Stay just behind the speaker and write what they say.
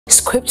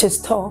Scriptures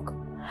talk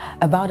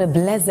about a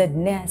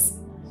blessedness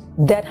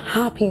that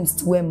happens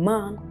to a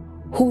man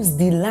whose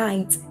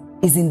delight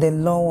is in the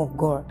law of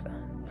God.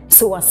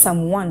 So as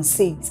Psalm 1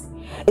 says,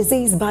 it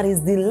says, but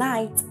his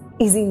delight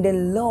is in the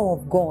law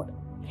of God,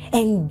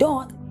 and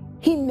doth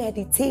he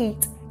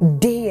meditate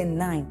day and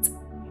night.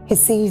 He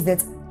says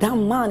that that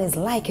man is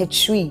like a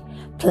tree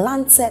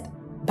planted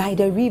by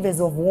the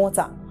rivers of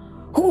water,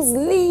 whose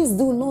leaves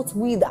do not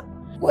wither,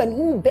 and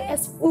who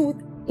bears fruit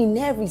in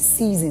every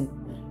season.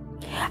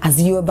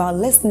 As you're about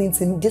listening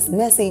to this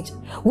message,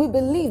 we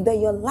believe that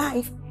your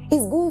life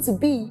is going to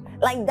be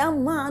like that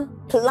man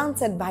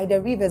planted by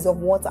the rivers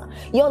of water.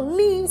 Your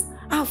leaves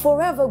are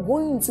forever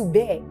going to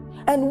bear.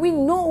 And we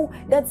know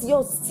that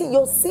your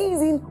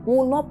season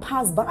will not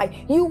pass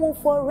by. You will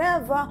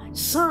forever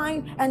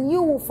shine and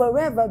you will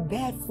forever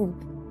bear fruit.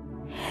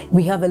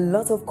 We have a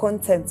lot of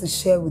content to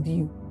share with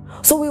you.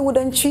 So we would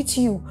entreat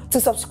you to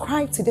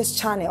subscribe to this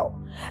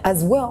channel,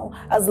 as well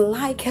as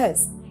like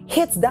us.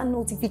 Hit that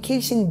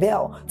notification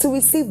bell to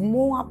receive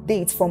more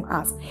updates from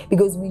us,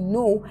 because we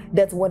know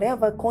that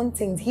whatever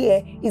content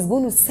here is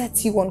going to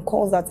set you on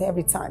course at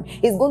every time.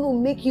 It's going to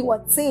make you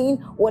attain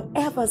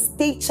whatever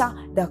stature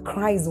that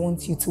Christ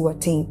wants you to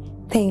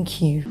attain. Thank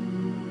you.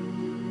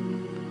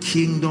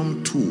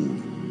 Kingdom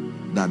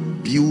tool that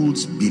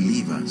builds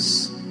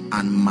believers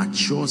and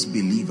matures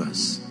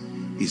believers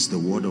is the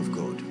Word of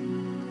God.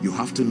 You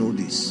have to know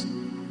this.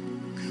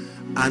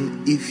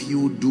 And if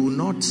you do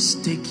not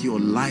stake your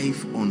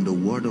life on the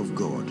Word of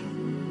God,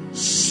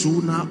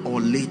 sooner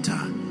or later,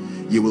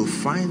 you will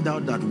find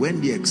out that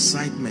when the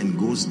excitement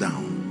goes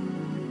down,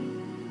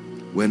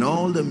 when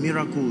all the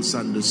miracles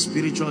and the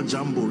spiritual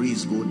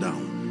jamborees go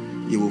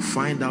down, you will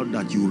find out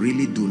that you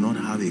really do not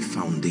have a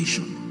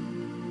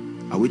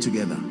foundation. Are we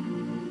together?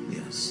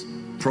 Yes.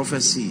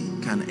 Prophecy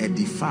can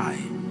edify,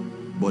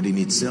 but in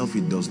itself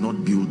it does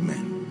not build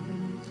men.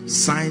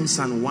 Signs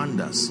and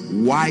wonders,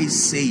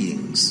 wise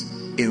sayings,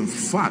 in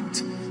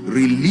fact,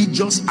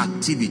 religious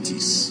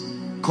activities,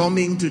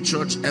 coming to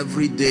church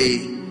every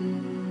day,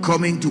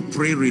 coming to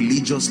pray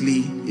religiously,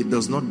 it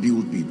does not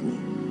build people.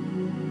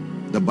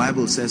 The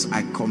Bible says,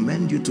 I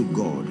commend you to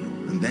God,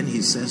 and then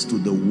he says to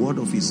the word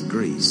of his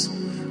grace,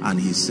 and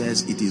he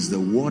says it is the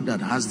word that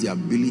has the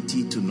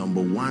ability to,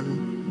 number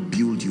one,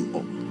 build you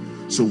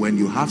up. So when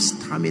you have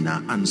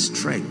stamina and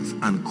strength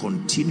and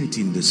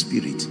continuity in the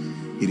spirit,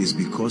 it is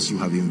because you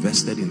have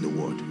invested in the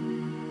word.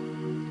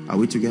 Are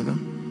we together?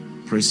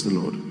 Praise the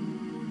Lord.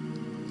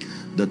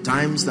 The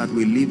times that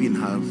we live in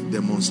have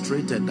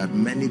demonstrated that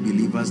many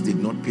believers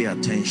did not pay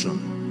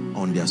attention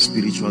on their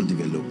spiritual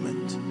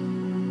development.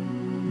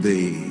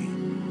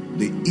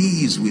 The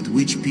ease with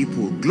which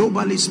people,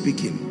 globally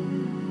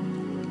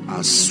speaking,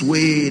 are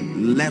swayed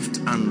left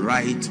and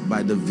right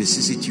by the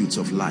vicissitudes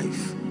of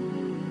life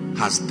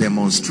has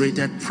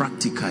demonstrated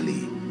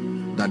practically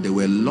that there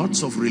were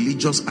lots of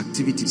religious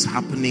activities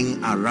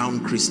happening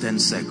around Christian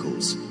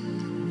circles,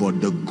 but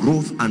the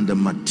growth and the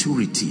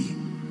maturity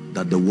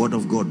that the Word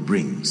of God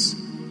brings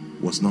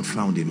was not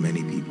found in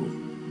many people.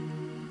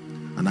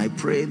 And I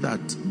pray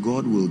that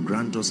God will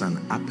grant us an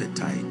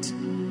appetite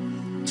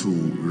to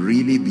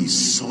really be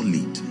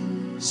solid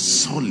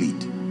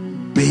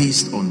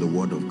based on the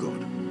Word of God.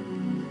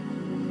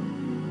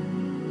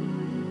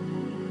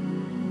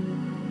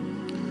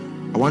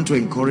 I want to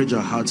encourage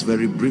our hearts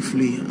very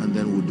briefly, and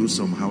then we'll do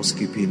some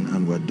housekeeping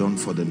and we're done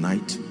for the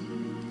night.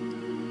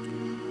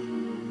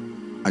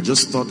 I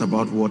just thought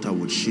about what I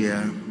would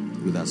share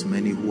with as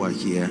many who are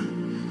here,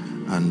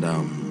 and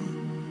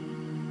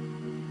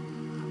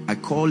I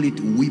call it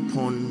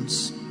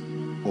weapons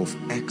of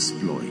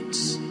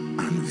exploits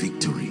and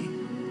victory.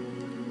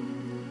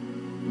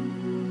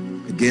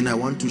 Again, I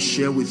want to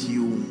share with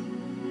you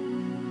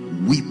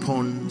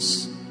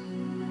weapons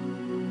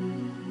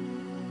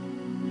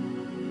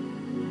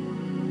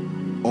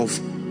of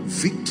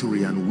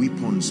victory and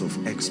weapons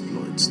of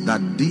exploits,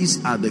 that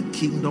these are the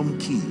kingdom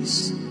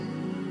keys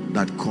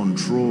that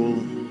control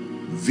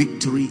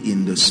victory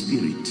in the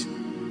spirit.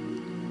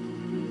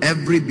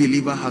 Every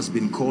believer has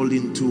been called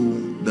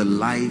into the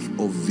life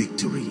of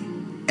victory.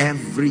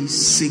 Every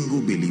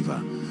single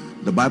believer.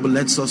 The Bible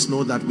lets us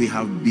know that we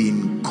have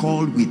been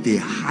called with a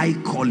high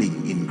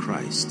calling in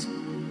Christ.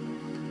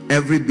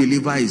 Every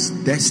believer is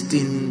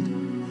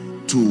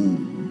destined to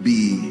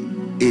be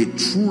a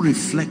true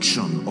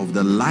reflection of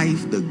the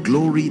life, the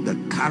glory, the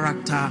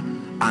character,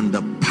 and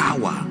the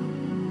power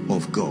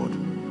of God.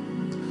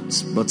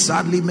 But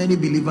sadly, many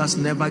believers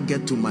never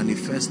get to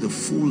manifest the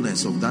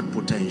fullness of that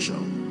potential.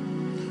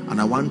 And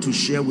I want to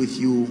share with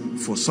you,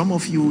 for some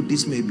of you,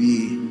 this may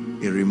be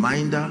a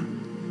reminder.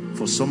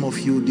 For some of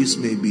you, this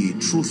may be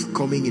truth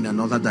coming in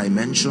another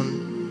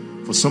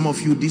dimension. For some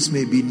of you, this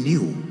may be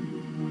new.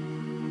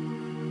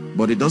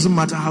 But it doesn't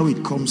matter how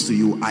it comes to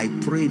you. I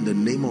pray in the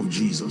name of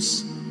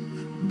Jesus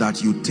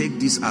that you take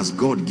this as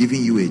God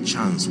giving you a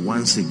chance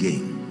once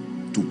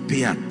again to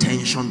pay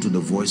attention to the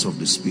voice of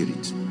the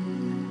Spirit.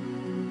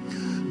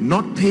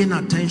 Not paying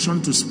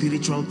attention to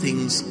spiritual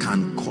things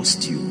can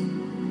cost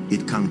you.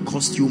 It can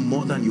cost you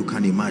more than you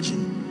can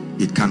imagine.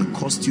 It can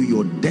cost you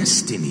your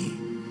destiny.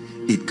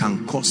 It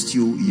can cost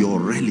you your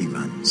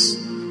relevance.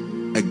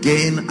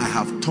 Again, I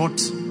have taught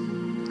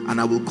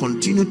and I will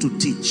continue to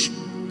teach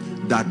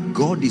that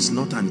God is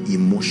not an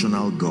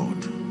emotional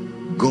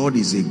God. God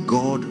is a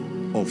God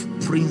of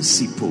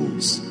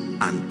principles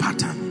and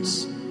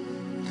patterns.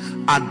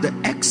 At the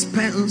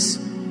expense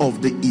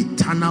of the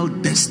eternal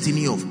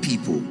destiny of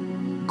people,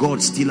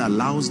 God still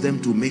allows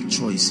them to make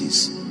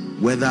choices,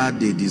 whether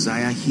they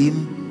desire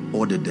him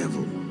or the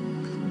devil.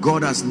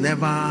 God has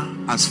never,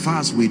 as far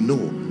as we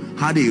know,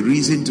 had a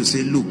reason to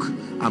say, look,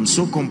 I'm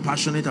so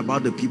compassionate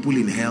about the people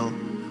in hell,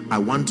 I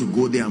want to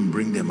go there and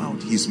bring them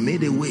out. He's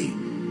made a way.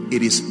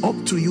 It is up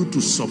to you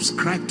to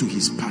subscribe to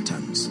his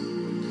patterns.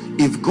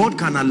 If God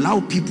can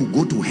allow people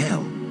go to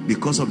hell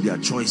because of their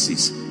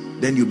choices,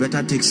 then you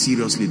better take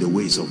seriously the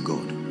ways of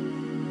God.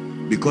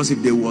 Because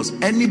if there was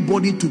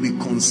anybody to be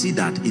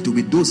considered, it will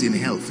be those in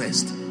hell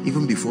first,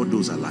 even before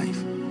those alive.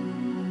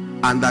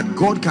 And that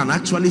God can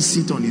actually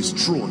sit on his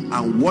throne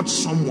and watch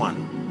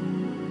someone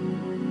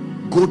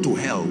go to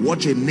hell,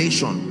 watch a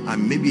nation,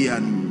 and maybe a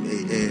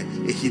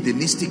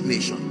heathenistic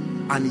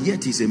nation, and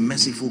yet he's a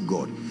merciful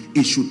God.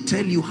 It should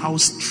tell you how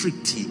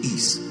strict he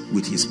is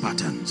with his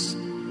patterns.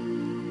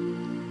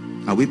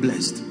 Are we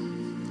blessed?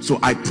 So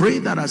I pray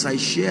that as I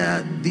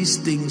share these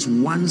things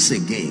once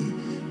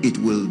again, it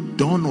will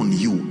dawn on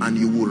you and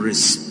you will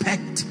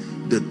respect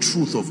the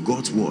truth of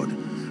God's word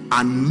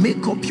and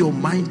make up your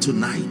mind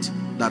tonight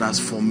that as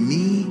for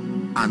me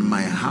and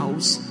my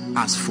house,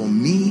 as for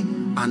me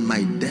and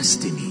my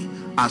destiny,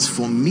 as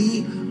for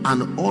me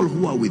and all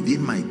who are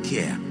within my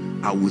care,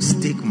 I will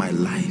stake my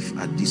life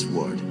at this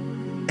word.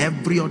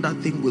 Every other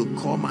thing will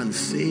come and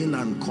fail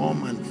and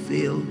come and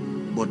fail,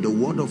 but the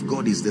word of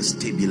God is the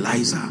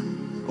stabilizer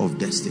of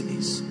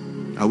destinies.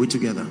 Are we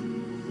together?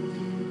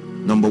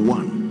 Number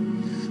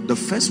one, the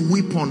first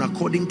weapon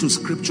according to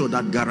scripture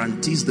that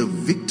guarantees the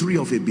victory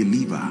of a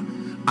believer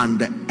and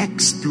the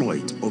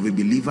exploit of a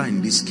believer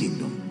in this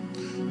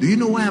kingdom. Do you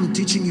know why I'm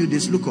teaching you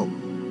this? Look up.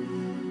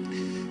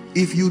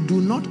 If you do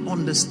not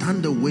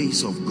understand the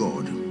ways of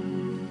God,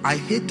 I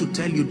hate to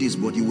tell you this,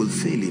 but you will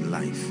fail in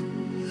life.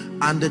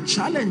 And the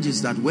challenge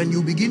is that when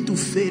you begin to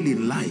fail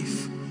in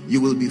life, you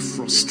will be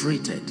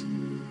frustrated.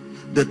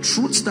 The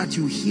truths that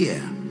you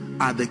hear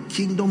are the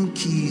kingdom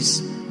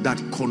keys that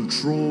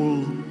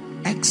control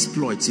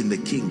exploits in the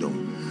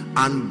kingdom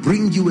and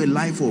bring you a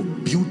life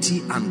of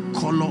beauty and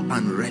color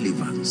and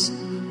relevance.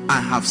 I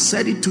have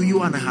said it to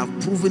you and I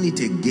have proven it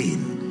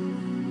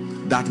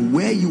again, that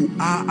where you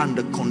are and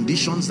the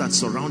conditions that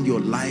surround your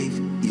life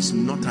is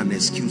not an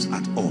excuse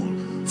at all.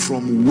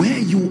 From where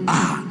you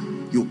are,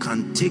 you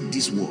can take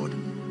this word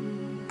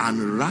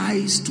and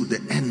rise to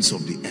the ends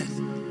of the earth.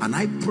 And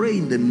I pray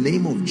in the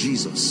name of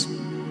Jesus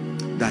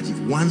that if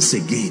once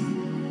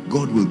again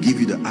God will give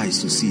you the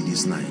eyes to see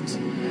this night.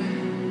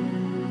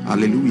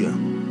 Hallelujah.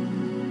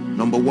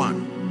 Number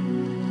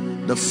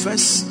one, the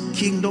first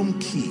kingdom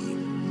key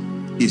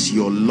is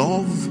your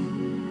love,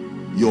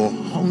 your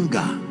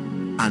hunger,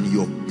 and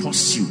your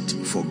pursuit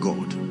for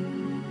God.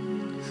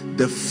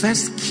 The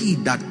first key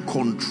that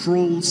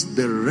controls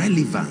the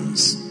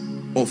relevance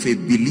of a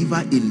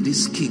believer in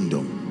this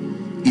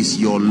kingdom is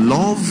your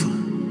love,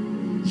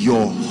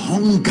 your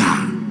hunger,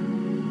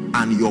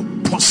 and your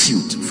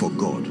pursuit for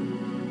God.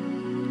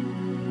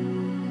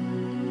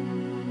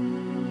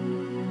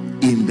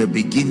 In the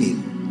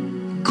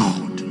beginning,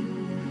 God.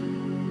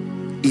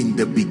 In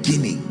the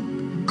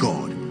beginning,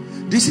 God.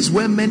 This is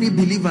where many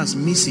believers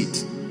miss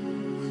it.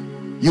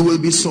 You will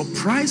be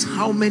surprised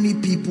how many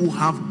people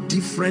have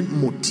different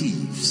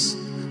motives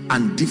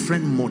and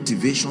different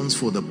motivations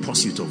for the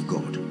pursuit of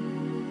God.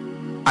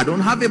 I don't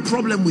have a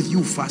problem with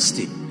you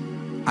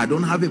fasting. I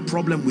don't have a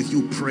problem with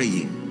you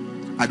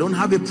praying. I don't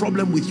have a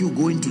problem with you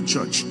going to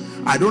church.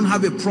 I don't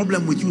have a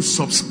problem with you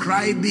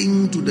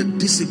subscribing to the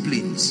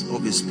disciplines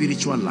of a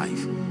spiritual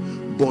life.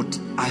 But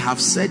I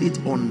have said it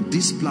on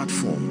this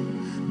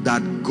platform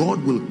that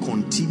God will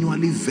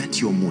continually vet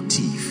your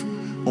motive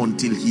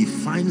until he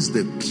finds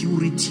the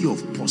purity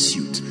of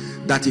pursuit.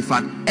 That if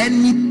at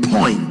any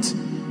point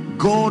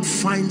God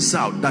finds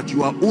out that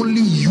you are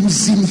only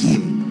using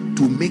him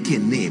to make a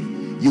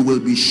name, you will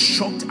be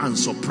shocked and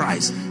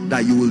surprised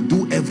that you will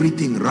do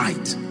everything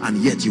right and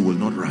yet you will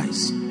not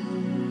rise.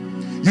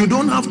 You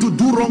don't have to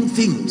do wrong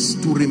things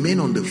to remain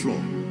on the floor.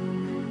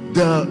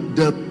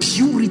 The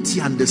purity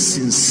and the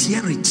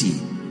sincerity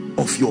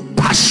of your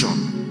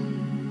passion.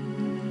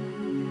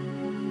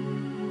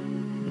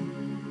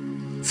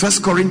 1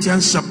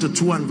 Corinthians chapter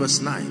 2 and verse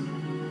 9.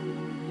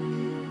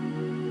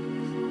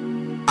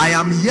 I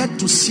am yet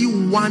to see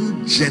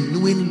one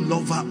genuine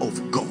lover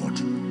of God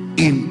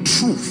in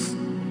truth.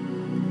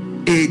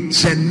 A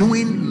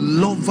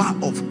genuine lover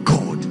of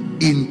God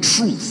in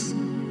truth.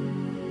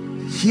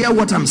 Hear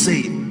what I'm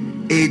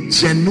saying. A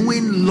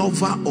genuine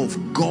lover of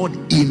God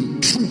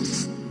in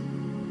truth,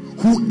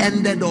 who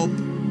ended up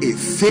a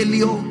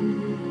failure,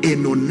 a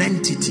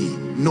nonentity.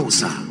 No,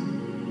 sir.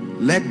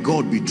 Let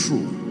God be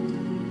true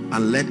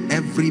and let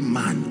every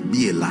man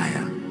be a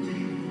liar.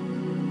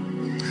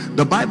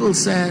 The Bible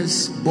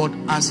says, but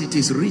as it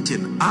is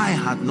written, eye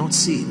had not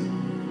seen,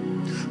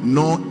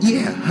 nor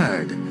ear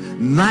heard,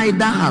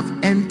 neither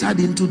have entered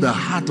into the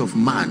heart of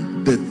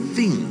man the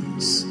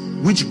things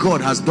which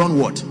God has done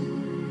what?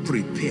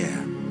 Prepare.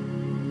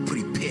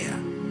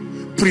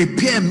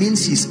 Prepare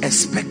means he's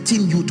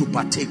expecting you to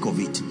partake of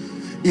it.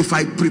 If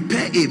I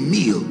prepare a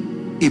meal,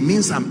 it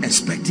means I'm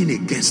expecting a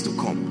guest to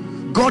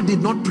come. God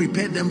did not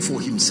prepare them for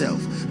himself.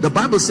 The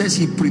Bible says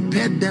he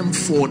prepared them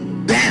for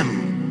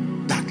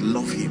them that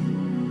love him.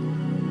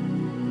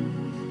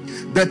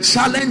 The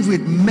challenge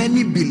with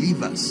many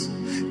believers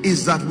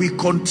is that we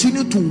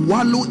continue to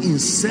wallow in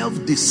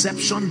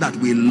self-deception that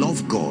we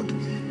love God.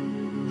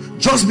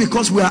 Just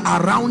because we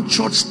are around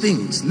church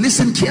things,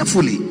 listen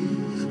carefully,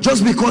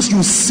 just because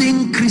you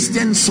sing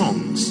Christian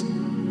songs,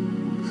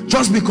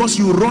 just because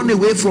you run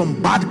away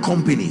from bad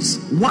companies,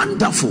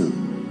 wonderful,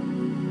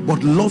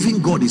 but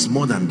loving God is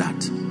more than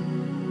that.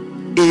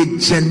 A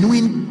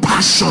genuine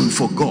passion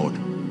for God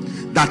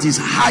that is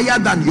higher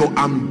than your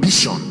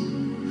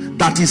ambition,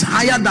 that is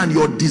higher than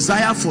your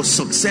desire for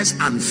success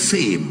and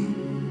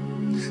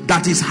fame,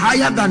 that is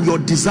higher than your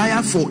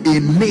desire for a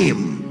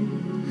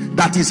name,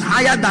 that is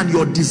higher than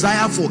your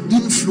desire for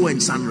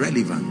influence and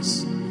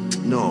relevance.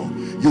 No,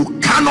 you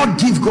cannot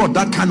give God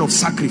that kind of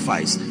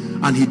sacrifice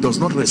and he does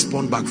not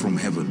respond back from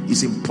heaven.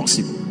 It's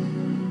impossible.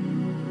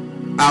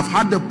 I've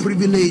had the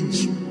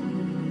privilege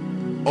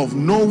of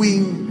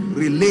knowing,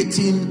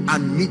 relating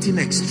and meeting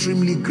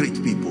extremely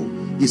great people.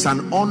 It's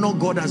an honor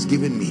God has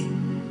given me.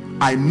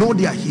 I know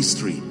their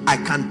history. I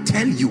can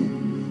tell you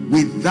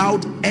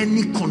without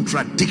any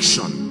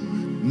contradiction,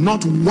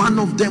 not one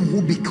of them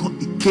who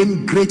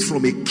became great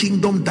from a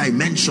kingdom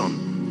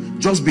dimension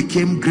just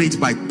became great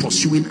by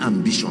pursuing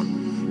ambition.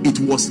 It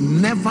was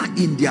never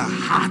in their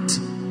heart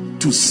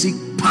to seek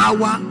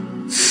power,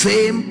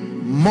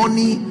 fame,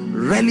 money,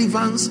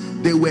 relevance.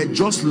 They were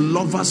just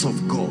lovers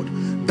of God.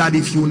 That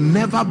if you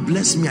never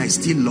bless me, I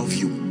still love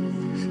you.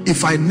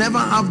 If I never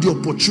have the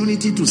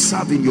opportunity to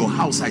serve in your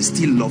house, I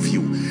still love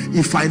you.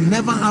 If I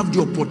never have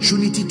the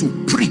opportunity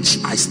to preach,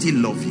 I still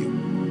love you.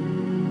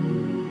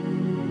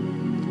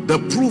 The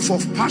proof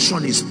of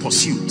passion is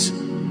pursuit.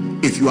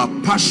 If you are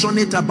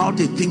passionate about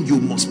a thing, you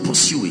must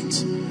pursue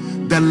it.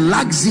 The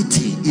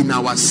laxity in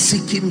our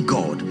seeking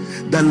God,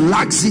 the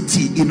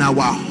laxity in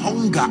our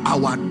hunger,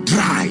 our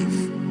drive.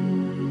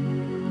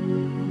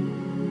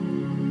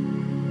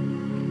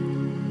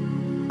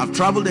 I've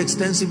traveled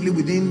extensively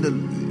within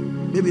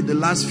maybe the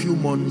last few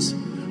months,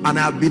 and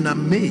I've been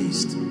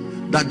amazed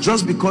that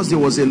just because there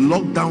was a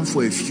lockdown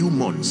for a few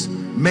months,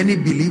 many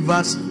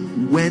believers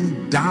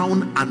went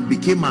down and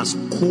became as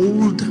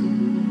cold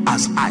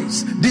as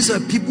ice. These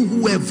are people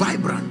who were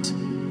vibrant.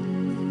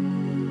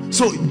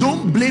 So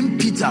don't blame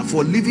Peter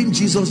for leaving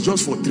Jesus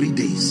just for 3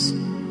 days.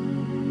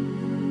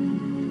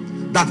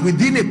 That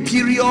within a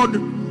period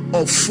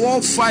of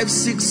 4, 5,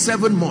 6,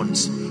 7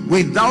 months,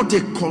 without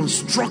a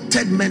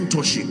constructed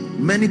mentorship,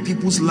 many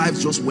people's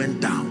lives just went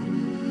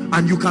down.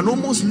 And you can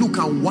almost look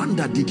and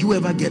wonder, did you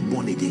ever get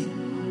born again?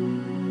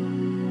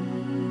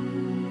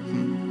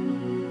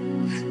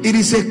 It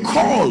is a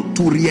call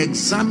to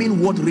re-examine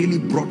what really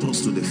brought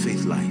us to the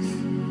faith life.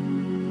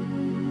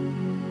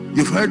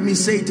 You've heard me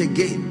say it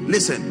again.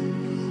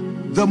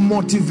 Listen, the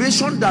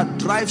motivation that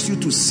drives you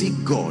to seek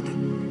God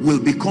will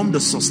become the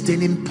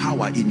sustaining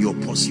power in your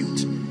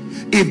pursuit.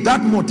 If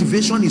that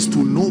motivation is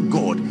to know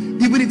God,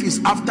 even if it's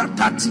after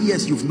 30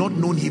 years you've not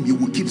known him, you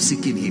will keep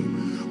seeking him.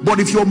 But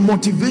if your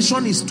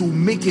motivation is to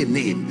make a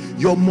name,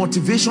 your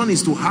motivation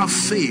is to have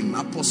fame,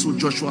 Apostle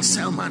Joshua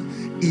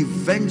Selman,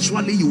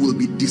 eventually you will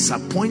be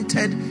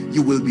disappointed,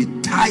 you will be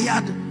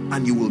tired,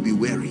 and you will be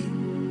weary.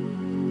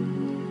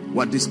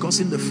 We're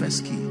discussing the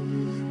first key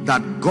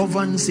that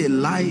governs a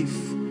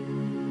life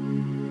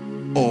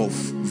of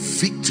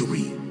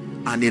victory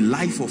and a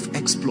life of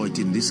exploit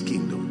in this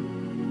kingdom.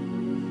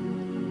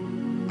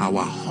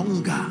 Our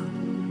hunger,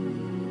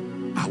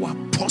 our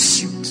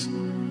pursuit.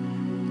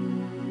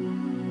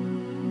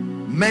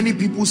 Many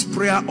people's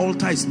prayer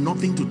altar is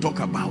nothing to talk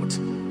about.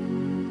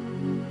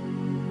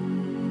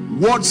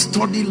 Word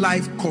study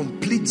life,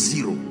 complete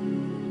zero.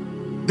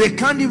 They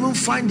can't even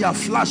find their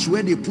flash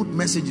where they put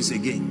messages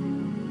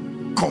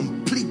again.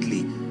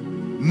 Completely.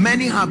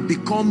 Many have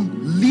become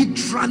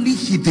literally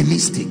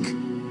hedonistic.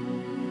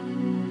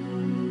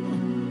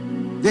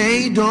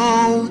 They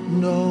don't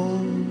know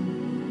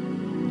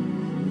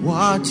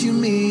what you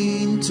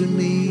mean to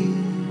me.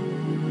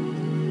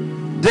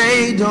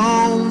 They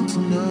don't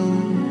know.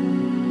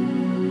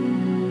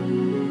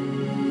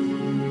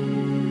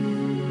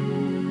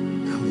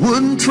 I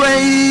wouldn't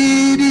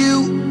trade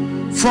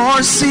you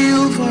for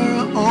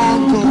silver or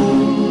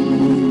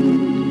gold.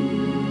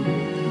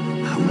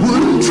 I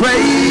wouldn't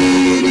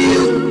trade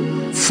you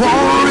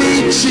for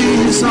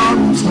riches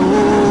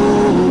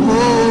untold.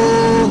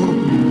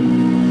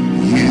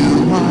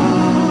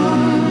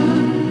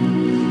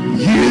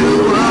 You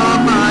are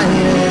my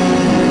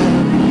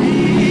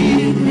everything.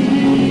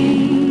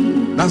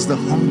 That's the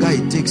hunger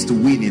it takes to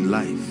win in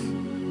life.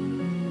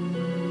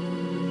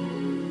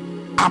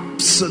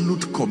 Absolutely.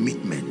 absolute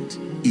commitment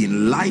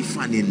in life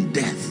and in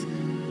death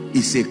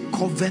is a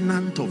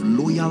covenant of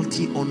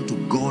loyalty unto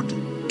God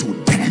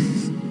to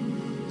death,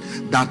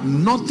 that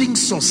nothing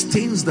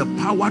sustains the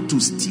power to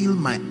steal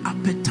my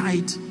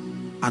appetite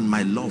and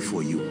my love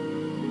for you.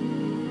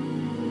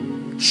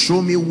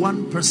 Show me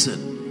one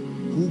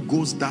person who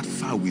goes that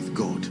far with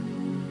God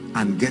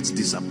and gets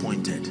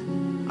disappointed,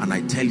 and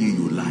I tell you,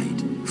 you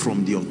lied.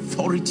 From the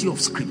authority of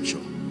scripture,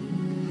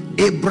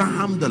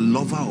 Abraham, the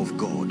lover of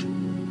God,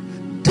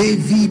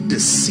 David, the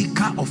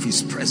seeker of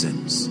his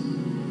presence,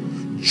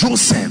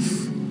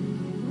 Joseph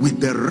with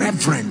the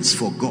reverence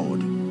for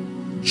God,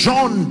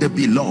 John the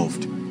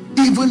beloved,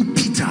 even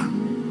Peter.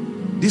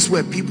 These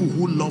were people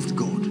who loved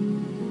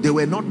God. They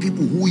were not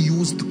people who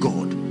used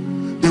God.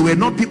 They were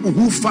not people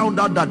who found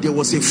out that there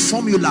was a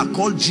formula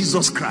called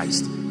Jesus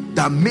Christ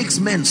that makes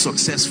men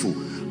successful,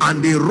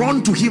 and they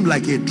run to him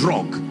like a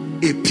drug,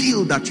 a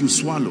pill that you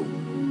swallow.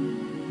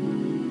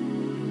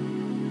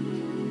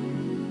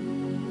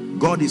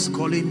 God is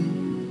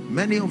calling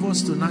many of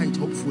us tonight,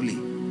 hopefully.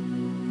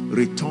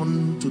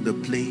 Return to the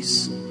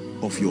place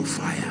of your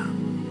fire.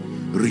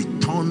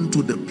 Return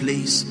to the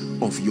place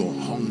of your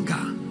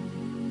hunger.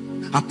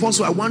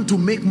 Apostle, I want to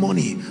make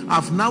money.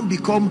 I'm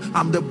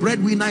the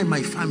breadwinner in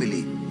my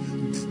family.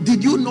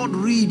 Did you not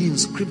read in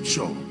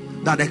scripture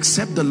that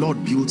except the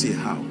Lord builds a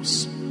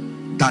house,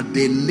 that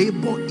they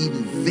labor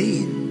in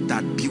vain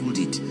that build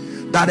it?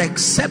 That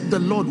except the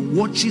Lord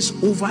watches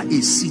over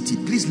a city.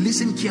 Please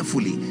listen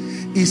carefully.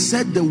 He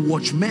said the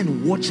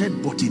watchmen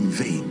watched but in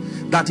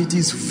vain. That it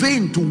is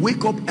vain to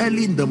wake up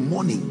early in the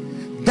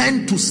morning,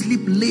 then to sleep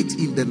late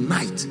in the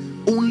night,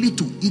 only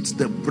to eat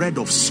the bread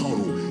of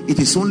sorrow. It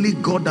is only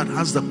God that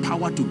has the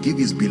power to give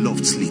his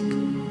beloved sleep.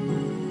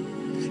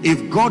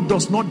 If God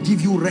does not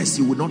give you rest,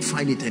 you will not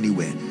find it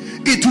anywhere.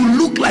 It will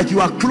look like you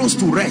are close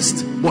to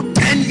rest, but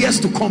 10 years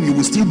to come you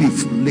will still be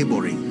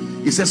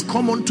laboring. He says,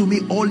 come unto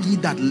me all ye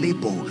that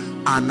labor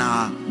and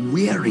are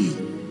weary,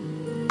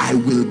 I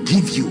will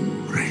give you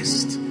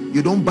rest.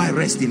 You don't buy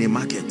rest in a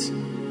market.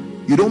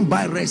 You don't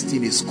buy rest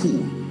in a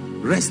school.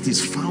 Rest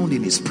is found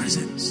in his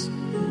presence.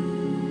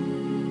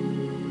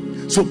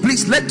 So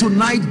please let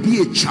tonight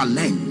be a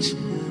challenge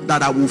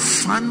that I will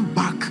fan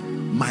back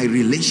my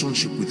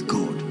relationship with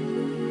God.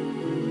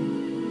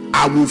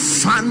 I will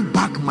fan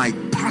back my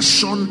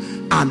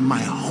passion and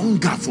my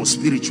hunger for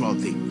spiritual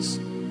things.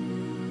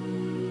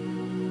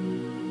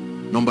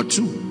 Number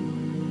two,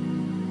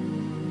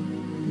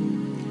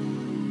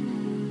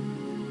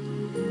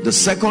 the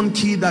second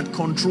key that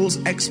controls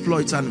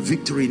exploits and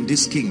victory in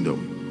this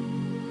kingdom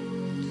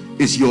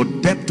is your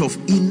depth of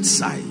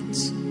insight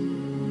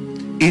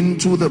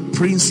into the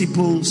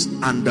principles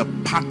and the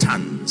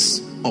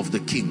patterns of the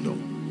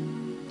kingdom.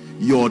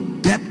 Your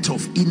depth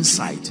of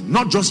insight,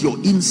 not just your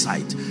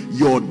insight,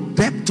 your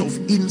depth of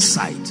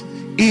insight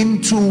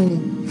into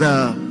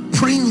the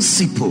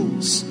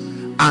principles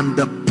and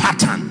the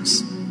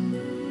patterns.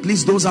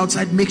 Please, those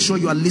outside, make sure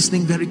you are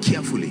listening very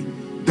carefully.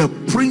 The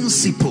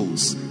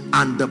principles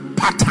and the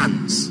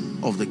patterns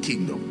of the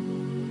kingdom.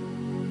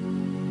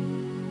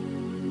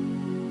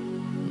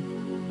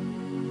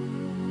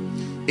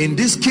 In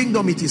this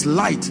kingdom, it is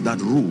light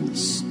that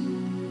rules.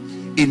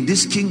 In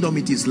this kingdom,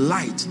 it is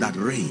light that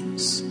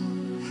reigns.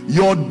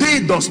 Your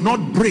day does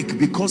not break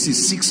because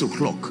it's 6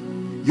 o'clock.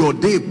 Your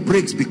day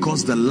breaks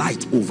because the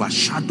light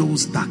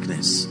overshadows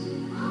darkness.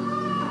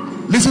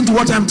 Listen to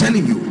what I'm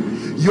telling you.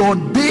 Your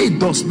day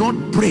does not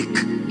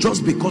break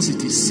just because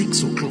it is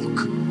 6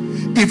 o'clock.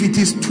 If it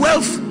is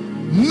 12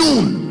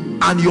 noon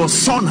and your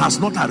sun has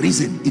not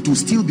arisen, it will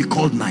still be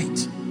called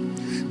night.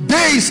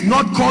 Day is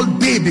not called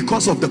day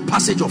because of the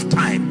passage of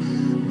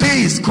time.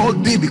 Day is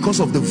called day because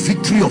of the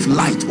victory of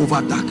light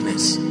over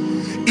darkness.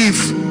 If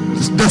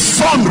the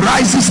sun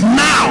rises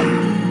now,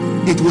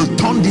 it will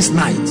turn this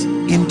night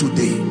into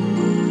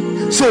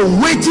day. So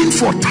waiting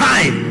for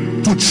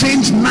time to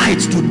change night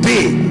to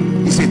day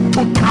is a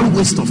total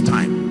waste of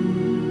time.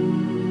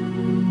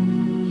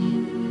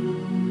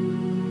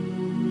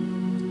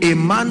 A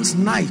man's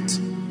night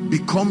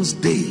becomes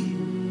day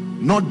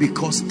not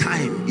because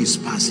time is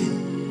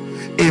passing.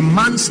 A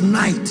man's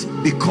night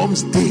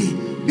becomes day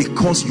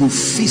because you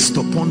feast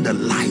upon the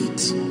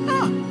light.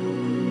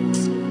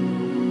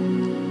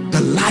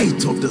 The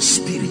light of the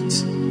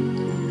spirit.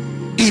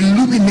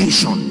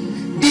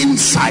 Illumination,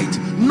 insight,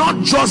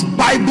 not just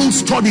Bible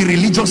study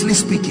religiously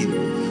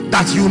speaking,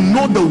 that you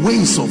know the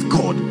ways of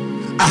God.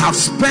 I have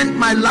spent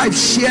my life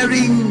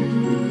sharing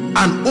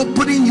and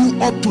opening you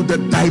up to the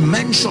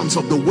dimensions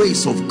of the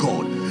ways of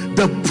God.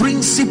 The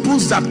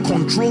principles that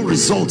control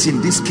results in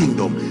this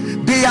kingdom,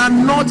 they are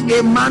not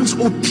a man's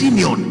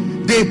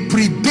opinion. They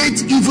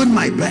predate even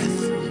my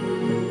birth.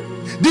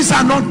 These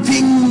are not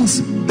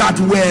things that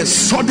were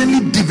suddenly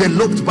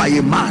developed by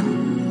a man.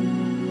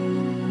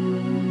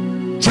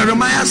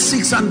 Jeremiah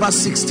 6 and verse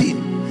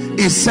 16,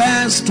 it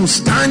says to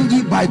stand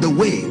ye by the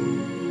way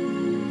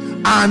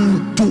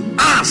and to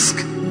ask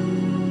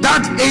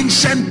that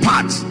ancient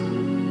path,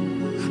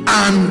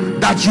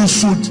 and that you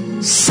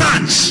should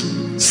search,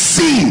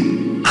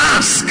 see,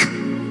 ask,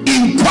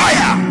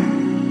 inquire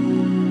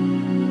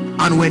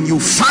And when you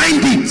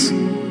find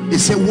it, they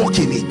say walk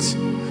in it.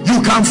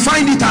 You can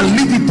find it and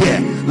leave it there,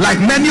 like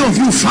many of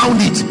you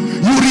found it.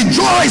 You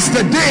rejoice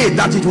the day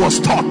that it was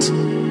taught,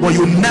 but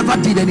you never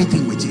did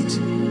anything with it.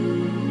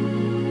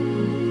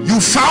 You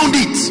found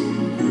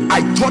it.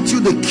 I taught you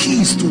the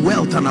keys to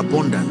wealth and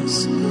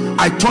abundance.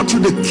 I taught you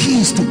the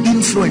keys to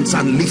influence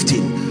and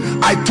lifting.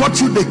 I taught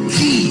you the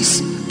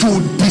keys to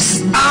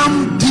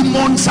disarm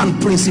demons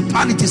and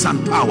principalities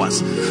and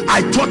powers.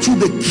 I taught you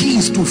the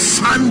keys to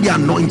fan the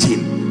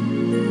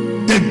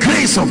anointing, the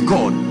grace of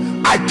God.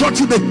 I taught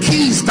you the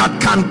keys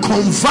that can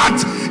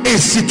convert a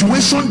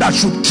situation that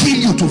should kill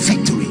you to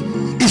victory.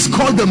 It's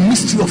called the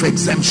mystery of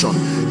exemption.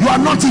 You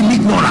are not in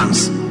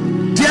ignorance.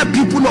 Dear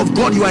people of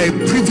God, you are a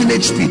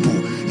privileged people.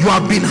 You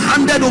have been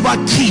handed over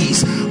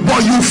keys,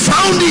 but you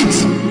found it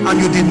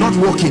and you did not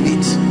walk in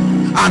it.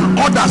 And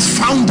others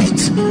found it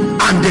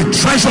and they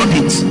treasured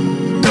it.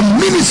 The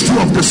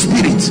ministry of the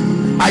Spirit.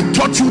 I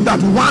taught you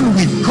that one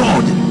with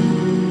God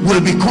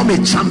will become a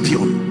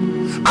champion.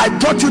 I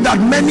taught you that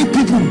many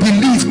people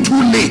believe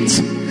too late.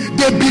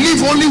 They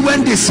believe only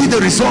when they see the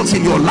results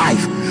in your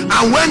life.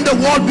 And when the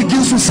world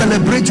begins to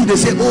celebrate you, they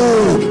say,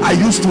 oh, I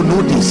used to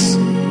know this.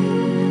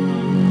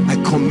 I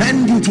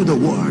commend you to the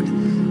word.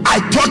 I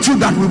taught you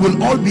that we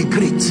will all be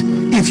great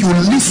if you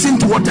listen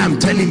to what I'm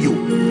telling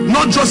you.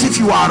 Not just if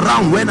you are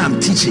around when I'm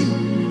teaching.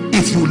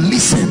 If you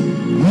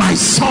listen, my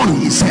son,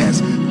 he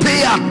says,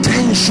 pay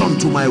attention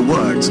to my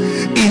words.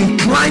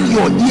 Incline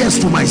your ears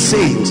to my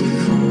sayings.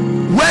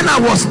 When I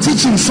was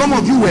teaching, some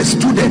of you were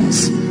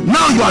students.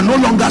 Now you are no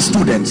longer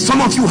students.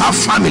 Some of you have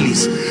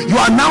families. You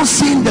are now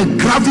seeing the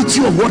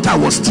gravity of what I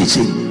was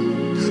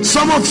teaching.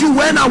 Some of you,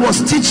 when I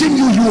was teaching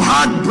you, you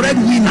had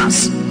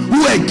breadwinners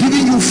who were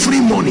giving you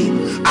free money.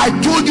 I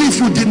told you if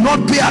you did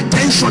not pay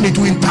attention, it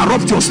will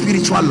interrupt your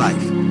spiritual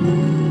life.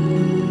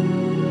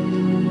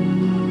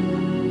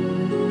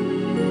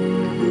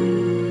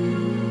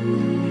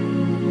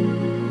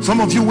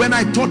 Some of you, when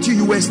I taught you,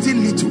 you were still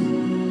little.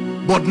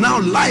 But now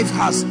life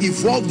has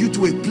evolved you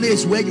to a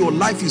place where your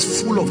life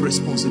is full of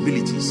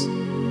responsibilities.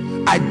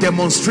 I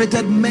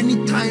demonstrated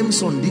many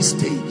times on this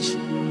stage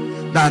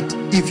that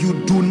if you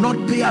do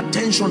not pay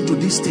attention to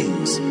these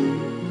things,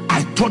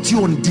 I taught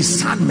you on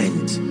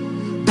discernment,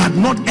 that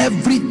not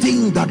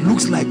everything that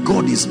looks like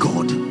God is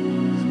God,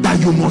 that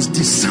you must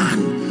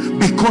discern,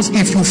 because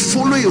if you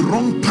follow a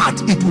wrong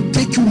path, it will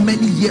take you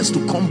many years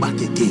to come back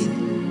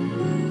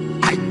again.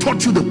 I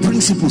taught you the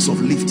principles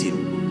of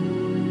lifting.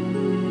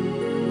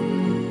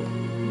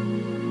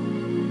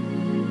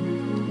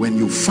 When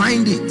you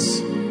find it,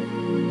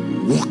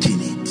 walk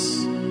in it.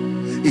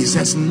 It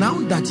says, now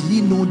that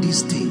ye know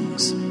these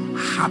things,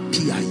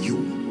 happy are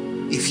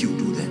you if you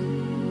do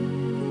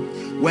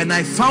them. When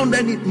I found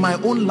them in my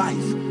own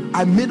life,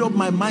 I made up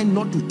my mind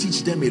not to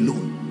teach them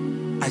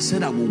alone. I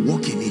said I will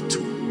walk in it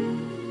too.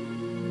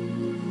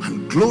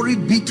 And glory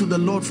be to the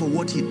Lord for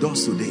what he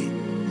does today.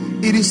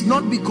 It is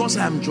not because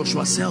I am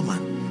Joshua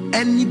Selman.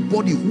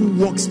 Anybody who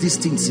walks this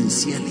thing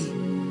sincerely.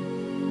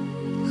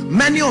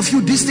 Many of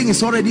you, this thing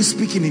is already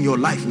speaking in your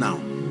life now.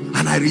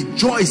 And I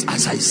rejoice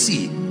as I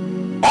see.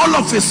 All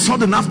of a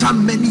sudden, after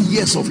many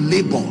years of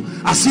labor,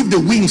 as if the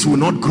wings will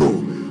not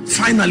grow,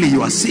 finally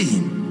you are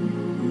seeing.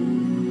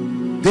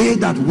 They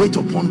that wait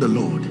upon the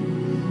Lord,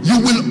 you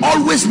will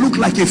always look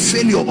like a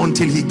failure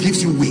until he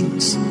gives you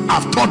wings.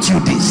 I've taught you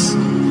this.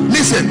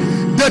 Listen,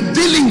 the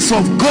dealings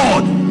of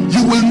God,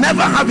 you will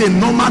never have a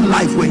normal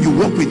life when you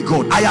walk with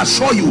God. I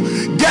assure you,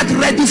 get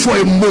ready for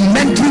a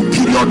momentary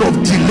period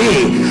of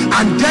delay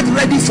and get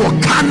ready for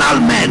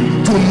carnal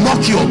men to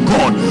mock your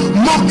God.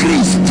 Mockery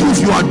is proof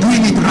you are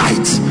doing it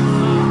right.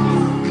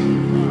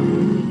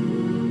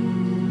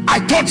 I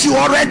taught you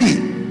already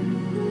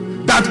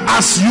that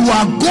as you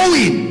are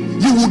going,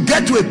 you will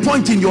get to a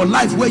point in your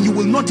life where you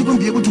will not even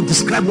be able to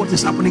describe what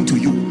is happening to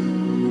you.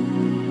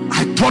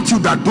 I taught you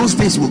that those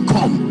days will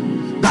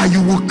come, that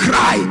you will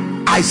cry.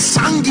 I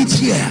sang it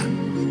here,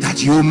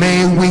 that you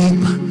may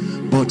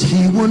weep, but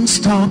he won't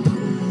stop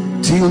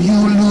till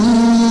you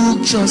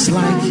look just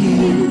like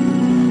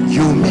him.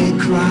 You may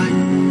cry,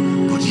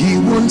 but he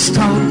won't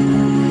stop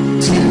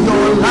till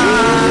your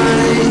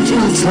life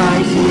looks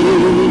like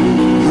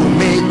him. You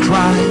may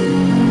cry,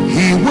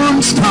 he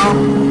won't stop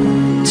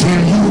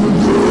till you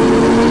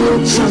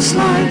look just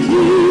like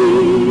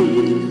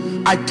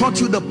him. I taught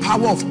you the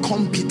power of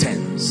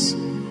competence,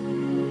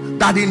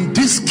 that in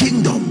this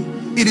kingdom,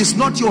 it is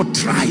not your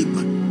tribe.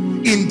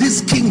 In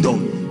this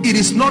kingdom, it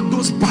is not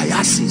those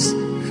biases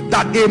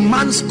that a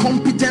man's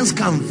competence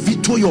can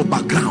veto your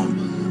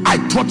background. I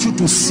taught you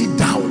to sit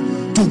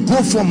down, to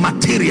go for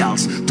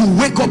materials, to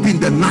wake up in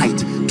the night,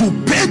 to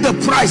pay the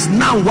price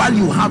now while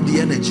you have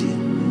the energy.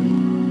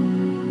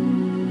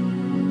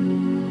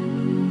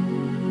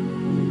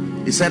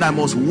 He said, I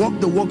must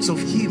walk the works of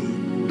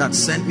him that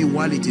sent me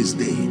while it is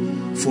day,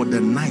 for the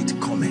night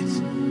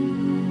cometh.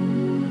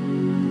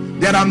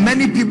 There are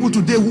many people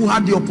today who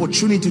had the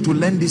opportunity to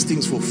learn these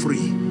things for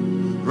free.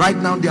 Right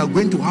now they are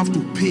going to have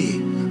to pay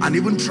and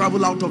even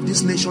travel out of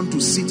this nation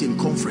to sit in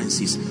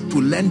conferences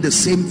to learn the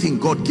same thing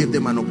God gave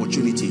them an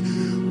opportunity.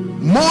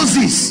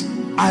 Moses,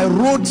 I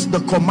wrote the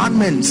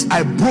commandments,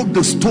 I broke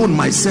the stone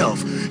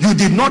myself. You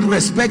did not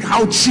respect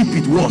how cheap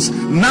it was.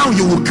 Now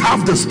you will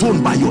carve the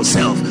stone by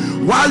yourself.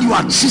 While you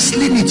are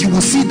chiseling it, you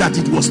will see that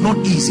it was not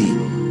easy.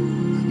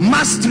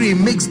 Mastery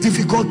makes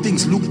difficult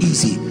things look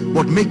easy,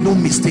 but make no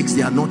mistakes,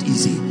 they are not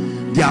easy.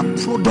 They are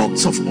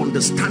products of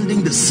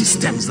understanding the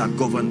systems that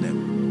govern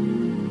them.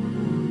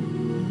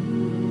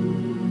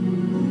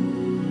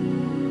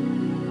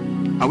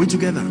 Are we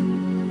together?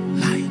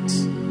 Light.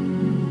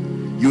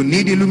 You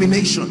need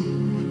illumination.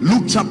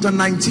 Luke chapter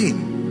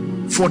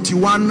 19,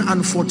 41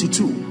 and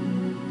 42.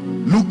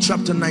 Luke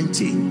chapter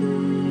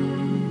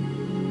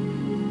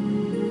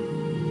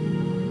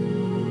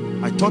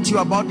 19. I taught you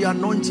about the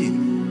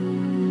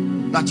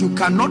anointing, that you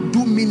cannot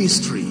do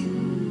ministry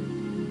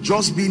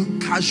just being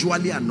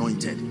casually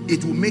anointed.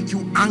 It will make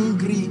you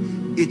angry.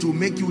 It will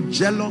make you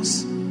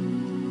jealous.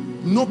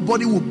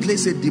 Nobody will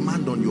place a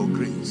demand on your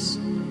grace.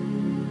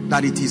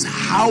 That it is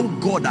how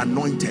God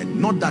anointed,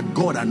 not that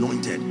God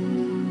anointed.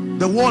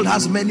 The world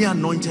has many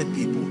anointed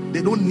people.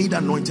 They don't need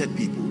anointed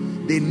people.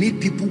 They need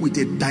people with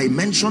a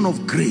dimension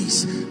of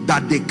grace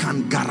that they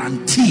can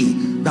guarantee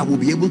that will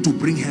be able to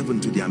bring heaven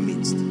to their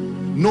midst.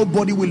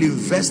 Nobody will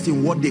invest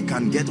in what they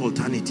can get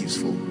alternatives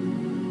for.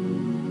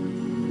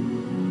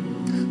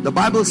 The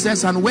Bible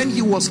says, and when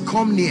he was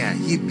come near,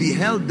 he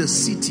beheld the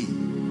city.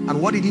 And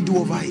what did he do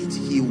over it?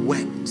 He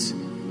wept.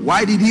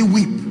 Why did he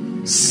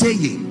weep?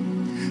 Saying,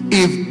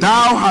 if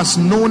thou hast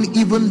known,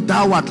 even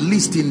thou at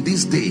least in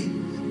this day,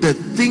 the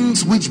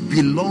things which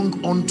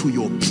belong unto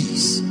your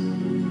peace.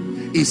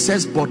 It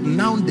says, but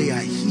now they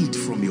are hid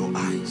from your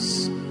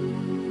eyes.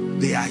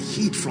 They are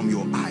hid from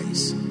your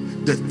eyes.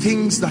 The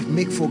things that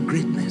make for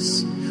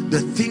greatness, the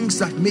things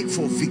that make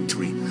for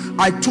victory.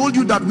 I told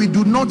you that we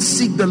do not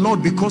seek the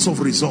Lord because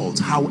of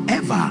results.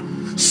 However,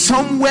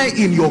 somewhere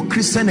in your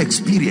Christian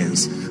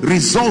experience,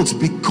 results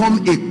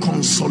become a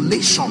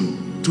consolation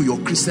to your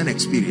Christian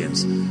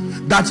experience.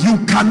 That you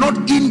cannot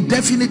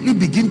indefinitely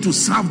begin to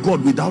serve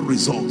God without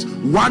results.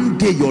 One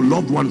day your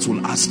loved ones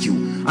will ask you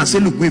and say,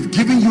 look, we've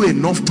given you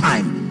enough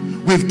time.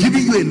 We've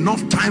given you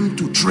enough time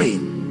to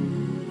train.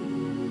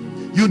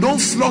 You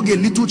don't flog a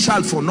little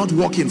child for not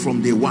walking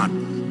from day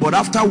one. But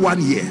after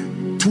 1 year,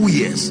 2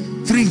 years,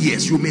 3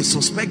 years, you may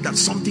suspect that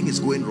something is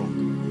going wrong.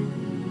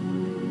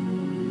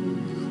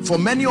 For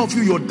many of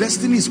you, your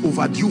destiny is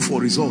overdue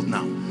for result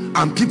now.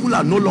 And people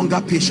are no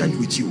longer patient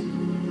with you.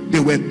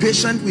 They were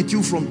patient with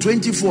you from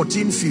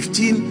 2014,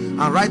 15,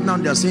 and right now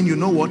they're saying, you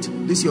know what,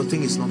 this your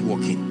thing is not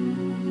working.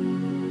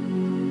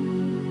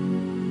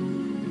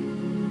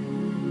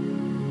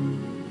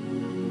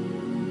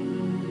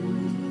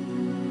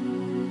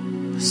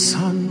 The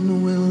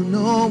sun will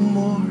no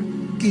more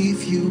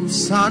give you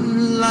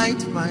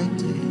sunlight by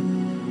day.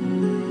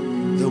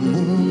 The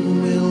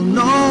moon will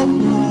no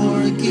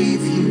more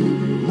give you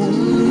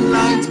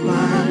moonlight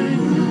by night.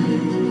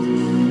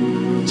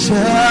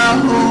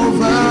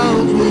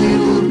 Jehovah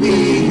will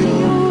be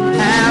your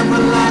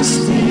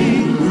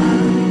everlasting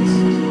light.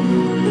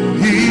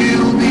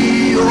 He'll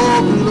be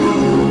your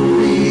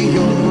glory,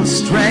 your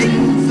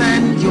strength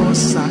and your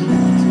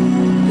sight.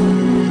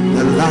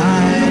 The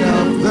light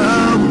of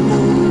the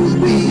moon will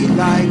be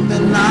like the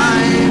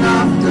light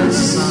of the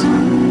sun,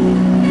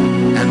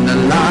 and the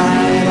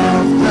light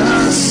of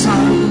the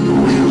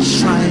sun will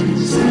shine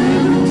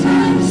 7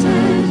 times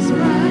as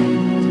bright.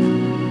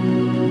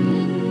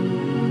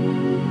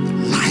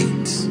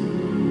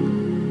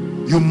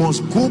 You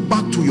must go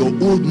back to your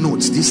old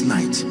notes this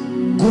night.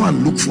 Go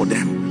and look for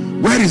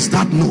them. Where is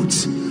that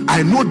note?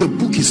 I know the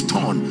book is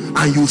torn,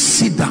 and you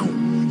sit down.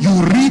 You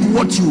read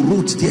what you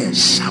wrote there.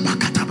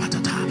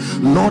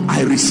 Lord,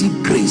 I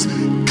receive grace.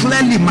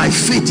 Clearly my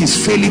faith is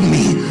failing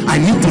me. I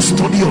need to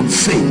study on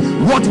faith.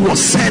 What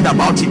was said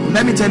about it?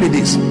 Let me tell you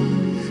this.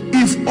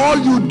 If all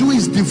you do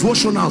is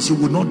devotionals, you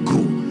will not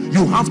grow.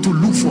 You have to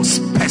look for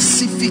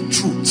specific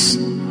truths.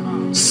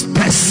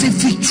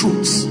 Specific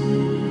truths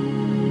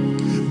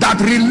that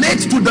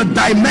relate to the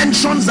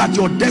dimensions that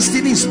your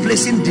destiny is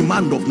placing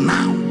demand of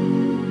now.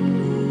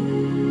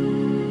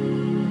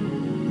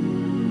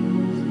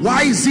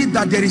 Why is it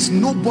that there is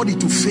nobody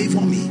to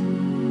favor me?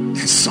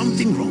 There's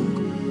something wrong.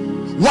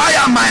 Why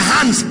are my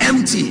hands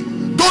empty?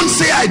 Don't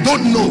say I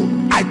don't know.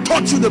 I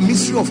taught you the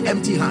mystery of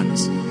empty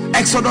hands.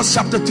 Exodus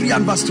chapter 3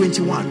 and verse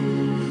 21.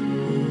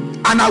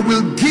 And I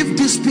will give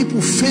these people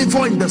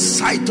favor in the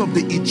sight of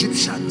the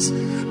Egyptians,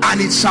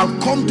 and it shall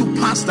come to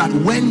pass that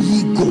when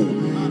ye go,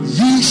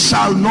 ye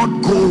shall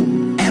not go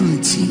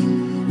empty.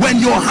 When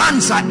your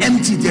hands are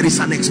empty, there is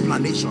an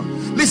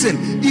explanation. Listen,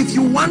 if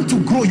you want to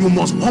grow, you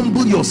must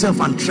humble yourself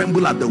and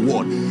tremble at the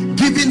word.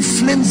 Giving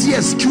flimsy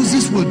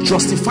excuses will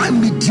justify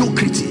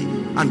mediocrity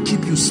and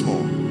keep you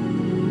small.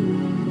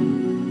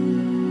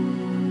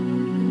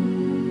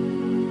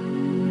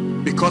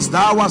 Because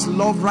thou hast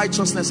loved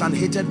righteousness and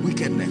hated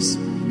wickedness.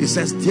 It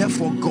says,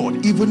 therefore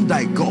God, even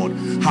thy God,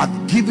 hath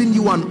given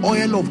you an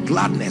oil of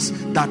gladness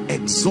that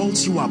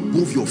exalts you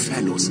above your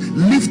fellows.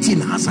 Lifting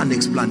has an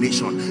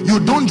explanation. You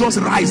don't just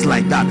rise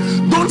like that.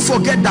 Don't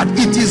forget that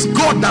it is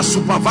God that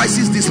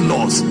supervises these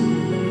laws.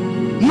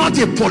 not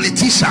a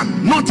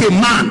politician, not a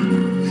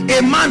man.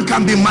 A man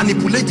can be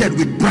manipulated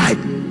with bribe,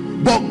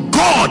 but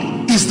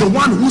God is the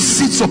one who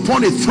sits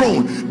upon a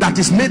throne that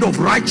is made of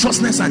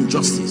righteousness and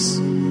justice.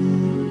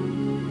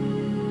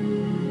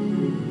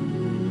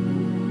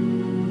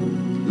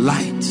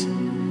 Light.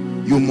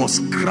 You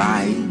must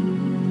cry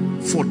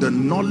for the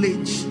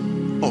knowledge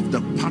of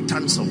the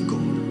patterns of God.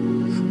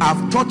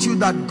 I've taught you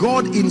that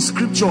God in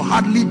scripture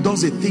hardly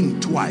does a thing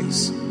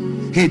twice.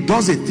 He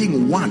does a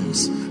thing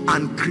once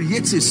and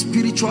creates a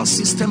spiritual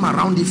system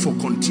around it for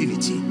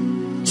continuity.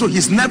 So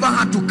he's never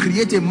had to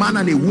create a man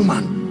and a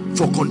woman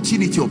for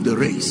continuity of the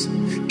race.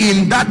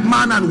 In that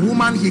man and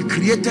woman, he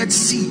created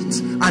seeds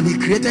and he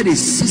created a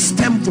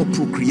system for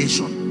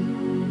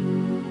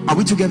procreation. Are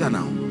we together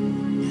now?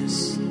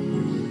 Yes.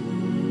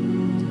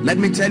 Let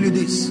me tell you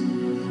this.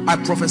 I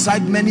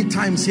prophesied many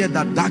times here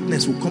that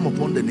darkness will come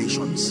upon the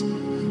nations.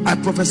 I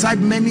prophesied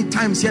many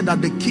times here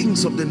that the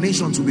kings of the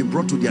nations will be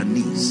brought to their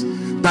knees,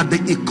 that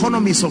the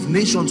economies of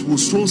nations will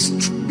so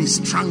be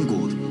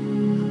strangled,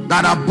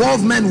 that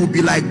above men will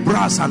be like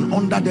brass and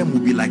under them will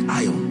be like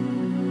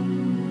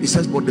iron. He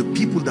says, but the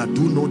people that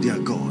do know their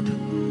God,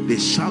 they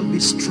shall be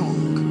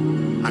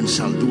strong and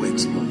shall do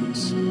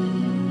exploits.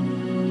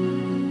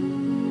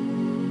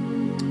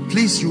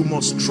 Please, you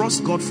must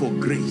trust God for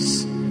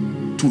grace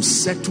to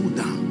settle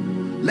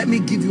down. Let me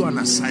give you an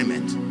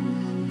assignment.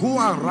 Go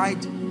and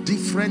write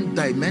different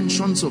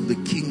dimensions of the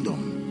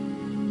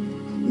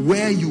kingdom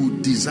where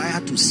you desire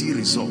to see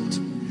result.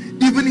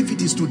 Even if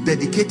it is to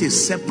dedicate a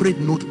separate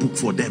notebook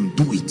for them,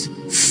 do it.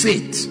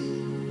 Faith,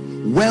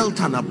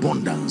 wealth and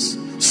abundance,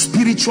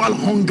 spiritual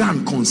hunger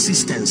and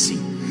consistency,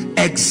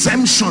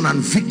 exemption and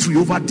victory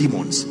over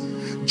demons.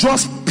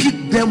 Just pick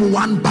them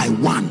one by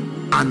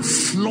one and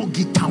flog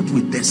it out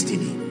with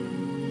destiny.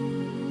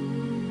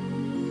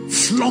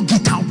 Flog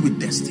it out with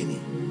destiny.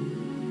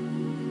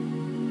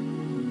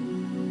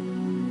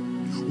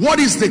 What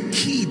is the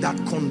key that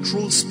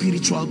controls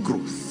spiritual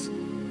growth?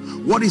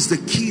 What is the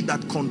key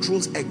that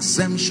controls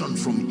exemption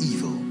from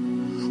evil?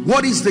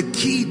 What is the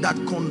key that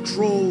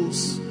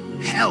controls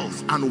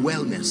health and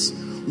wellness?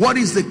 What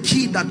is the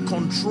key that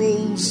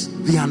controls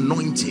the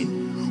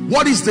anointing?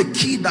 What is the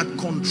key that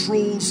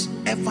controls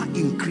ever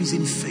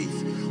increasing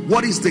faith?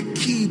 What is the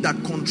key that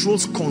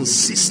controls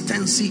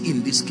consistency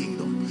in this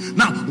kingdom?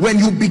 Now, when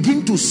you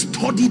begin to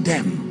study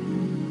them,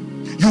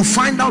 you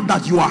find out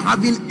that you are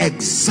having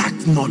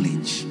exact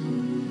knowledge.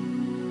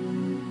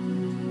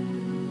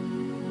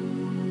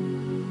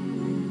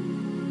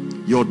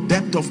 Your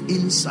depth of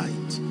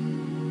insight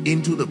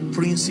into the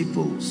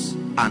principles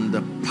and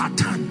the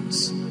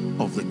patterns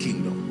of the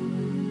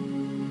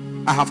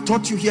kingdom. I have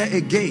taught you here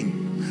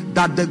again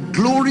that the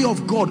glory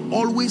of God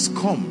always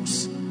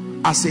comes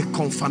as a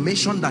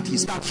confirmation that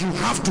is that you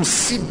have to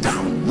sit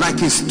down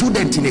like a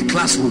student in a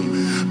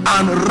classroom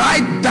and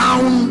write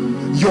down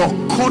your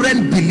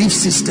current belief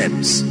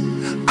systems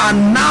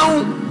and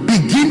now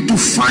begin to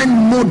find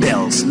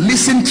models.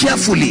 Listen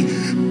carefully.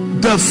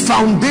 The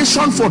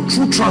foundation for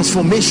true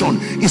transformation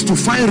is to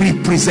find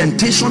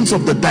representations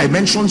of the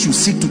dimensions you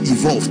seek to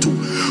evolve to.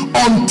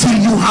 Until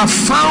you have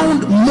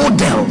found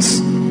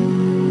models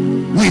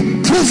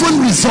with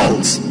proven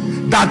results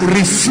that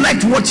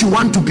reflect what you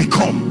want to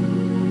become.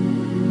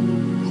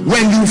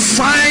 When you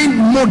find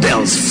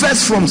models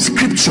first from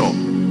scripture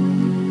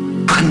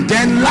and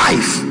then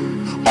life,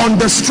 on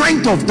the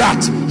strength of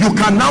that you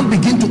can now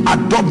begin to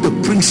adopt the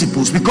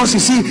principles, because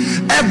you see,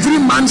 every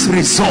man's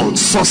result,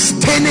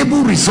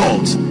 sustainable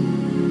result,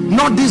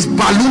 not this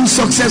balloon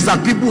success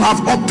that people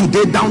have up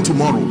today down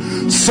tomorrow.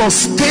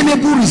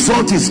 Sustainable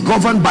result is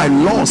governed by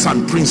laws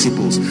and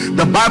principles.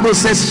 The Bible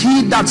says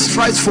he that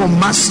strives for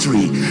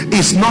mastery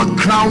is not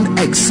crowned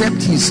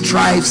except he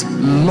strives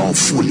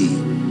lawfully.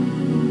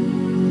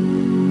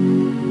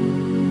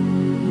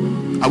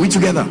 Are we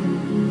together?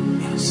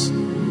 Yes.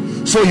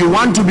 So you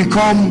want to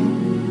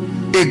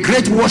become a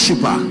great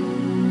worshiper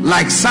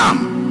like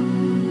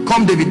Sam?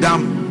 Come David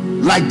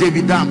Dam, like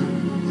David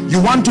Dam.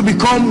 You want to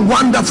become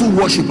wonderful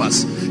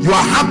worshipers. You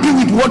are happy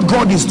with what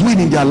God is doing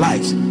in their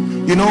lives.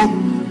 You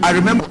know, I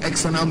remember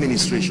external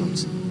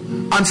ministrations,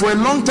 and for a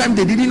long time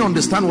they didn't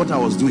understand what I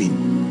was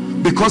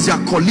doing because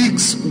their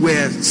colleagues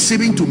were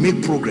seeming to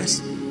make progress.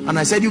 And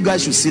I said, you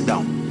guys should sit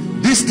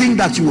down. This thing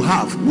that you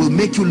have will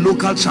make you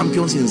local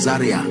champions in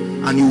Zaria,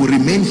 and you will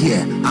remain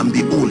here and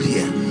be old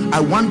here. I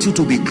want you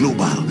to be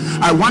global.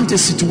 I want a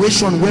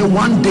situation where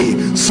one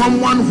day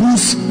someone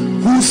whose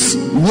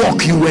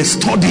work you were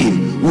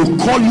studying will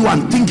call you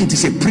and think it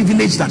is a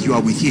privilege that you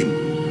are with him.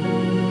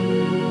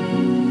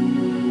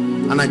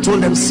 And I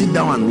told them, sit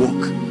down and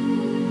walk.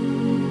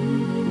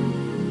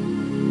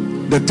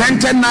 The 10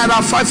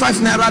 naira, 5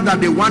 naira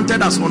that they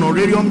wanted as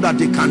honorarium that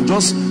they can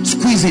just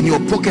squeeze in your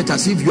pocket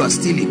as if you are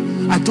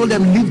stealing, I told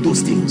them, leave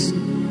those things.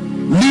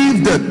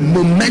 Leave the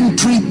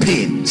momentary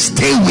pain.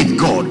 Stay with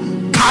God.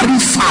 Carry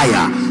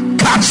fire,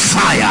 catch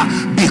fire,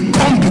 be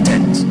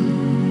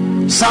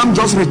competent. Sam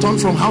just returned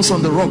from House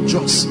on the Rock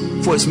just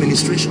for his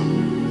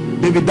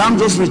ministration. David Dam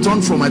just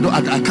returned from, I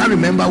can't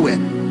remember where.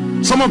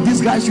 Some of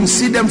these guys, you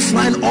see them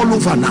flying all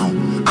over now,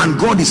 and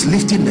God is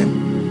lifting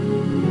them.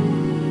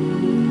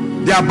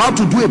 They are about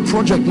to do a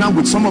project now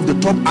with some of the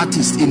top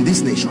artists in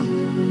this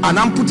nation, and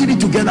I'm putting it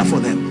together for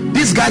them.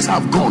 These guys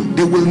have gone.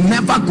 They will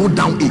never go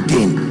down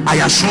again, I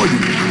assure you.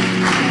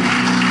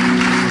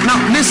 Now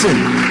listen,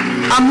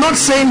 I'm not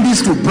saying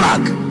this to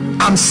brag.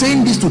 I'm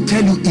saying this to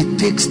tell you it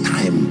takes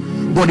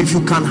time. But if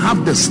you can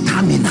have the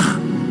stamina,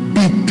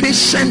 be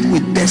patient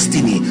with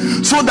destiny,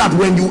 so that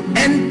when you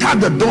enter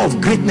the door of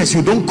greatness,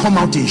 you don't come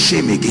out in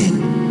shame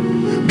again.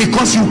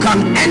 Because you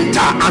can enter,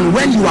 and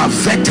when you are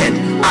vetted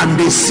and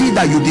they see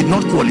that you did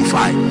not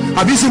qualify.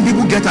 Have you seen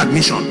people get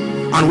admission,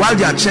 and while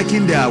they are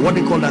checking their, what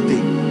they call that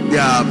thing,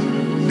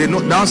 they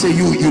now say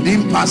you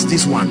didn't pass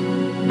this one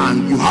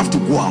and you have to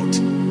go out.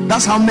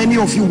 That's how many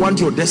of you want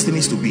your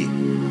destinies to be.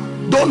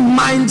 Don't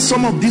mind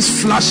some of these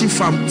flashy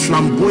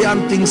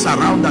flamboyant things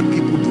around that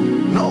people do.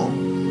 No,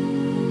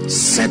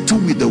 settle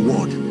with the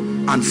word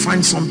and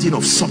find something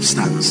of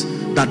substance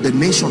that the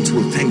nations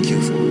will thank you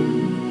for.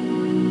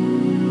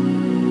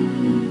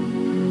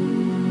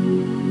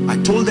 I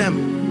told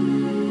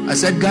them, I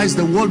said, guys,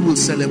 the world will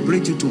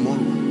celebrate you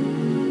tomorrow.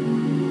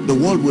 The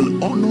world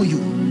will honor you.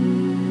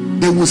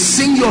 They will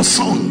sing your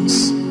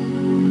songs.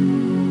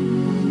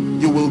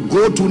 You will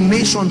go to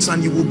nations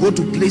and you will go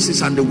to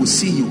places and they will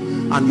see you,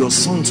 and your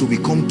songs will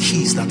become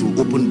keys that will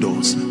open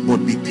doors.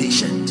 But be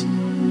patient.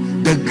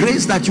 The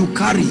grace that you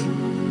carry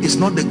is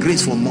not the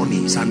grace for money.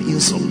 It's an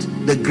insult.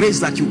 The grace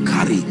that you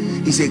carry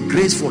is a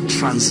grace for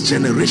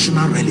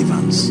transgenerational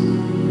relevance.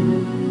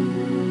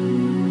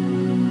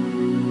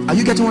 Are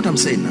you getting what I'm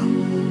saying now?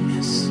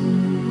 Yes.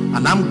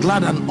 And I'm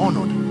glad and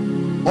honored.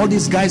 All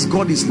these guys,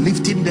 God is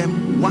lifting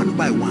them one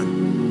by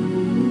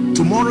one.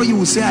 Tomorrow you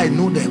will say, I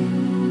know them.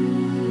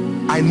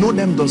 I know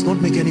them does not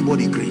make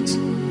anybody great.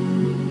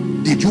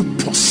 Did you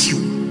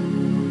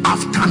pursue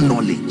after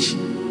knowledge?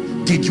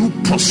 Did you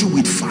pursue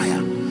with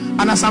fire?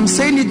 And as I'm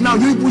saying it now,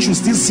 you people should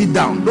still sit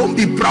down. Don't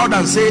be proud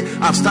and say,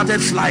 I've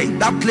started flying.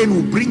 That plane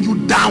will bring you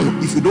down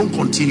if you don't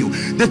continue.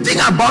 The thing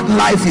about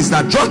life is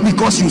that just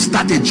because you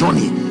start a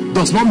journey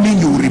does not mean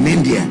you will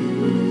remain there.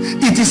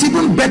 It is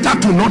even better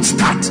to not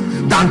start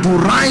than to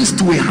rise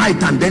to a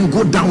height and then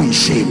go down in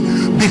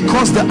shame,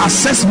 because the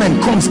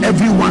assessment comes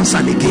every once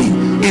and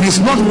again. It is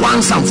not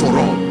once and for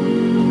all.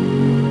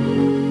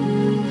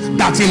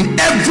 That in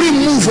every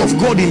move of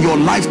God in your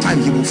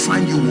lifetime, He will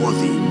find you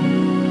worthy,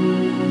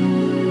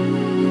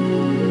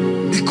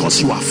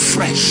 because you are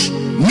fresh.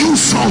 New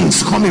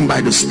songs coming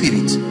by the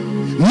Spirit,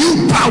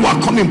 new power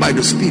coming by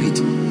the Spirit.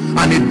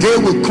 And a day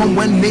will come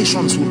when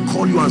nations will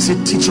call you and say,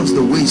 teach us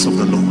the ways of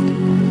the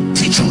Lord.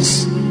 Teach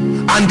us.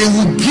 And they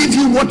will give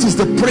you what is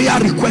the prayer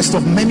request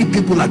of many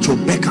people at your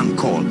beck and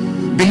call.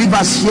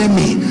 Believers, hear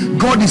me.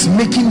 God is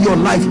making your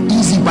life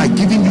easy by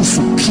giving you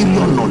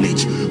superior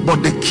knowledge,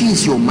 but the key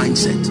is your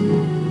mindset.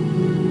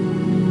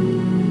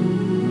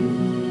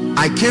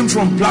 I came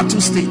from Plateau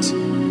State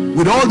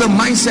with all the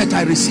mindset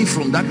I received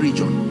from that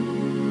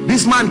region.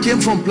 This man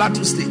came from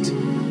Plateau State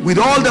with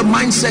all the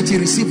mindset he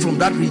received from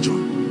that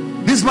region.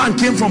 This man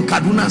came from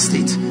Kaduna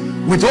State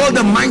with all the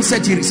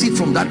mindset he received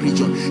from that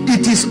region.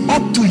 It is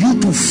up to you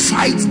to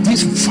fight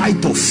this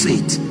fight of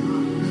faith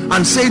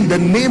and say, in the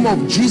name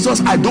of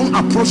Jesus, I don't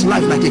approach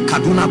life like a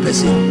Kaduna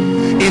person.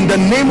 In the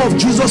name of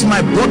Jesus,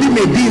 my body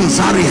may be in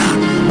Zaria,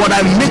 but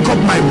I make up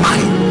my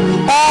mind.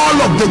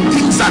 All of the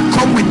things that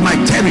come with my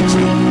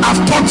territory, I've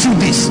taught you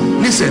this.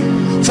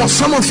 Listen, for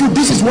some of you,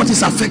 this is what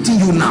is affecting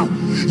you now.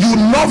 You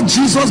love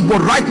Jesus,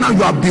 but right now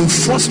you are being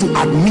forced to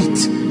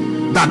admit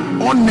that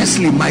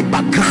honestly my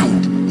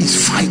background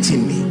is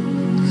fighting me.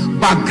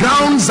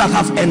 Backgrounds that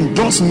have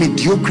endorsed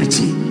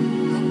mediocrity,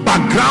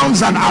 backgrounds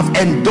that have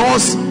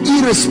endorsed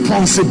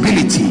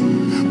irresponsibility,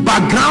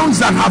 backgrounds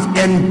that have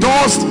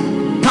endorsed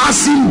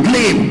passing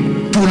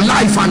blame to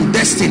life and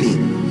destiny.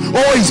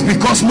 Oh, it's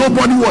because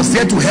nobody was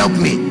there to help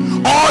me.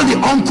 All the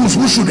uncles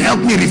who should help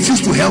me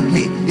refused to help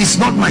me. It's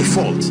not my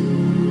fault.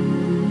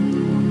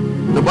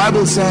 The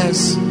Bible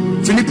says,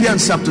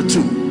 Philippians chapter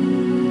 2,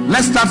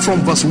 let's start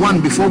from verse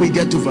 1 before we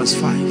get to verse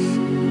 5.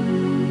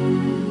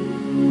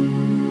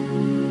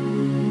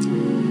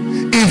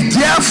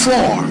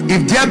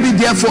 If there be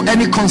therefore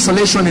any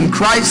consolation in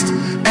Christ,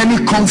 any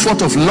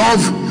comfort of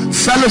love,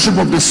 fellowship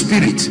of the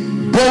Spirit,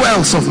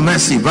 bowels of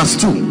mercy. Verse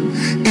 2,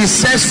 it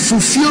says,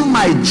 fulfill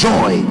my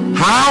joy.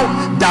 How?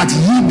 That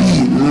ye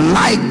be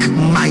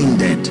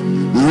like-minded,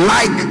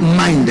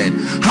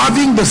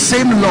 having the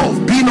same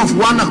love, being of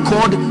one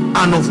accord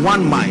and of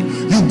one mind.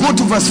 You go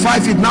to verse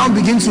 5, it now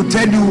begins to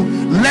tell you,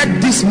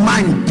 let this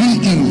mind be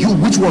in you,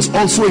 which was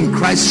also in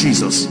Christ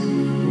Jesus.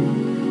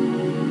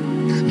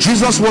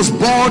 Jesus was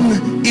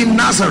born in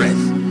Nazareth,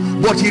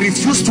 but he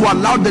refused to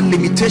allow the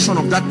limitation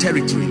of that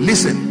territory.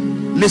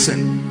 Listen,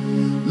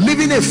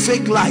 living a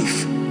fake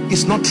life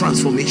is not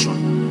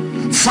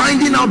transformation.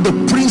 Finding out the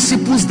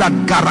principles that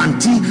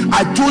guarantee.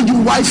 I told you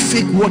why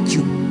fake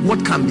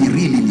what can be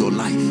real in your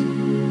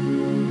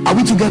life. Are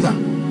we together?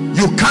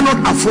 You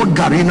cannot afford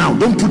Gary now.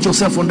 Don't put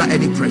yourself under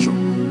any pressure.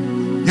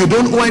 You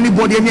don't owe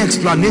anybody any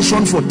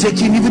explanation for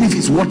taking, even if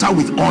it's water,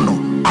 with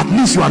honor. At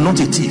least you are not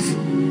a thief.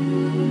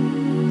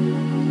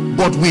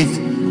 but with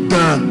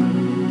the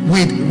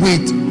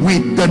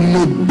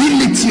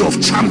nobility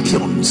of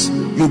champions,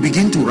 you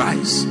begin to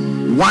rise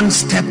one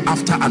step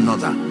after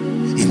another.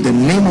 In the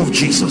name of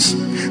Jesus,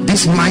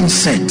 this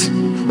mindset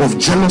of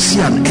jealousy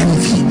and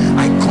envy,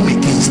 I come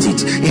against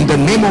it in the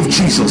name of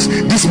Jesus.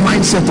 This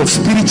mindset of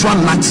spiritual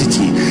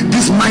laxity,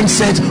 this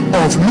mindset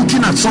of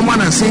looking at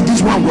someone and saying,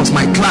 this one was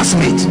my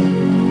classmate.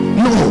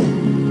 No,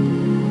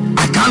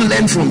 I can't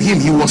learn from him,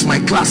 he was my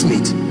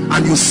classmate.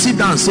 And you sit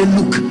down and say,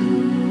 look,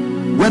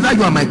 whether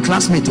you are my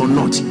classmate or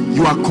not,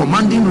 you are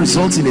commanding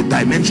results in a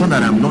dimension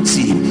that I'm not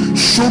seeing.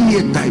 Show me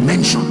a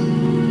dimension.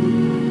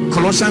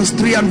 Colossians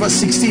 3 and verse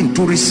 16,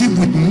 to receive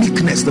with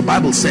meekness, the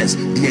Bible says,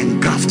 the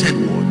engrafted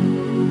word.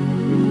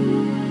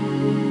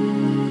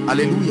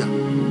 Hallelujah.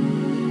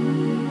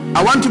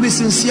 I want to be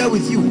sincere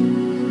with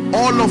you.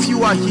 All of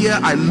you are here.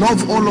 I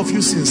love all of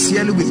you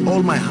sincerely with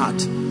all my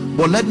heart.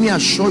 But let me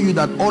assure you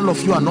that all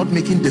of you are not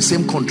making the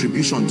same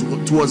contribution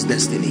towards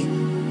destiny.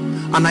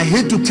 And I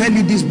hate to tell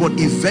you this, but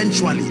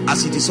eventually,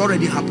 as it is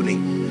already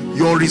happening,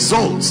 your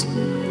results,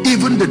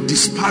 even the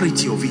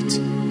disparity of it,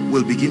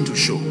 will begin to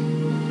show.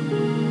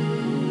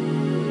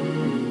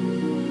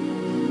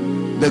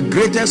 The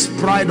greatest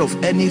pride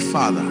of any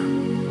father,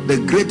 the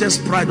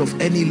greatest pride of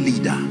any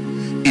leader,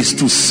 is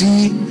to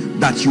see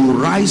that you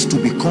rise to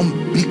become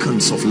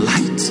beacons of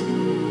light.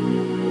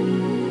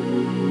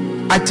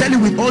 I tell you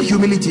with all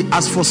humility,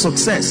 as for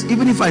success,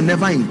 even if I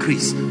never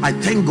increase, I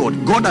thank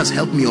God. God has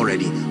helped me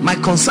already. My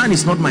concern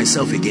is not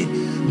myself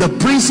again. The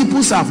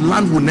principles I've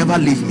learned will never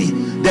leave me.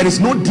 There is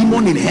no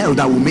demon in hell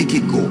that will make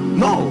it go.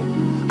 No,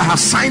 I have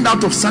signed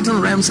out of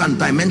certain realms and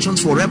dimensions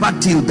forever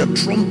till the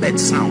trumpet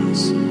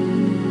sounds.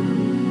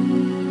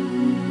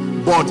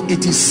 But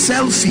it is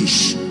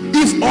selfish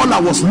if all I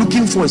was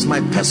looking for is my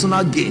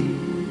personal gain.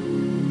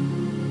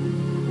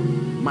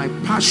 My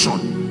passion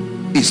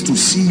is to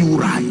see you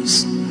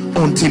rise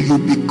until you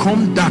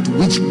become that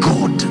which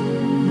God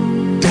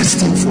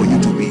destined for you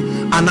to be.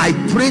 And I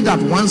pray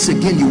that once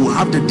again you will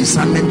have the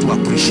discernment to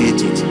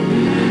appreciate it.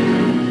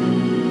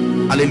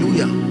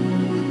 Hallelujah.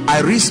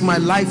 I risked my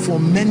life for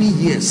many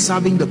years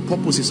serving the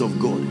purposes of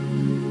God.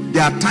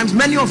 There are times,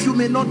 many of you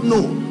may not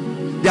know,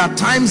 there are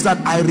times that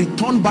I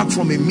return back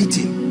from a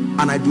meeting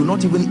and I do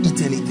not even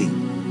eat anything.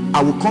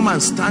 I will come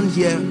and stand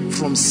here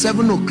from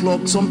 7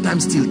 o'clock,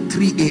 sometimes till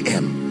 3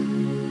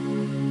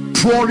 a.m.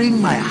 pouring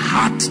my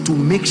heart to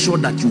make sure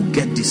that you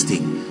get this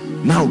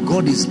thing. Now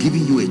God is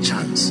giving you a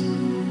chance.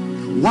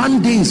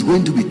 One day is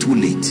going to be too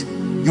late.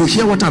 You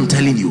hear what I'm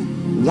telling you?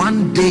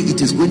 One day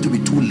it is going to be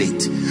too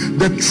late.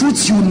 The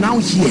truths you now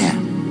hear,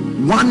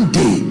 one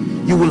day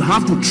you will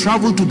have to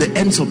travel to the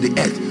ends of the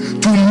earth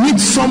to meet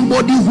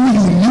somebody who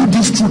you knew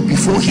this truth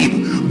before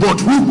him, but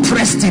who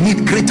pressed in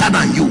it greater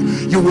than you.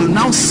 You will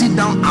now sit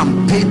down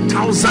and pay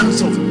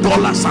thousands of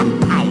dollars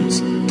and pounds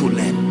to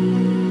learn.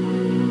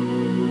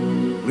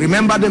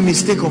 Remember the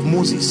mistake of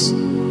Moses.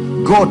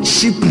 God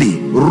cheaply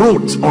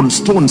wrote on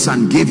stones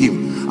and gave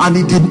him, and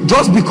he did,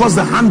 just because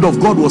the hand of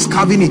God was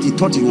carving it, he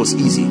thought it was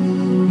easy.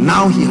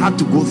 Now he had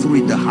to go through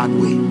it the hard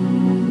way.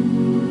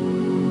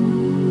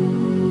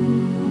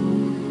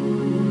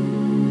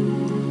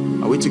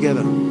 Are we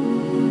together?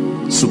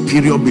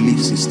 Superior belief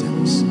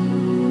systems,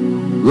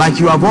 like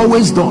you have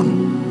always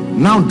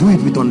done, now do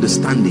it with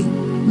understanding.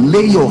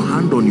 Lay your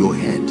hand on your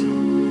head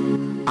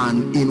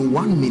and in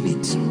 1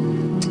 minute,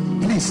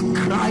 please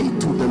cry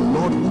to the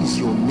Lord who is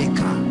your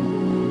maker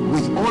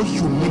with all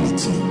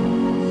humility.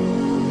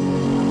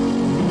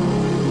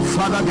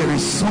 Father, there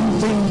is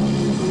something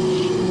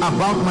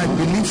about my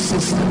belief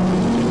system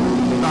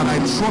that I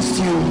trust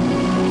you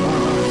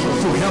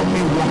to help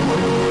me walk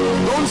with.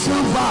 Don't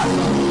feel bad.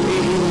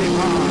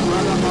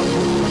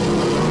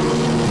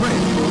 Pray.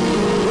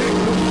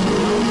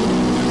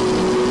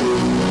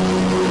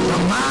 The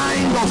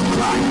mind of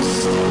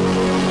Christ,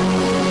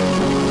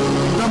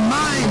 the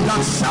mind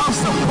that serves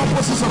the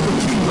purposes of the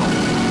kingdom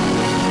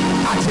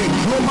as a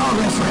global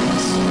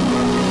reference.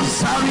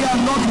 Zaria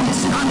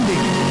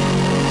notwithstanding,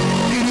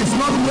 it is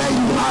not where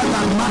you are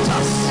that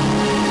matters.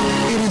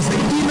 It is the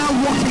inner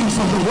workings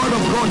of the word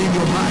of God in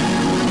your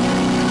mind.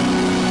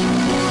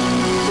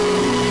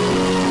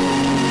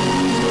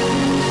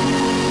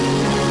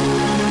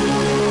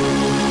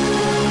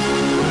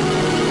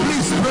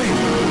 Please pray,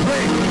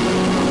 pray.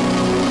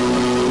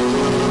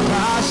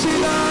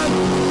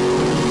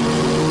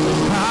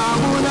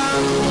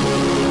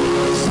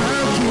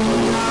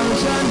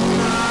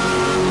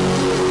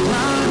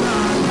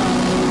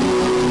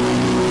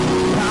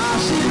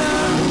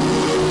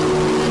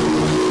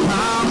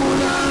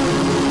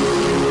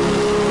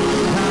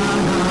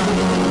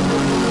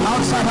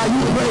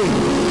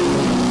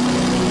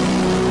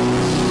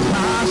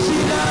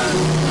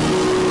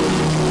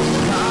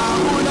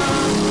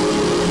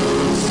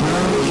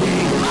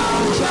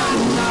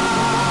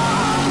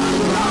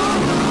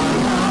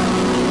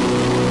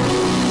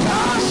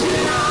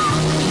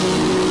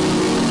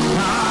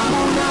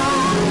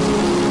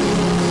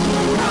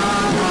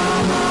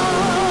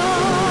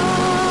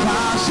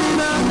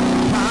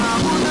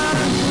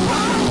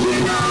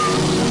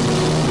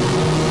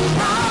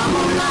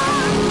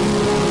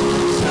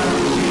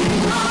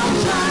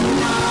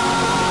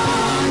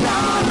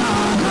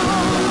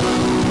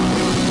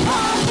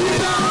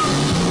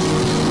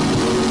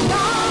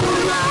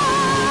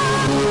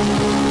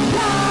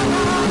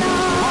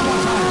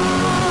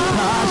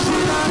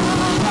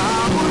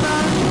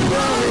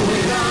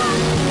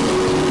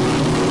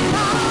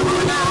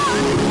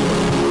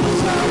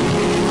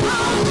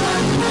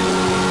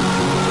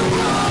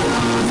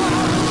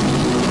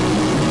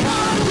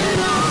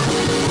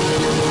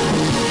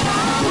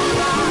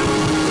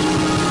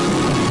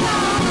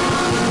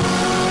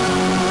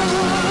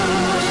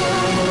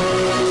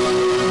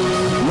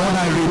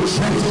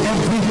 reject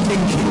every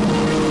thinking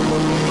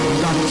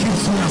that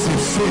keeps me as a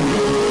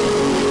failure.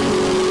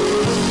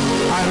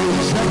 I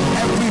reject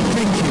every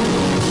thinking.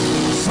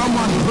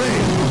 Someone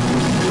pray.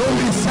 Don't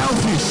be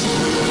selfish.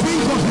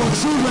 Think of your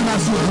children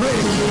as you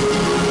pray.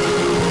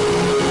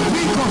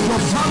 Think of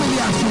your family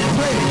as you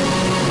pray.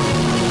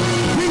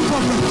 Think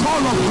of the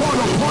call of God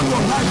upon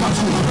your life as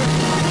you pray.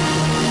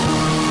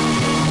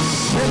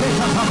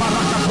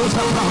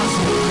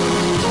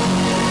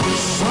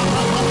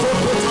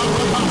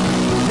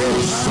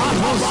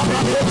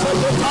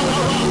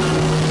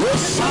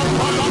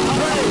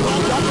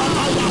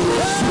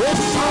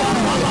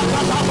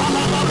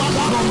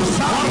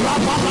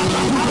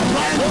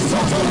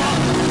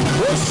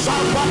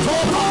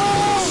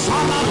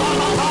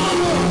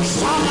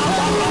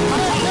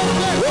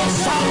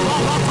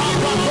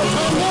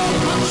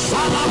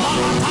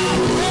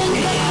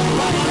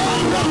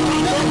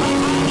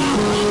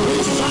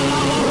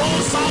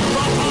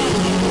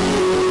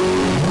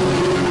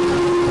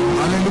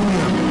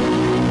 Hallelujah.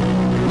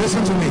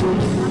 Listen to me.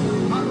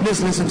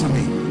 Please listen to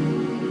me.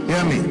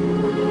 Hear me.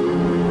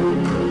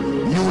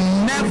 You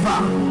never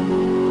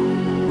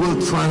will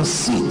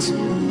transit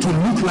to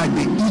look like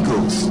the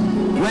eagles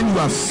when you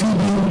are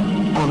feeding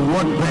on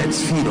what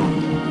birds feed on.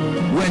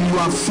 When you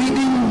are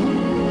feeding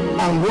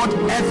on what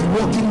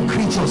earth-walking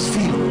creatures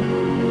feed on.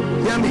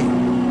 Hear me.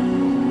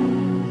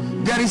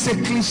 There is a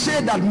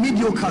cliche that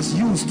mediocres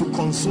use to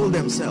console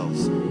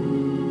themselves.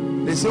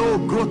 They say, oh,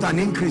 growth and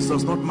increase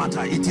does not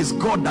matter. It is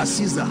God that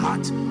sees the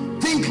heart.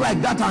 Think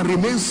like that and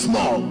remain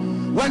small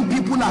when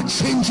people are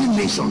changing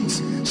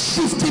nations,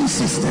 shifting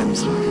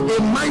systems, a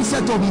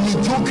mindset of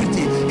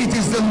mediocrity. It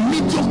is the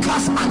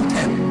mediocre's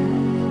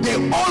anthem. They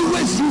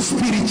always use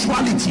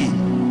spirituality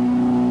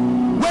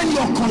when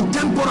your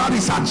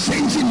contemporaries are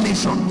changing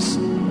nations.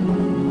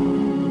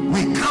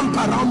 We camp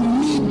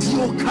around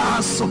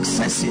mediocre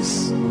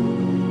successes,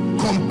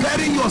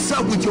 comparing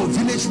yourself with your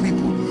village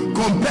people,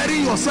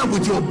 comparing yourself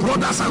with your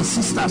brothers and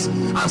sisters,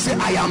 and say,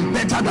 I am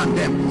better than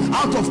them.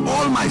 Out of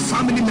all my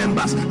family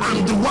members,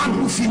 I'm the one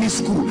who finished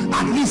school.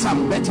 At least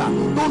I'm better.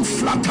 Don't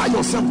flatter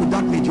yourself with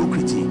that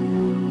mediocrity.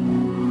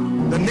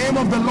 The name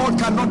of the Lord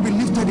cannot be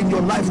lifted in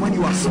your life when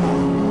you are small.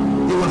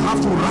 You will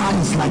have to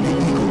rise like the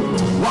eagle.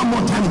 One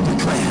more time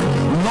declare,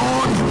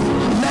 Lord,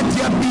 let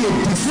there be a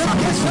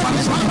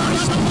dissatisfaction.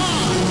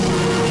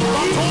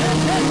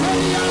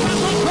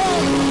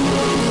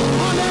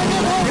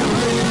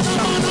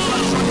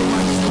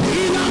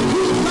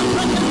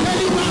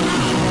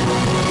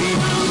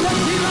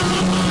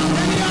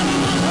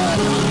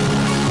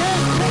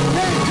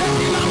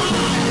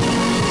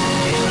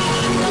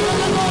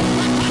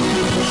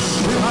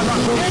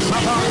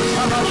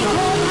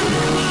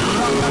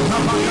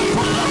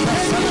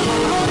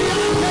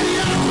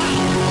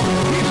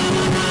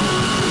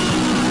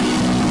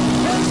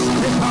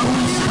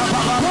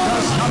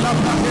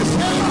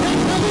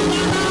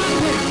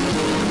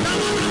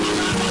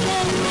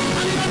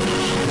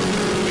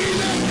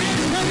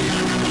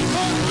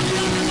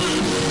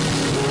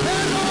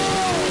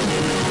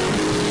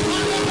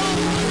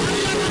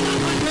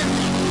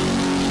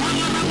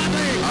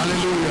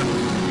 Hallelujah.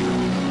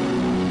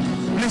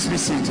 Please be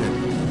seated.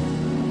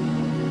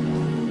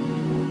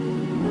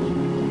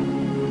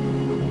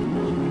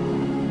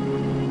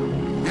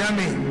 Hear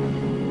me.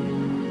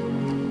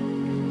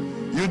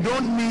 You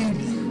don't need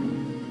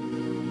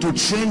to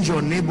change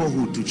your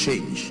neighborhood to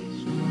change.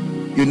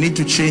 You need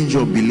to change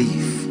your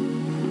belief.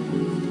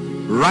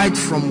 Right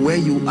from where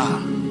you are,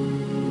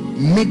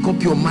 make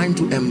up your mind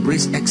to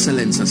embrace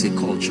excellence as a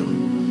culture.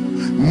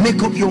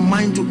 Make up your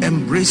mind to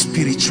embrace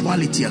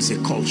spirituality as a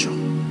culture.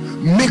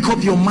 Make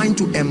up your mind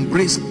to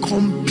embrace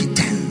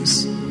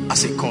competence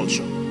as a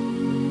culture.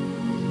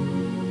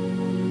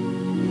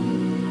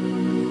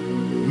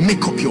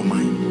 Make up your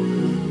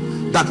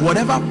mind that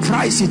whatever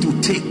price it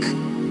will take,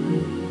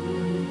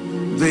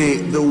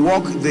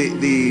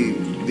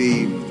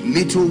 the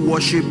little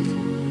worship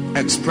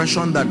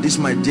expression that this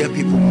my dear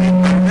people made.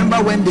 I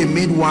remember when they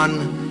made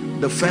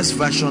the first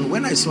version,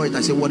 when I saw it,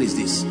 I said, what is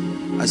this?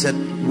 I said,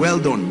 well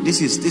done.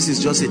 This is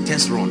just a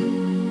test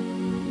run.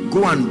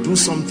 Go and do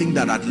something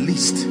that at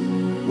least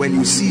when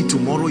you see it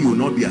tomorrow, you will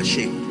not be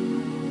ashamed.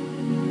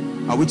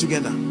 Are we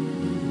together?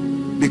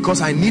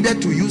 Because I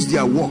needed to use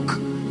their work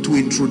to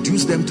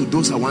introduce them to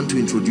those I want to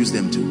introduce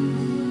them to.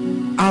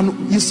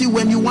 And you see,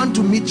 when you want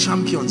to meet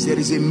champions, there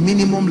is a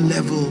minimum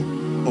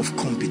level of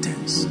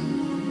competence.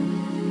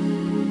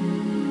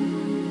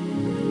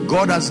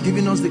 God has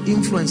given us the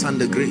influence and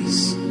the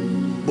grace,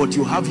 but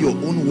you have your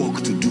own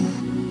work to do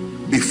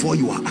before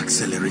you are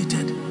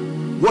accelerated.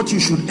 What you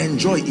should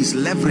enjoy is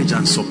leverage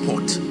and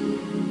support,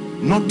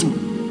 not to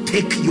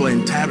take your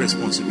entire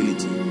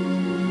responsibility.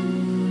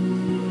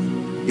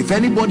 If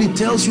anybody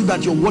tells you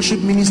that your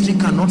worship ministry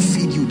cannot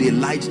feed you, they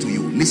lied to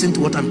you. Listen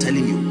to what I'm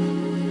telling you.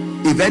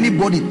 If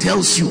anybody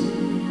tells you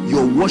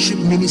your worship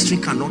ministry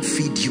cannot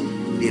feed you,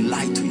 they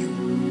lie to you.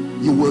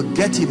 You will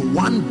get in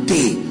one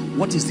day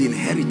what is the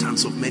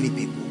inheritance of many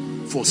people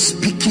for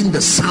speaking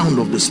the sound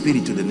of the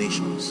Spirit to the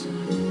nations.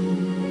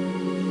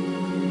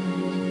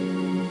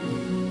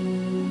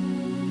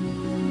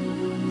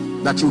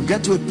 that you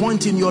get to a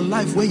point in your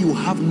life where you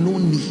have no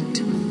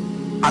need.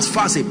 As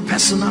far as a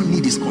personal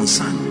need is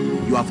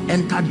concerned, you have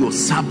entered your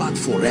Sabbath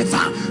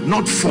forever.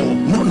 Not for,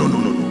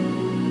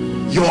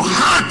 no. Your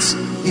heart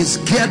is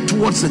geared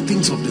towards the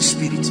things of the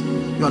Spirit.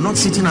 You are not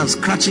sitting and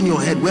scratching your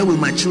head, where will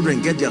my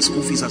children get their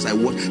school fees as I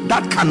work?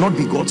 That cannot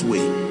be God's way.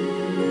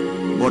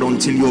 But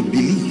until your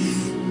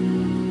belief,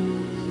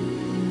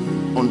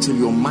 until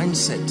your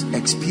mindset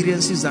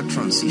experiences that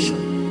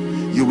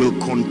transition, you will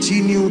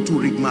continue to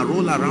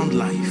rigmarole around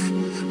life.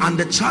 And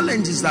the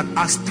challenge is that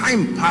as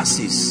time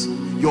passes,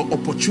 your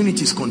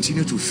opportunities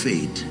continue to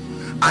fade,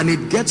 and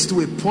it gets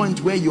to a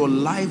point where your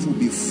life will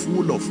be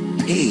full of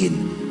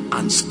pain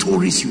and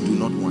stories you do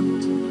not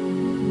want.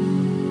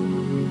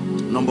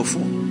 Number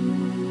 4,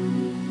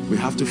 we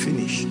have to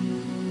finish.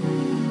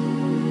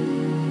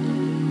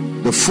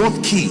 The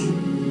 4th key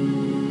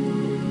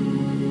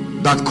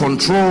that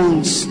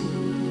controls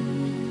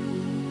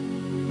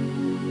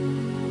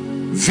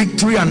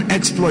victory and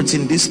exploits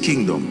in this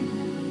kingdom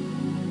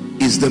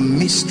is the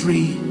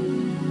mystery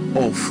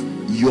of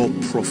your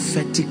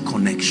prophetic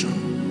connection.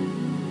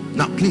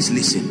 Now please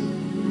listen.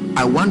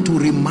 I want to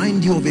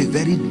remind you of a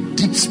very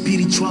deep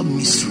spiritual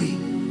mystery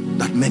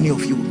that many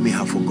of you may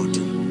have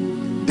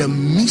forgotten. The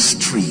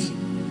mystery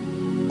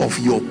of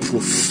your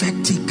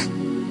prophetic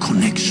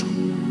connection.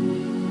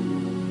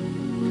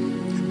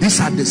 These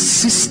are the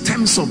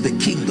systems of the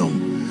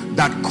kingdom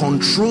that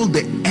control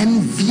the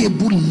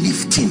enviable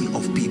lifting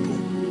of people.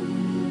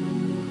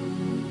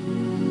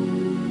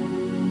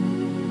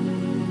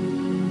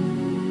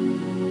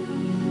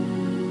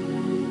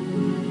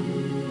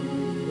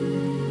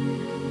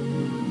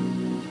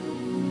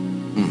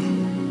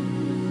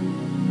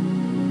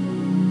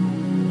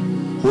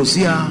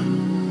 Hosea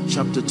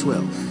chapter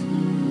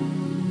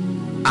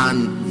 12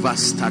 and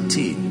verse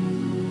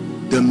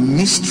 13. The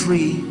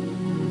mystery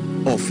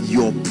of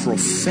your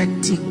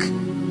prophetic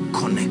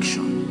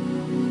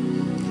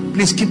connection.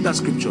 Please keep that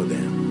scripture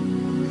there.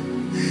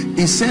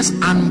 It says,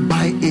 and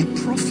by a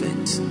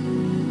prophet.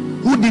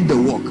 Who did the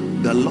work?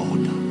 The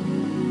Lord.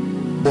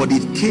 But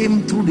it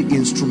came through the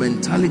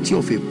instrumentality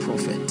of a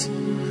prophet.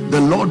 The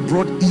Lord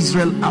brought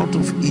Israel out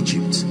of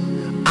Egypt,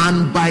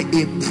 and by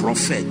a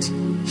prophet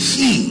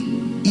he,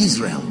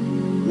 Israel,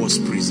 was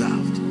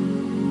preserved.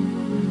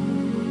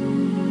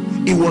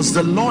 It was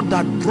the Lord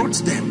that brought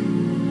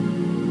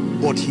them,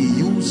 but he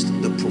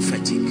used the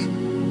prophetic.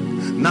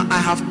 Now I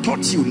have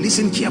taught you,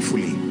 listen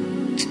carefully.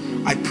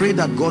 I pray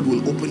that God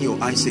will open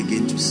your eyes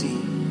again to see.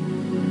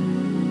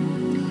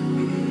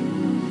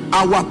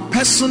 Our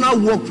personal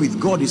walk with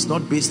God is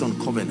not based on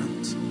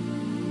covenant.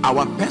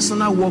 Our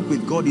personal walk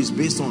with God is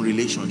based on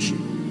relationship.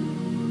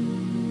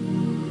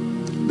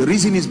 The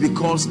reason is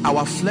because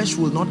our flesh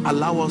will not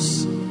allow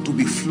us to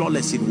be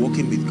flawless in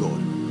walking with God.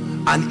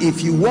 And if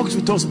he walks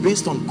with us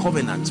based on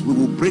covenants, we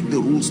will break the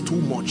rules too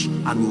much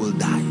and we will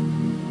die.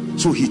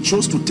 So he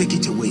chose to take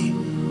it away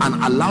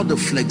and allow the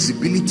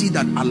flexibility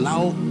that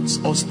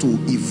allows us to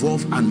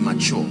evolve and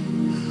mature.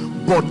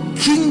 But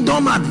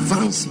kingdom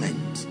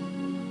advancement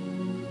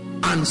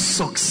and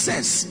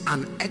success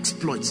and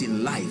exploits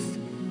in life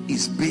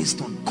is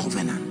based on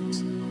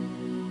covenant.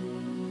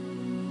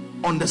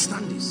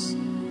 Understand this.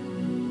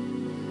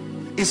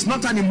 It's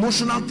not an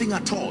emotional thing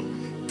at all.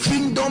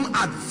 Kingdom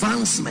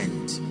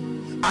advancement,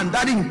 and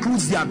that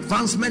includes the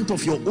advancement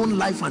of your own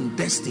life and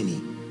destiny,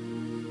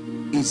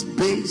 is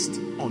based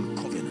on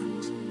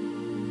covenant.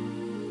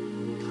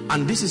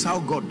 And this is how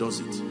God does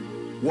it.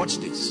 Watch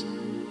this.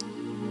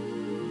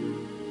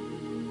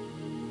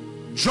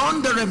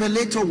 John the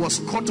Revelator was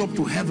caught up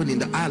to heaven in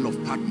the Isle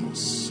of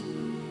Patmos.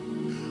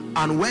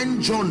 And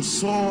when John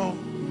saw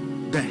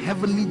the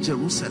heavenly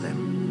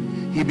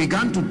Jerusalem, he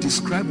began to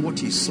describe what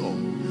he saw.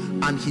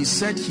 And he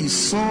said he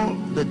saw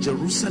the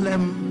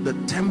Jerusalem, the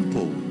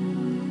temple,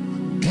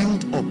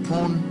 built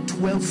upon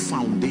 12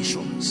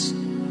 foundations.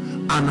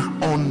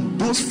 And on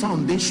those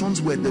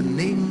foundations were the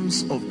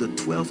names of the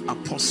 12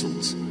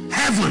 apostles.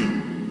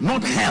 Heaven,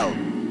 not hell,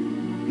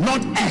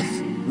 not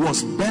earth,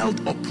 was built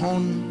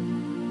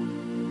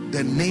upon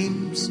the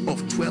names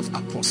of 12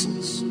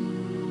 apostles.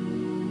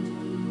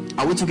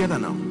 Are we together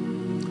now?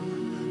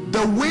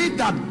 The way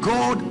that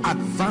God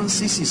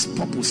advances his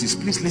purposes,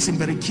 please listen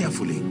very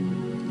carefully,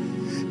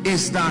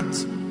 is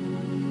that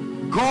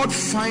God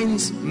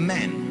finds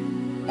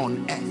men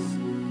on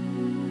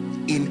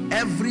earth in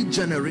every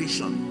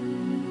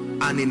generation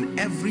and in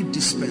every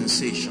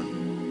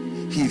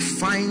dispensation. He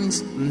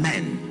finds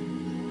men,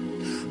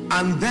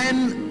 and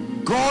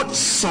then God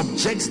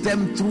subjects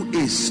them through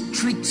a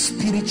strict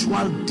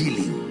spiritual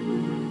dealing,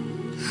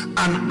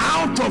 and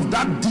out of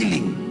that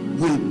dealing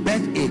will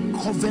birth a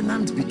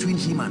covenant between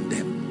him and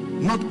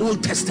them. Not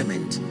Old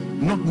Testament,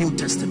 not New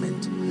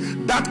Testament.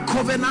 That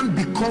covenant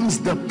becomes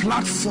the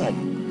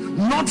platform,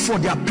 not for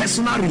their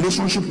personal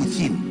relationship with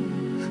him.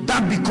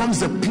 That becomes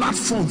the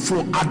platform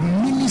for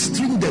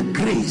administering the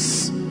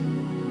grace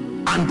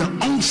and the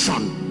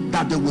unction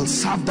that they will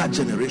serve that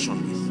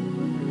generation with.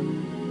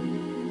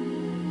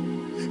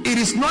 It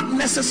is not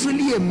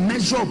necessarily a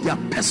measure of their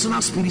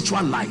personal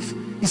spiritual life.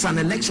 It's an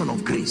election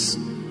of grace.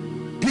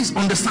 Please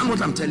understand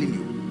what I'm telling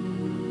you.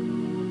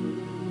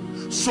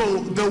 So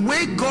the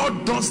way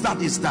God does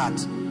that is that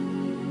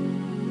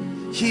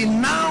he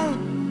now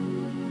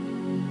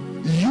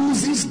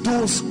uses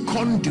those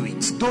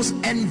conduits, those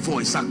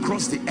envoys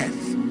across the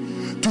earth,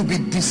 to be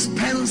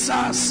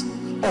dispensers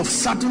of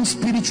certain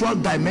spiritual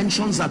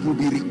dimensions that will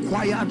be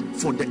required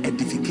for the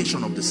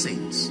edification of the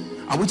saints.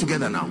 Are we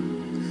together now?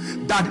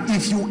 That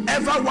if you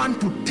ever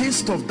want to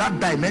taste of that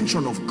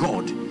dimension of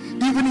God,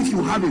 even if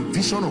you have a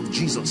vision of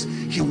Jesus,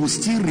 he will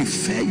still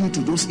refer you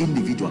to those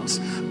individuals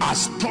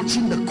as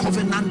touching the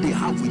covenant they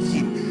have with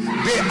him.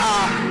 They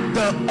are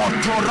the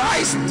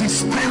authorized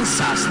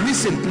dispensers.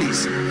 Listen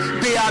please,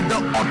 they are the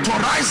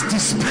authorized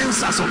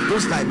dispensers of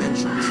those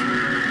dimensions.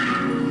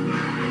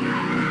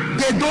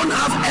 They don't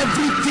have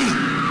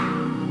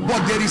everything,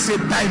 but there is a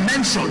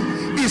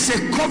dimension. It's a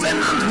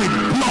covenant with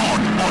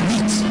blood on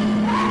it.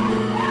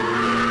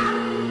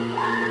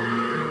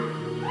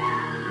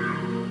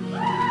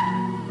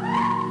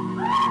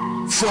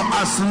 For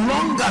as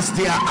long as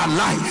they are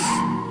alive,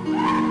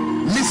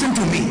 listen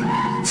to me,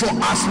 for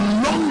as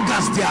long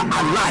as they are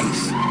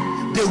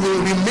alive, they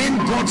will remain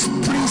God's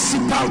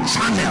principal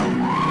channel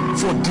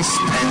for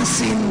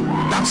dispensing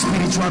that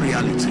spiritual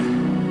reality.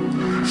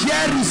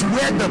 Here is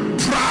where the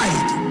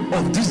pride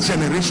of this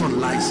generation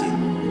lies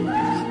in.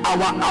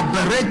 Our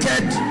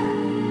aberrated,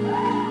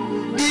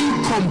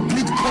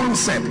 incomplete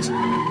concept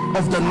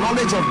of the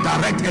knowledge of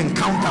direct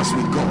encounters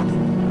with God.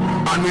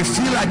 And we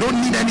feel, I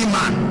don't need any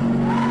man.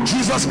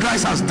 Jesus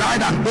Christ has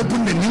died and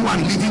opened a new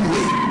and living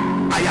way.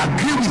 I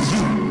agree with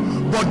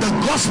you, but the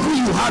gospel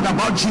you heard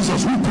about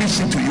Jesus, who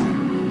preached it to you?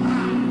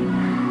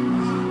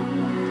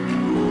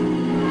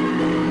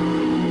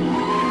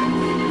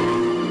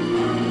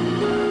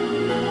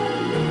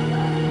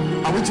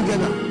 Are we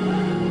together?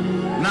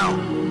 Now,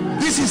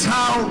 this is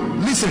how,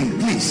 listen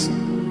please,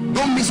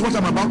 don't miss what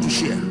I'm about to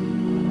share.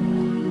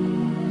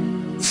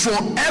 For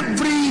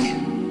every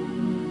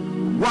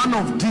one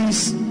of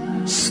these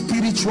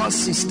spiritual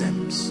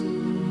systems,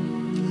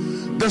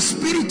 the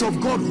Spirit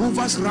of God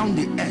hovers around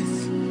the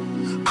earth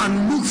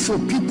and looks for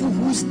people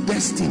whose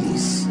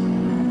destinies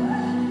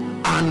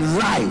and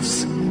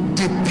lives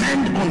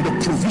depend on the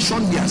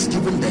provision he has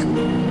given them,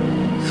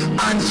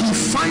 and he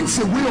finds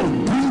a way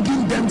of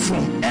bringing them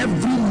from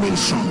every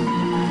nation,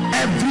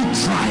 every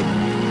tribe,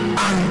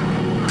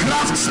 and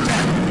grafts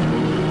them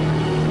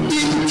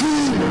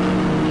into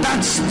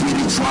that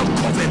spiritual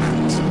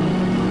covenant.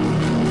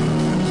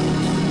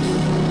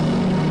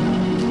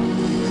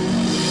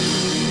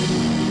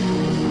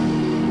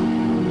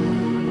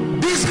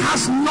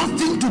 Has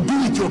nothing to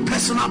do with your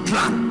personal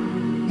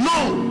plan.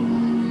 No.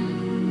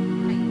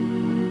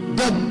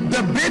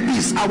 The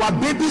babies, our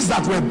babies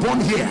that were born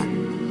here,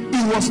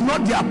 it was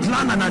not their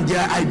plan and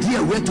their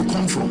idea where to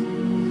come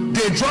from.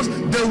 They just,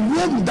 the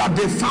womb that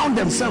they found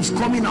themselves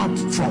coming out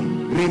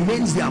from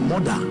remains their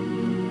mother.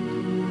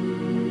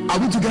 Are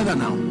we together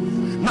now?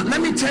 Now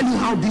let me tell you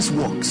how this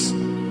works.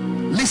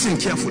 Listen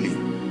carefully.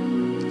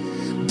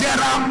 There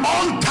are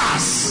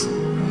altars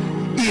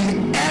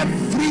in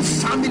every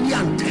family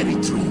and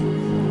territory,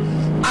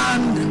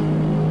 and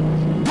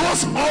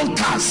those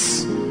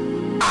altars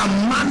are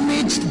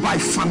managed by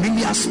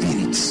familiar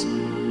spirits.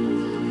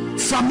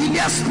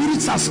 Familiar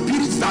spirits are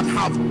spirits that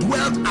have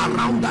dwelt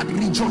around that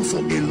region for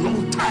a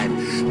long time.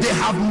 They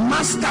have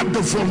mastered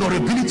the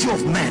vulnerability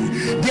of men.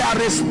 They are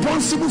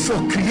responsible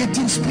for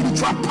creating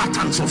spiritual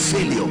patterns of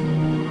failure.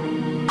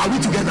 Are we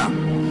together?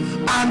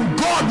 And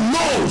God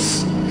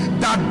knows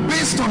that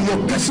based on your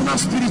personal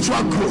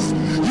spiritual growth,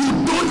 you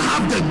don't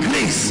have the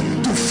grace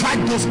to fight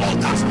those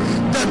altars.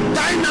 The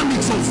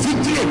dynamics of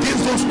victory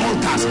against those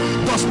altars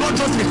does not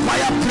just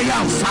require prayer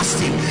and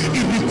fasting.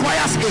 It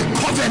requires a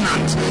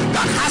covenant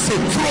that has a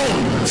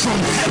throne from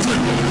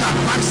heaven that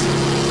backs it.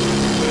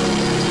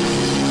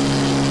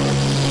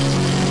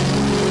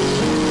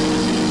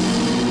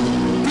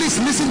 Please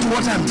listen to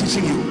what I'm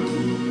teaching you.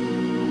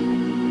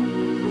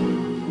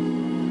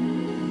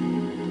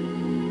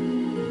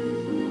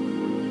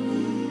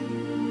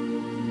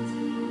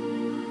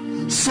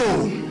 So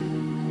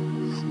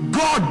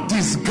God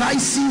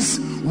disguises,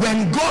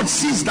 when God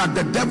sees that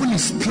the devil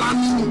is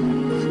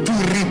planning to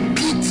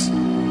repeat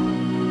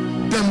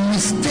the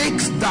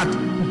mistakes that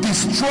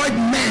destroyed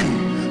men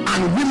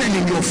and women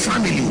in your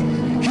family,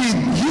 he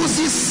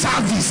uses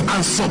service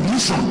and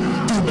submission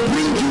to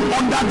bring you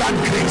under that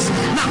grace.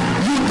 Now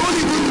you don't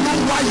even know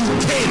why you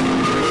came.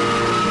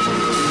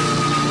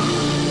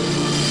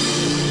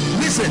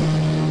 Listen,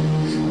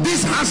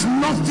 this has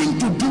nothing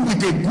to do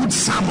with a good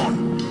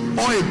sermon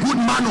or a good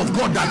man of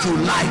God that you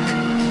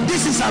like.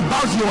 This is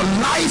about your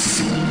life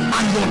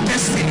and your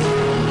destiny.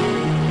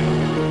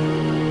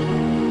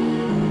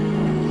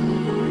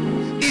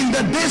 In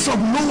the days of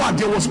Noah,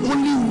 there was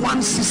only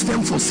one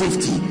system for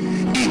safety.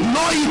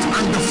 Ignore it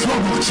and the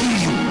flood will kill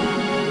you.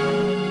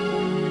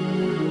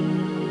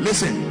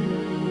 Listen,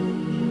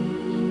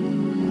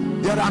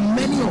 there are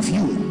many of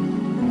you,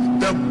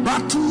 the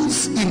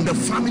battles in the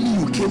family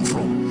you came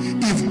from,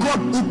 if God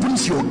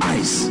opens your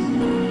eyes,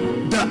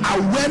 the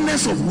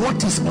awareness of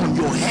what is on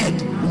your head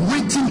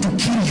waiting to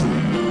kill you,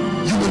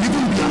 you will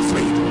even be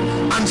afraid.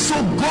 And so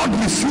God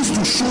refused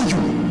to show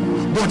you,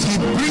 but he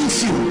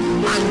brings you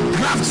and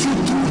grafts you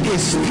through a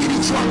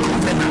spiritual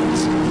covenant.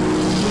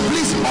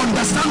 Please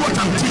understand what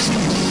I'm teaching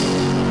you.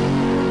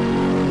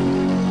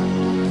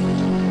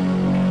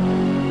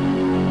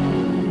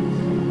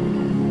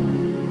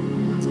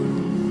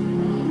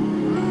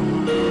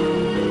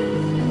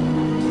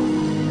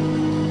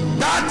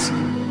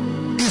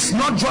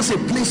 Not just a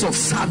place of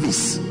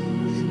service,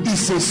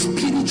 it's a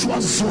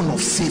spiritual zone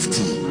of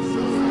safety.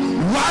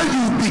 While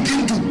you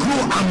begin to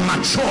grow and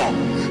mature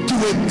to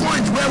a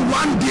point where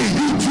one day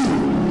you too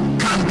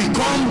can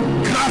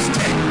become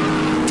grafted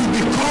to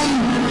become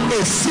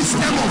a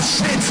system of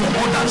shade for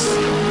others.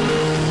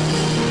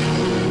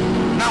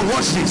 Now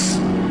watch this.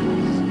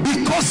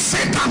 Because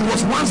Satan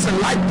was once a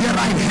light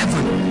bearer in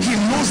heaven, he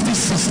knows these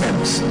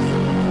systems.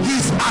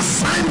 His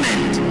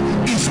assignment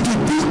is to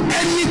do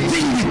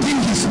anything within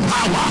his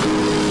power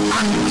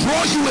and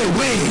draw you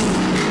away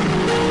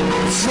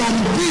from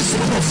this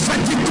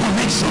prophetic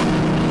connection.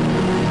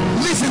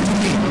 Listen to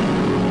me.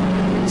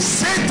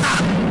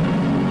 Satan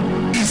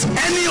is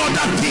any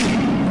other thing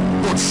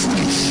but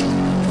foolish.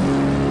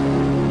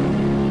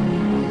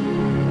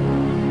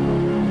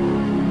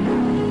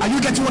 Are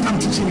you getting what I'm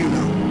teaching you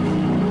now?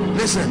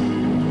 Listen.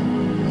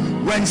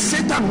 When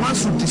Satan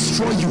wants to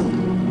destroy you,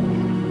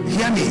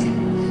 hear me.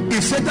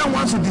 If Satan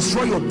wants to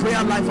destroy your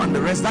prayer life and the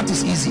rest, that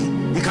is easy.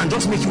 He can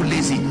just make you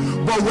lazy.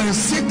 But when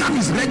Satan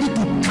is ready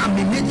to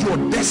terminate your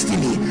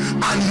destiny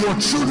and your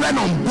children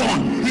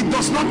unborn, he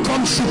does not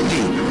come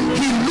cheaply.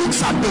 He looks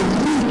at the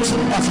root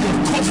of your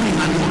covering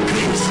and your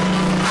grace,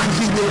 and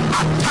he will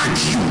attack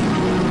you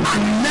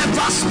and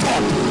never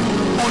stop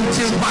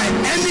until by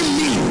any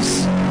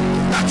means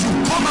that you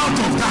come out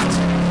of that.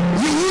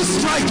 He will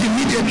strike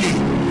immediately.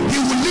 He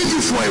will leave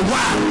you for a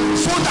while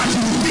so that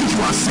you will think you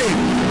are safe,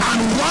 and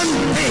one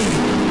day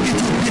it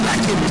will be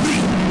like a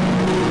dream.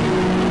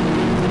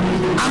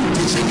 I'm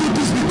teaching you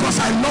this because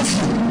I love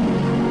you,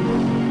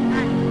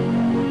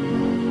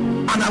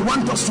 and I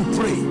want us to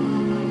pray.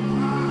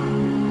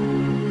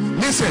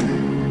 Listen,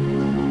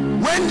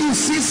 when you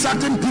see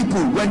certain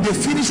people, when they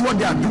finish what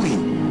they are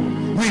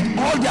doing with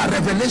all their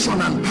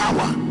revelation and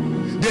power,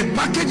 they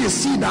package a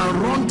seed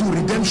and run to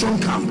redemption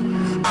camp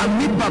and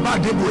meet Baba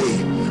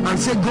Deboe and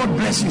say, God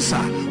bless you,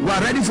 sir, we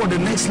are ready for the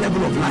next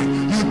level of life.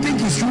 You think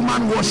it's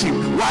human worship.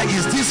 Why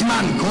is this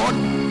man God?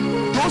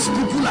 Those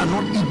people are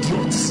not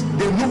idiots.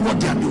 They know what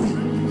they are doing.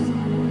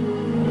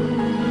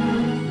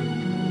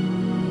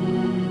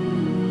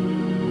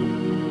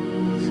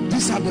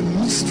 These are the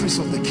mysteries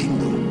of the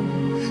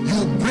kingdom.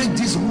 You break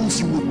these rules,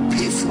 you will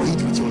pay for it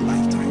with your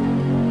lifetime.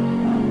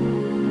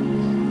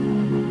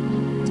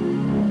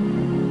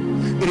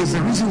 It is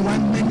the reason why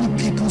many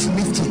people's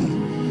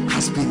lifting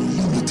has been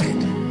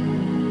limited.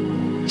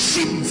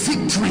 Cheap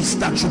victories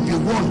that should be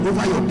won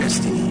over your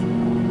destiny,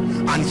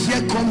 and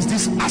here comes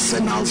these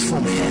arsenals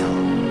from hell.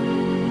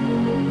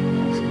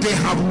 They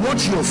have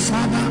watched your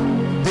father,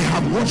 they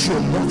have watched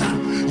your mother.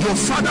 Your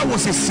father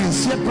was a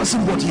sincere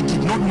person, but he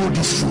did not know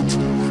this truth,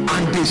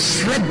 and they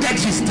shredded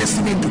his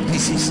destiny into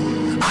pieces.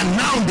 And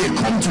now they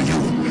come to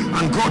you,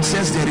 and God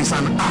says there is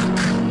an ark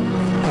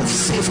of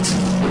safety.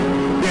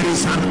 There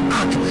is an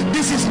ark.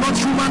 This is not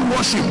human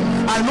worship.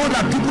 I know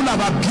that people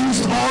have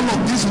abused all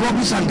of this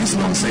rubbish and this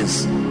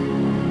nonsense.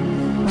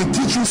 We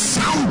teach you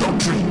sound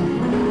doctrine.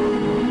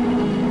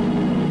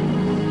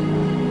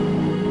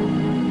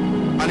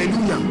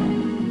 Hallelujah.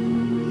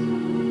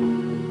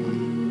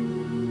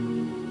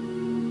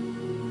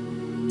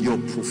 Your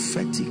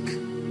prophetic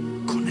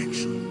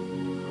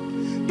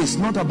connection. It's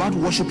not about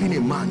worshiping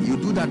a man. You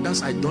do that,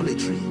 that's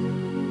idolatry.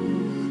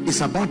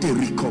 It's about a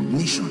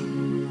recognition.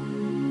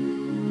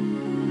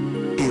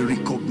 A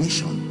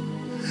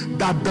recognition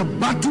that the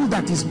battle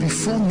that is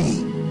before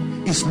me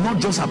is not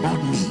just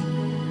about me.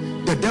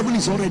 The devil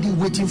is already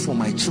waiting for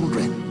my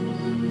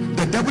children.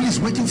 The devil is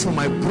waiting for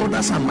my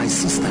brothers and my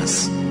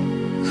sisters.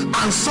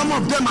 And some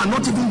of them are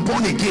not even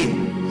born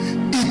again.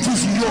 It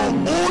is your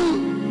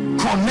own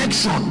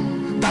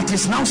connection that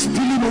is now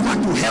spilling over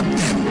to help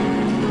them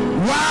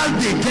while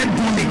they get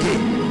born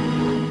again.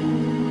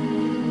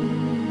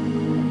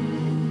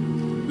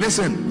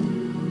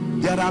 Listen,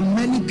 there are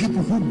many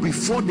people who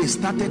before they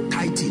started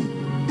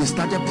tithing, they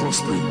started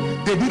prospering.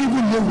 They didn't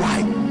even know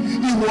why.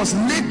 It was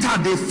later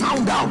they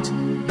found out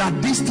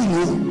that this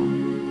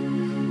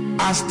thing,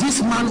 as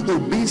this man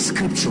obeys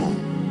scripture,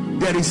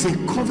 there is a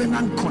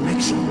covenant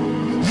connection.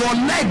 Your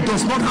leg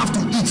does not have to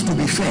eat to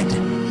be fed.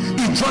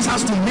 It just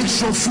has to make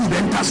sure food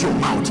enters your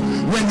mouth.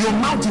 When your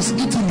mouth is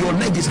eating, your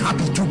leg is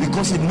happy too,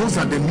 because it knows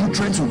that the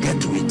nutrients will get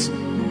to it.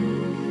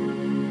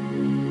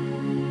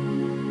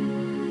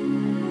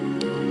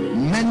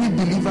 Many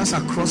believers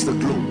across the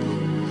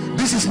globe,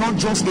 this is not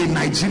just a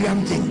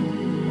Nigerian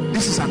thing,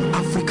 this is an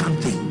African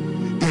thing.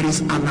 There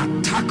is an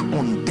attack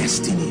on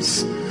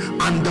destinies,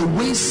 and the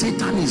way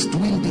Satan is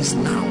doing this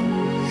now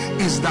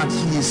is that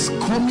he is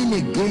coming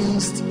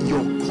against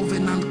your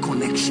covenant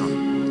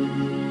connection.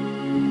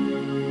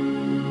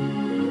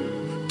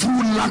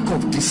 lack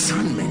of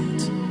discernment,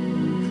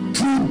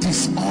 through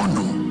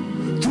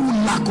dishonor, through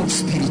lack of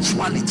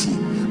spirituality,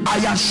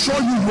 I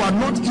assure you, you are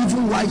not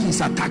even why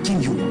he's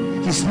attacking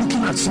you. He's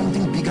looking at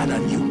something bigger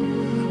than you.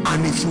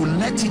 And if you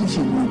let him, he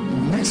will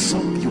mess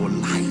up your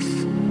life.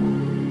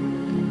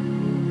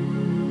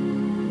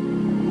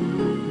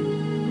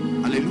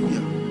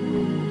 Hallelujah.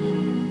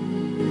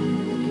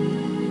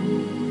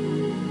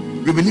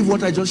 You believe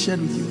what I just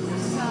shared with you?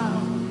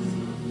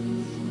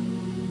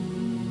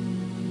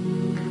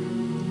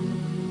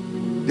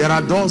 There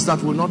are doors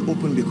that will not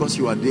open because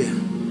you are there.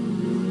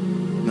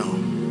 No.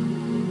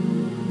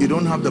 You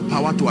don't have the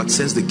power to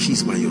access the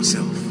keys by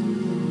yourself.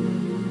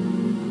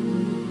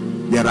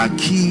 There are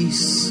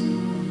keys.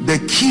 The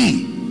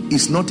key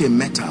is not a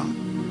metal.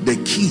 The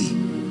key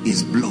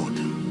is blood.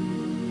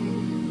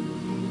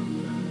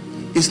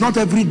 It's not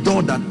every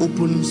door that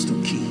opens to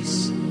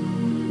keys.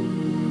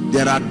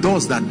 There are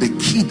doors that the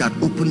key that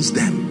opens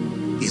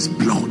them is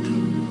blood.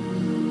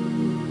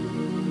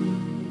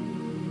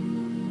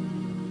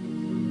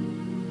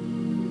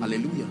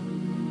 Hallelujah.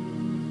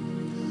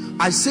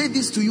 I say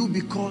this to you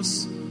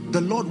because the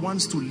Lord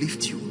wants to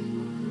lift you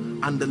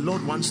and the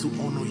Lord wants to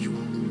honor you.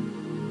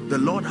 The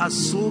Lord has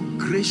so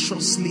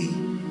graciously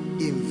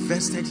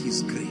invested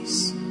his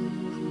grace.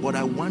 But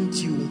I want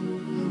you,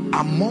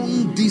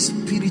 among these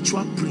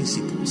spiritual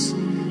principles,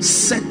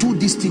 settle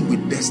this thing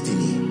with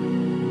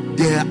destiny.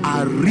 There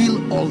are real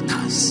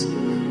altars.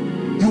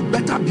 You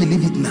better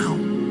believe it now.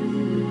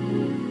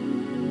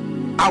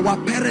 Our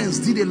parents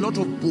did a lot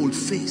of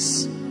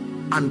boldface,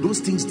 and those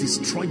things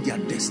destroyed their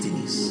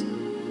destinies.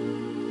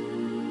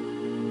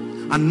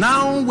 And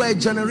now we're a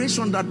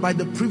generation that by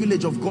the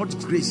privilege of God's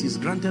grace is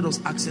granted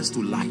us access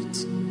to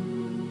light.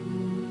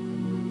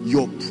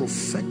 Your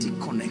prophetic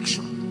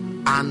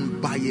connection, and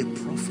by a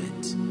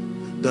prophet,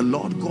 the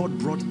Lord God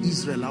brought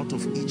Israel out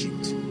of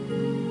Egypt.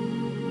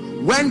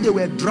 When they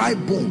were dry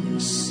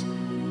bones,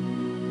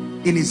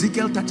 in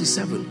Ezekiel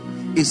 37,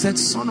 he said,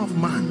 "Son of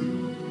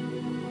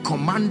man,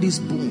 command these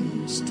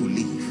bones to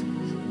live."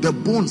 The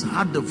bones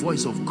heard the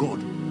voice of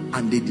God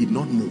and they did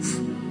not move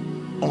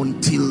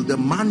until the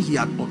man he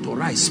had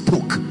authorized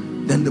spoke.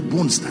 Then the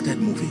bones started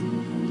moving.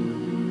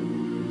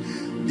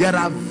 There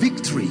are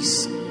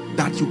victories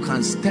that you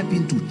can step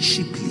into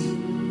cheaply.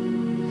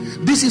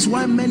 This is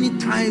why many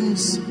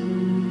times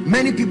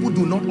many people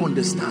do not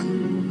understand.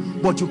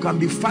 But you can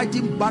be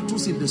fighting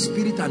battles in the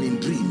spirit and in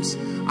dreams,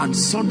 and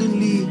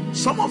suddenly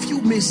some of you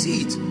may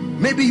see it.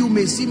 Maybe you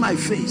may see my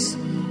face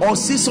or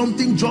see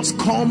something just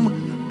come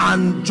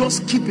and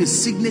just keep a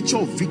signature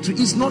of victory.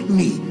 It's not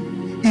me,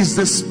 it's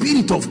the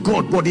Spirit of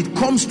God, but it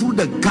comes through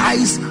the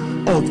guise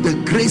of the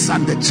grace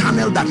and the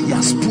channel that he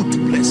has put to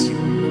bless you.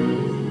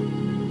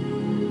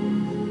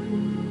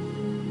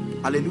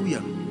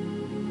 Hallelujah.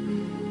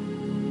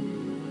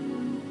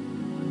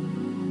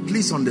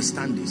 Please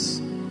understand this.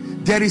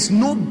 There is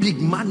no big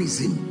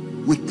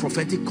manism with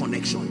prophetic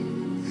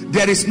connection.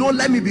 There is no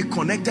let me be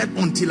connected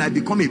until I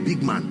become a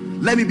big man.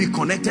 Let me be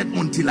connected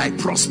until I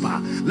prosper.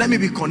 Let me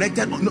be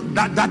connected. No,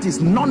 that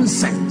is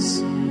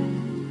nonsense.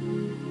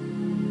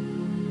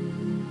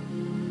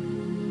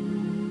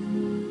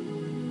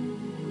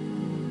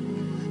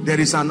 There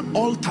is an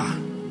altar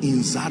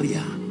in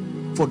Zaria.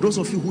 For those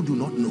of you who do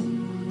not know,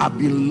 I've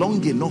been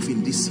long enough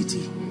in this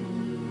city.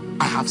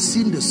 I have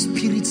seen the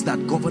spirits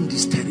that govern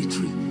this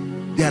territory.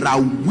 There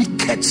are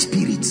wicked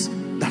spirits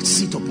that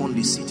sit upon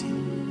this city.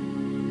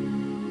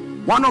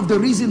 One of the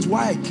reasons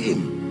why I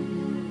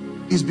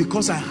came is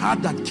because I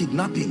heard that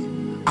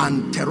kidnapping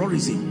and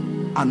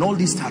terrorism and all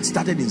this had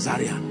started in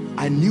Zaria.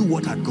 I knew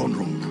what had gone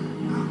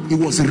wrong. It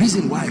was the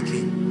reason why I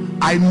came.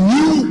 I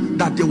knew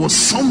that there was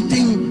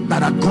something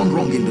that had gone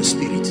wrong in the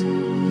spirit.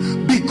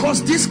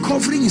 Because this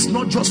covering is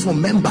not just for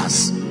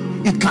members,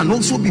 it can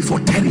also be for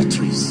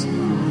territories.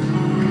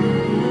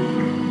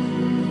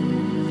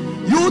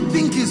 You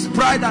think it's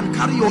pride and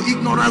carry your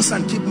ignorance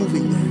and keep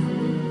moving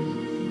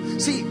there.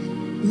 See,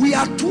 we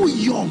are too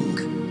young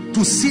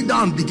to sit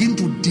down and begin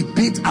to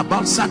debate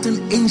about certain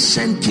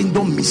ancient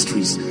kingdom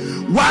mysteries.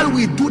 While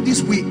we do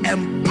this, we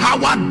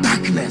empower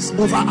darkness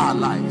over our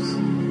lives.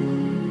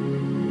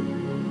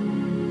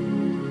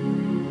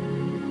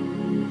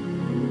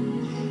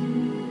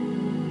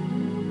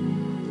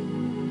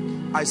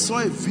 I saw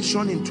a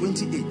vision in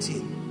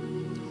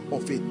 2018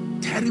 of a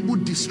terrible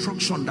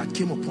destruction that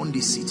came upon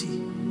this city.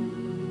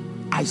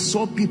 I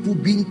saw people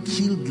being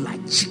killed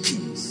like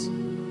chickens.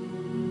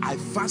 I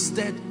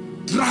fasted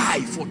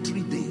dry for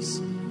 3 days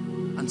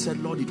and said,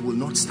 Lord, it will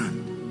not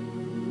stand.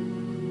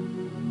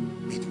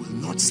 It will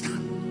not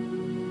stand.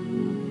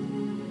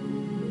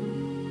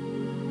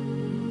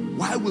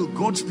 Why will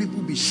God's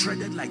people be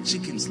shredded like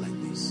chickens like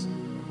this?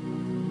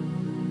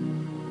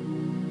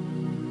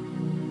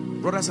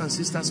 Brothers and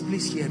sisters,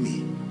 please hear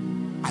me.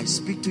 I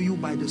speak to you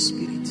by the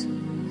Spirit.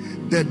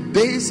 The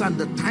days and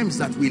the times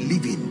that we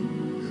live in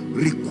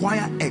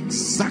require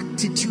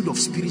exactitude of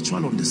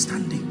spiritual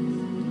understanding.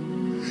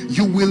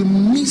 You will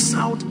miss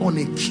out on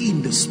a key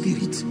in the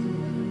spirit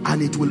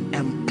and it will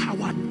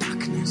empower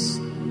darkness.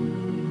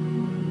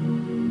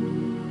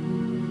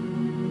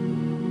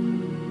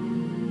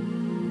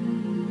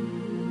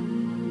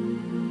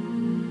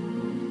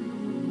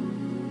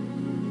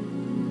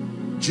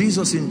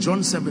 Jesus in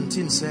John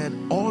 17 said,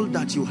 all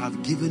that you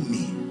have given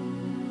me,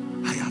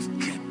 I have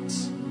kept,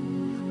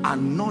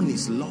 and none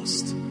is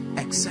lost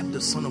except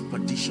the son of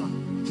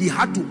perdition. He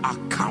had to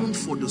account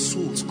for the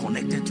souls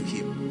connected to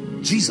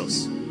him,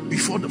 Jesus,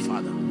 before the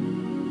Father.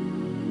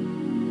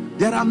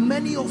 There are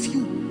many of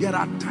you, there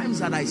are times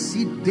that I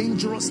see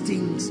dangerous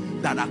things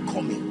that are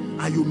coming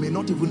and you may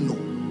not even know.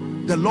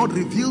 The Lord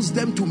reveals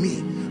them to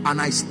me and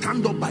I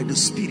stand up by the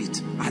Spirit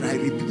and I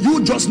repeat.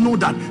 You just know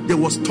that there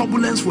was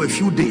turbulence for a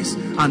few days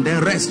and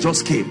then rest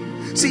just came.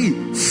 See,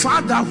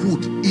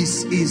 fatherhood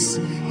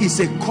is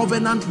a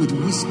covenant with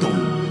wisdom.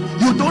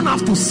 You don't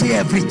have to say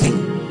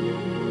everything.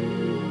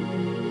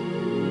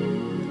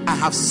 I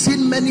have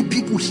seen many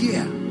people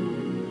here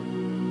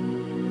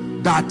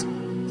that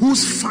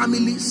whose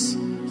families,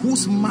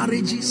 whose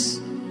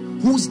marriages,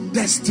 whose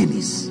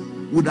destinies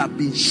would have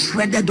been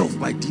shredded off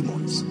by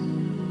demons.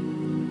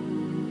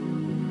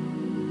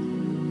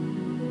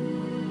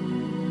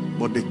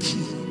 But the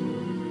key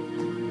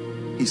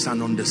is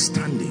an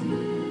understanding.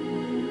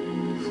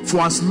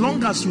 For as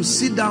long as you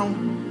sit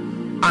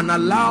down and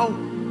allow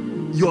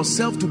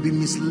yourself to be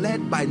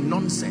misled by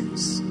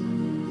nonsense,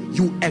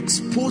 you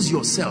expose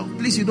yourself.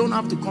 Please, you don't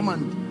have to come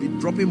and be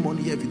dropping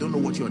money here if you don't know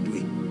what you're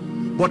doing.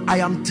 But I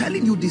am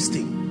telling you this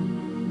thing,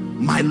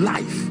 my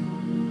life.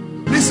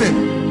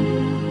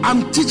 Listen,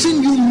 I'm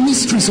teaching you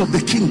mysteries of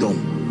the kingdom.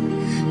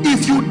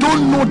 If you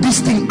don't know this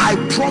thing, I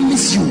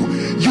promise you,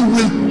 you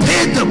will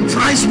pay the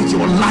price with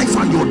your life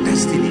and your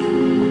destiny.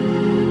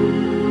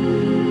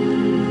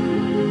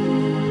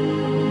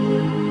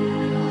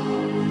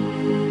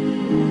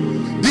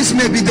 This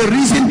may be the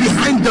reason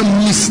behind the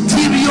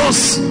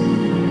mysterious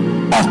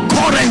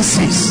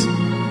occurrences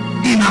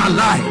in our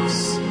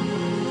lives.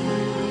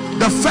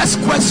 The first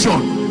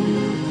question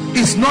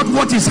is not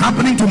what is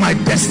happening to my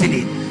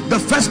destiny. The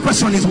first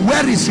question is,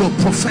 where is your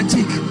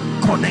prophetic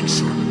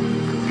connection?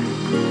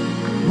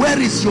 Where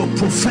is your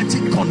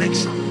prophetic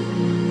connection?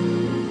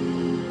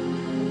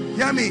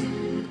 Hear me.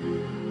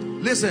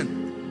 Listen.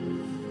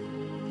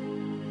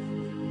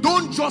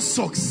 Don't just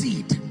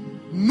succeed.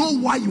 Know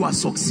why you are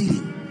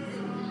succeeding.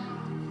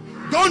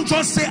 Don't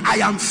just say, I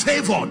am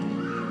favored.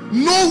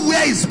 Know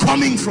where it's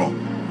coming from.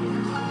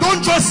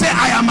 Don't just say,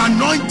 I am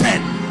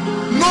anointed.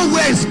 Know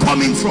where it's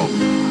coming from.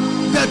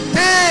 The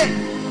day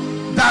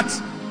that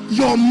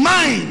your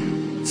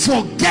mind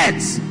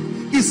forgets,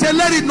 he said,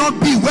 let it not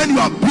be when you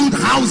have built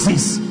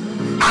houses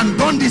and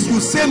done this, you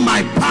say,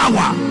 my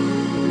power.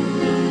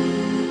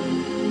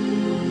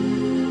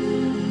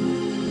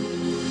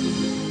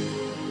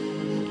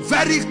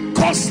 Very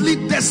costly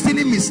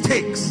destiny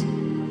mistakes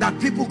that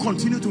people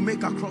continue to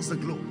make across the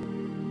globe,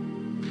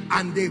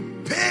 and they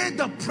pay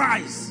the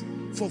price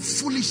for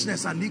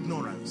foolishness and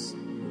ignorance.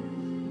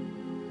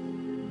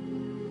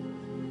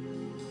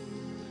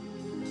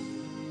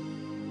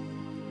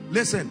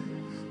 Listen,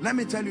 let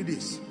me tell you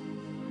this.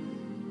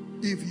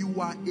 If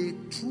you are a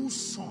true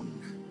son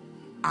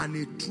and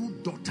a true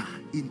daughter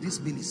in this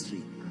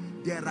ministry,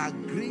 there are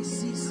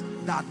graces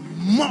that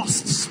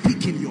must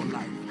speak in your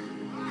life.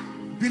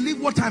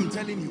 Believe what I'm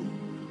telling you.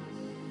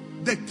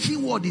 The key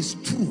word is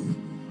true,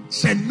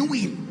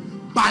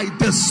 genuine, by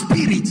the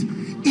Spirit,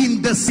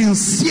 in the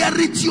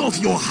sincerity of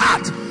your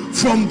heart,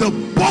 from the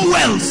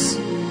bowels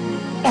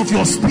of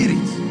your spirit.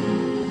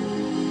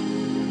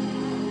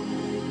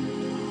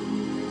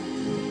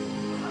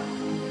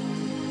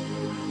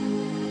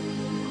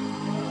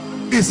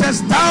 It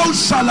says, thou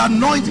shalt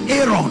anoint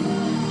Aaron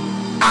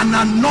and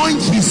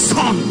anoint his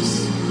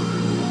sons,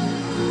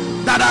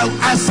 that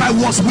as I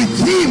was with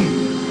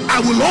him, I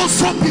will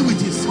also be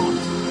with his sons.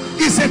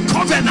 It's a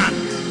covenant.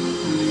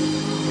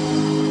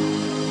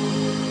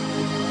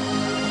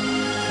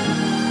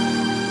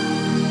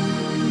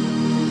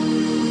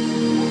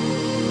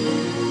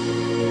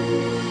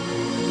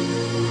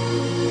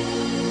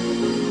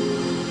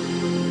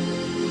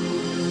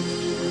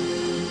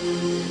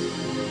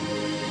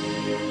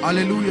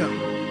 Hallelujah.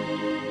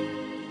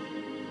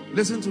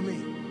 Listen to me.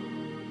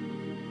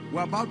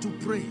 We're about to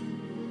pray.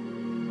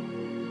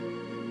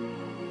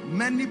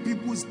 Many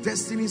people's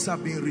destinies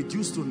have been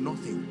reduced to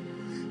nothing.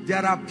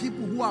 There are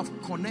people who have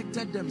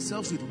connected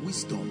themselves with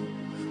wisdom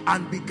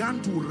and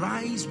began to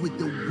rise with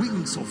the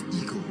wings of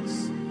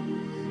eagles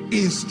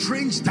in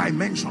strange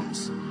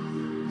dimensions.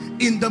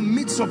 In the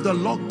midst of the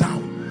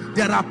lockdown,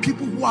 there are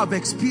people who have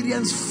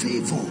experienced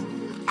favor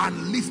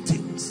and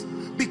liftings,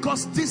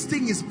 because this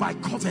thing is by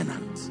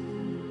covenant.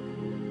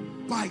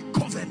 By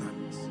covenant.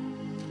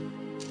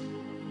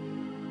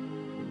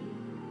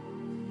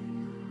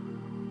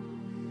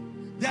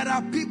 There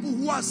are people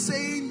who are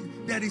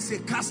saying there is a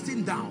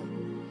casting down,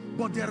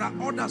 but there are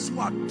others who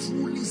are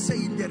truly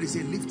saying there is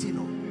a lifting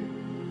up.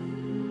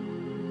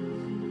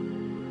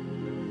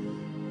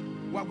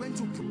 We're going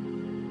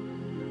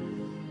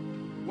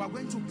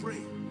to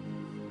pray.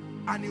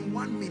 And in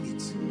 1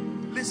 minute,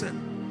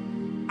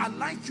 listen, I'd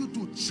like you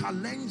to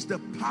challenge the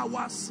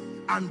powers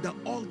and the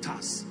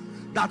altars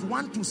that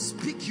want to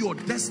speak your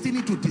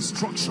destiny to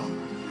destruction.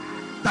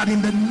 That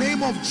in the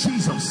name of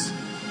Jesus,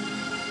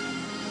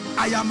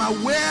 I am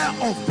aware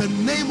of the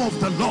name of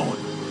the Lord,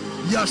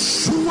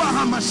 Yeshua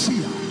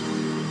HaMashiach.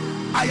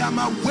 I am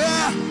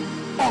aware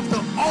of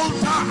the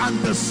altar and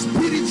the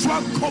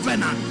spiritual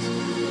covenant,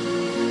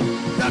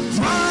 the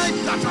tribe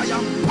that I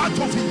am part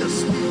of in the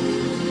spirit.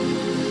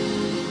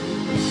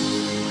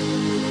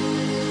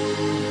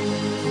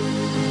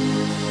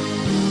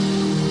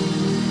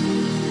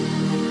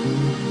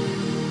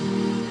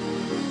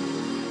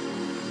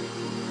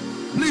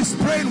 Please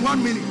pray in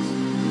 1 minute.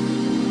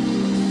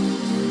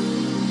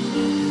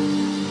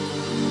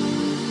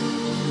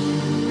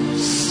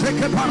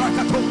 Sheke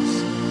parakatos,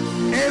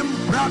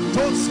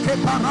 embratos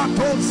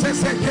keparatos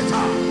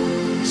seseketa,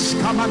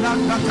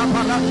 shkamalanda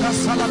kaparanda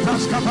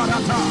salatas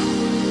kaparata,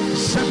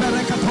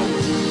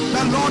 sheberekatos.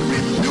 The Lord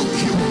rebuke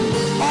you,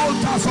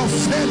 altars of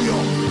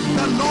failure.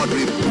 The Lord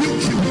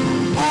rebuke you,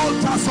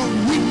 altars of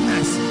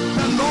weakness.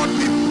 The Lord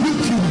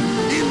rebuke you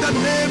in the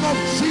name of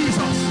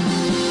Jesus.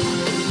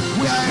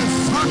 We are a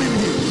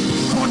family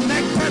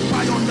connected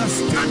by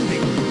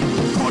understanding,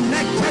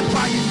 connected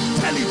by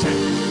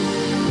intelligence.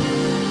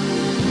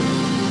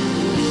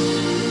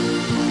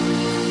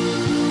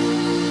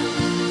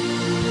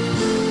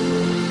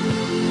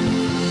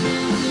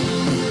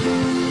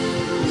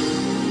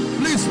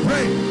 Please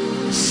pray.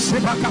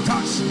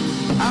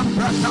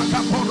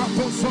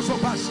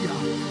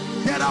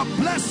 There are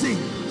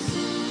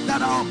blessings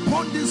that are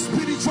upon this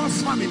spiritual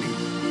family.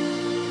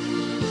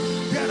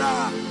 There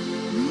are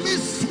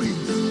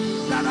mysteries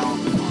that are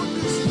upon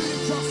the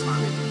spiritual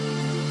family.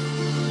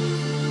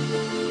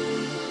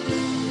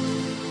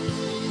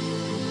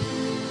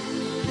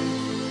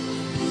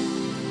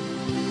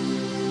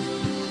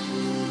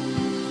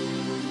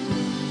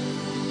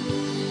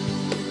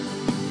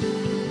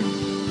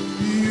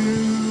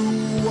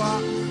 You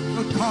are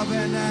the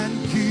covenant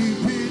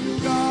keeping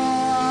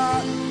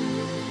God.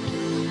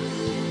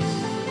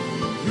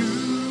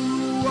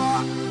 You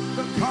are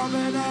the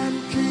covenant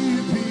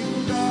keeping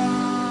God.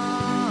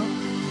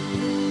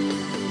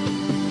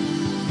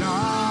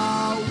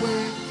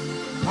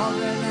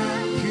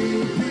 Covenant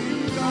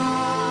keeping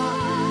God.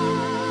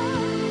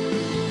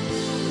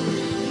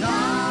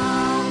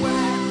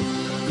 Yahweh,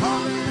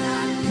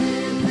 covenant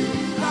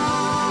keeping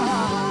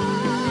God.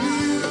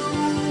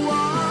 You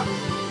are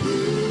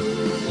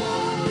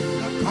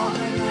the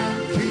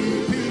covenant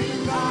keeping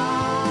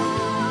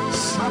God.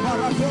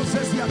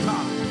 Shabaratosesiata.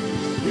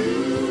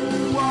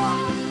 You are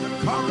the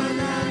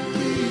covenant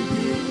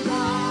keeping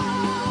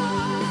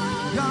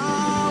God.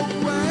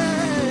 Yahweh.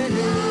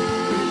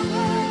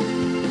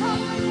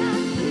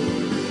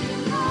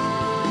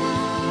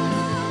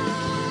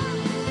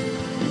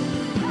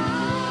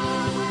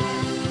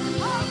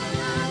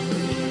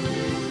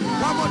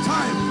 One more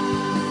time.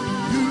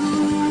 You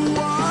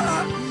are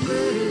the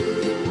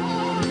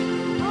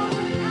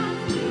covenant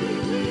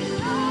keeping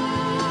God.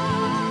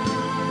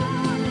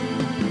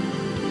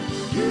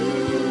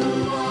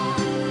 Yahweh,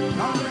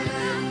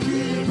 covenant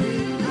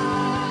keeping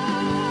God.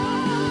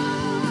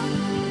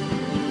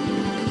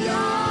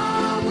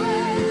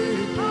 Yahweh,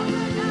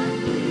 covenant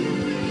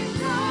keeping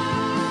God.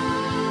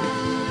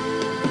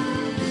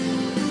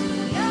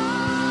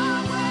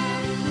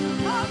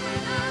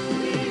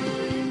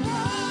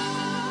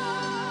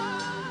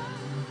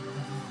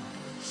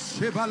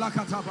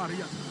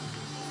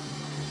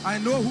 I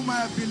know whom I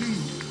have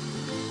believed,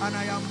 and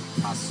I am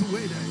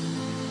persuaded.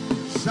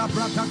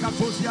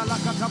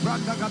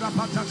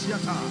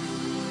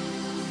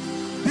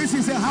 This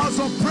is a house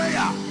of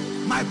prayer.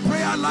 My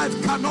prayer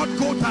life cannot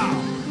go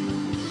down.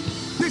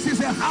 This is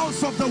a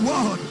house of the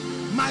word.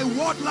 My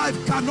word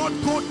life cannot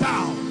go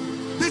down.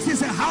 This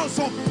is a house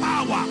of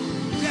power.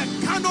 There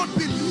cannot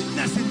be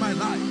weakness in my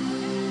life.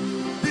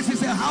 This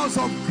is a house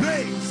of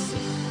grace.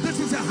 This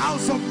is a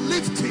house of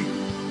lifting.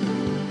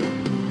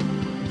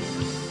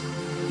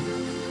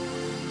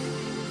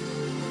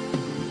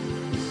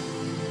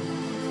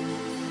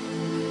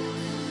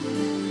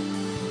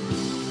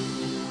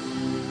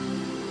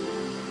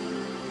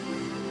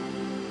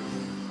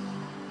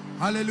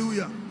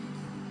 Hallelujah.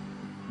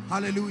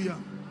 Hallelujah.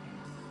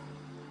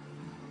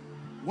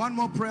 One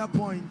more prayer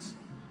point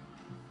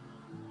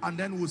and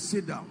then we'll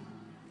sit down.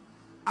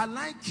 I'd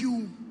like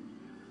you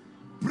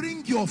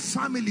bring your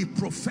family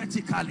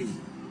prophetically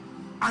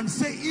and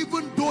say,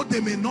 even though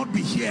they may not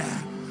be here,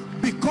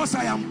 because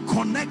I am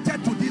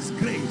connected to this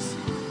grace,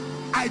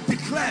 I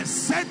declare,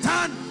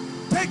 Satan,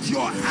 take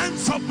your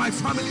hands off my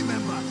family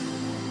members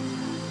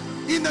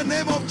in the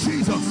name of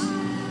Jesus.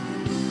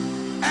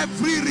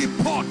 Every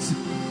report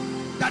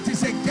that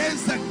is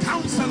against the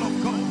counsel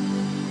of God,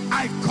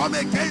 I come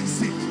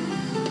against it.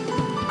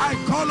 I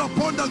call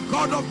upon the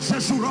God of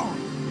Jeshurun.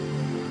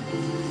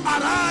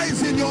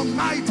 Arise in your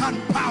might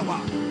and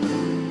power.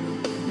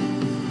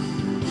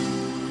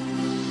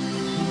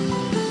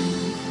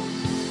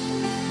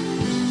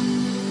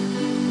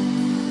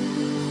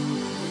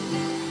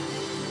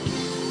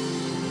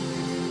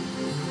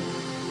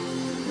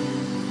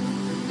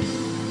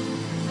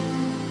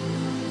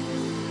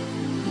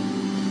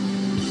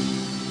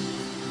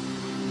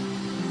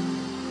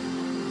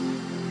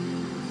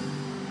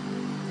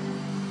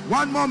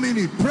 1 more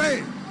minute.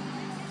 Pray.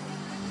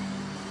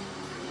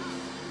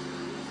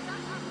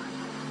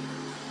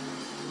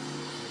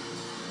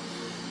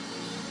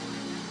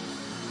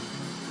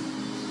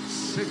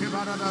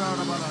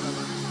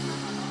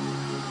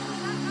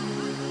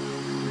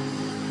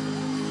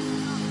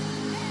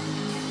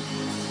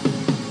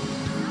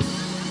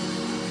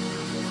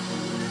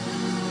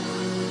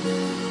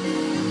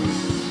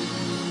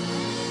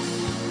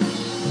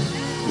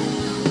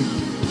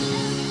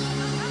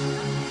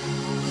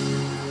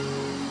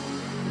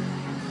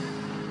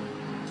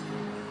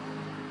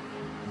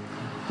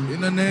 In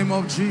the name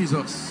of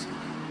Jesus.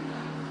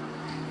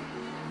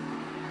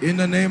 In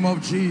the name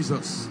of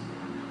Jesus.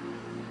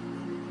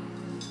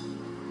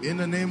 In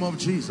the name of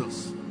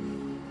Jesus.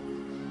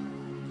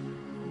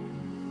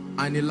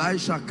 And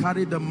Elisha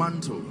carried the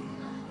mantle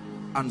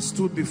and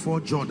stood before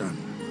Jordan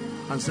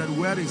and said,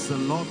 where is the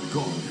Lord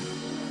God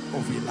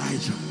of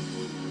Elijah?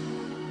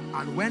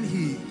 And when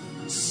he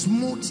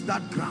smote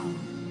that ground,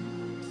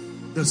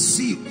 the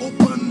sea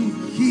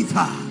opened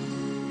hither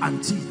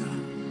and thither.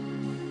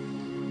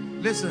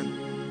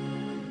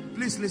 Listen,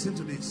 please listen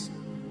to this.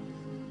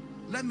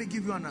 Let me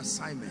give you an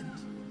assignment.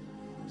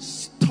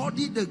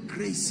 Study the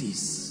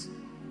graces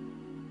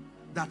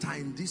that are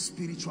in this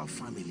spiritual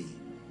family.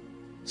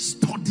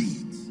 Study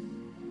it.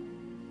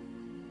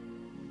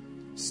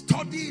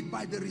 Study it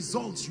by the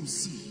results you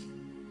see.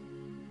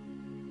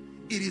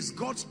 It is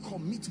God's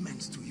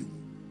commitment to you.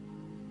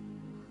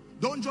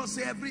 Don't just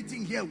say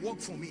everything here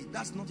worked for me.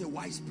 That's not a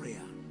wise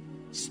prayer.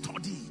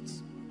 Study it.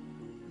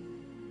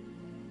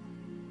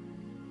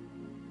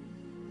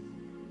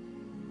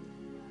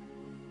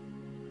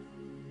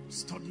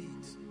 Study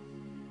it.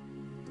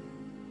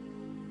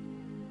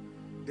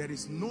 There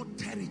is no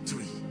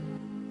territory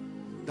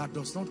that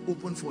does not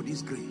open for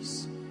this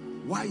grace.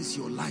 Why is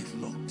your life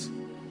locked?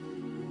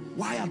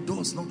 Why are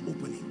doors not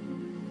opening?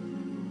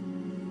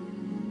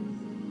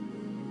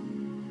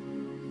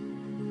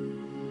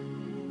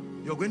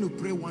 You're going to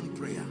pray one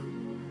prayer.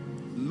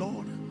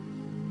 Lord,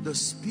 the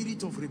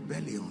spirit of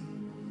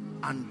rebellion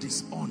and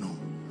dishonor,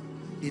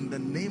 in the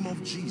name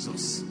of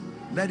Jesus,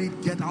 let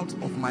it get out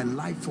of my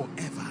life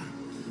forever.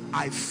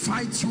 I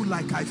fight you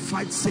like I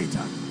fight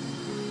Satan.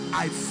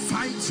 I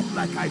fight you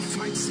like I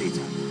fight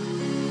Satan.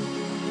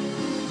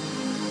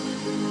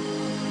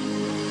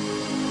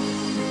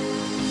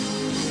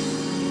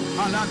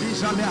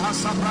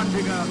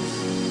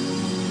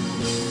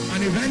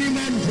 And if any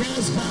man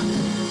draws back,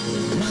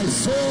 my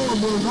soul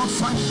will not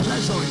find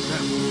pleasure in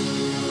them.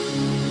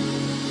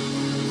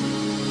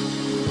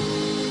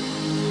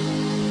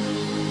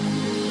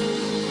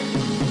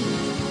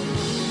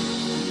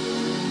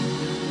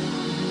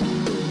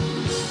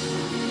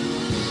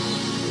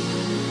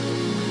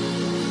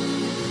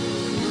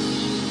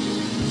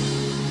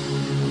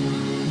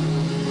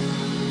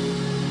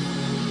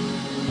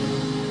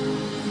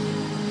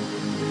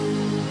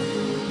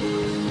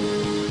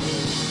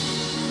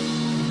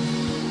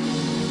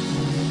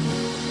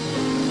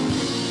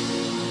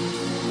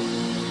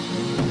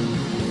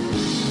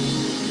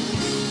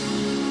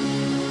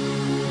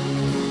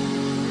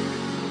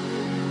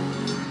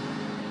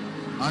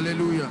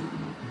 Hallelujah.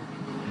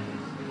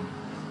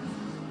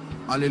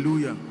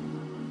 Hallelujah.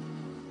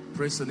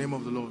 Praise the name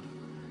of the Lord.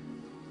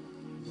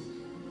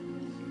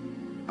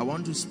 I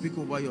want to speak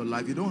over your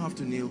life. You don't have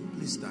to kneel.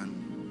 Please stand.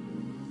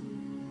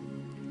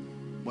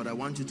 But I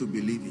want you to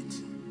believe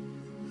it.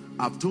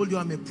 I've told you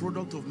I'm a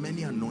product of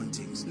many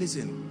anointings.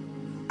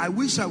 Listen, I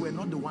wish I were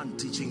not the one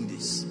teaching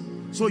this.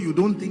 So you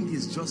don't think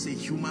it's just a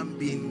human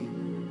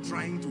being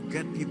trying to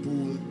get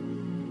people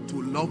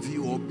to love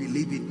you or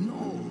believe it.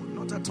 No,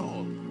 not at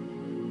all.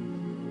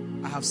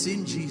 I have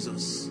seen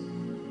Jesus.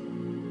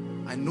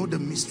 I know the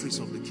mysteries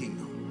of the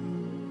kingdom.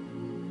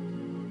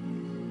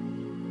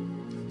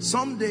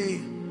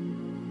 Someday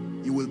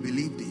you will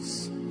believe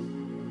this.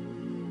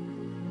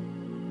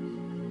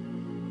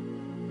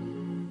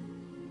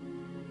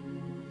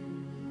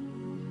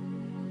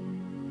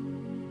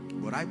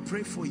 But I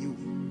pray for you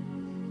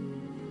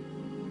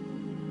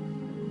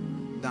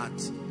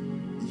that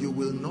you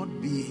will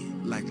not be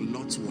like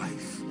Lot's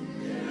wife.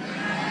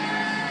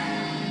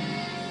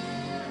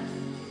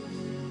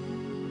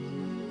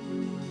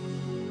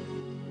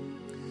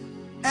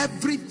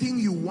 Everything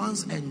you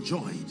once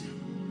enjoyed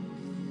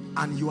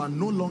and you are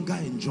no longer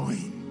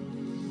enjoying,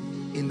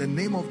 in the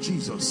name of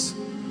Jesus,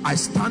 I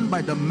stand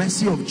by the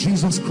mercy of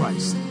Jesus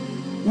Christ,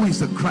 who is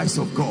the Christ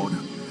of God.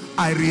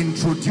 I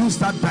reintroduce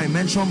that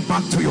dimension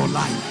back to your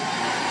life.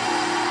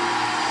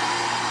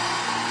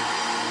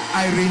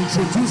 I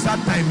reintroduce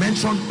that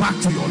dimension back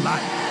to your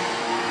life.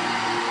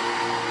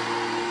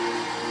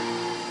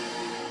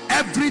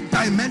 Every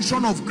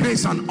dimension of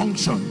grace and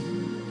unction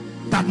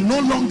that no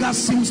longer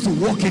seems to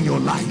work in your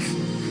life,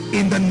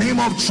 in the name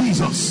of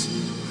Jesus,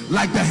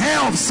 like the hair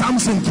of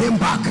Samson came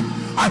back,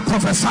 I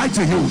prophesy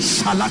to you,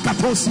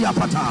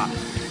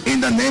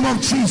 in the name of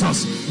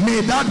Jesus,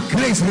 may that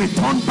grace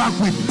return back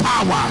with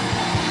power.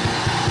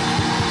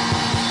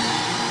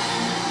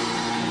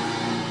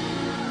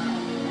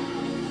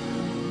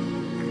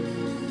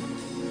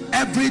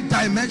 every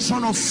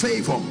dimension of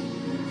favor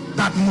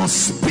that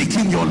must speak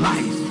in your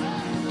life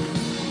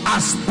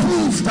as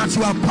proof that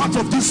you are part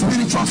of this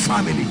spiritual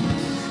family,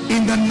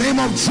 in the name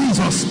of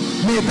Jesus,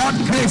 may that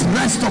grace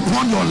rest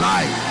upon your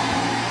life.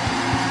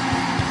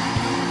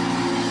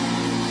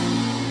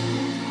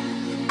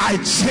 I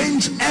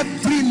change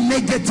every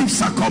negative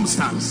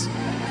circumstance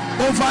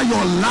over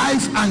your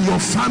life and your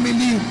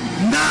family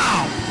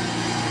now.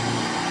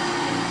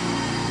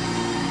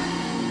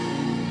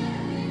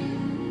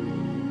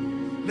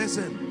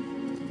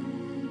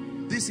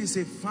 Listen, this is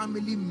a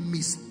family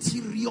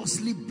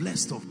mysteriously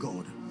blessed of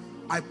God.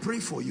 I pray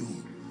for you.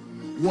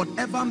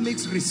 Whatever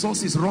makes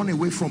resources run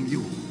away from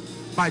you,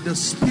 by the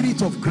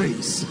Spirit of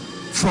grace,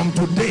 from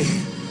today,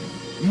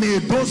 may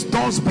those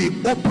doors be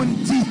open,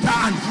 theta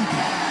and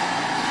hidden.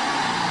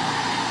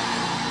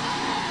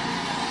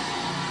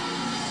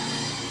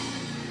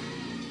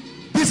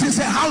 This is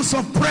a house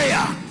of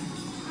prayer.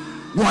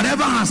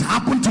 Whatever has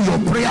happened to your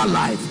prayer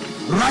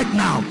life right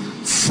now,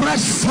 fresh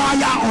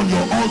fire on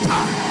your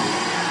altar.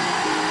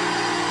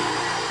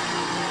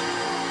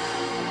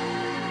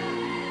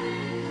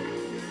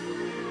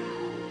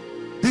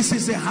 This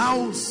is a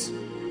house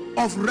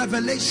of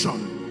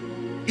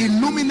revelation,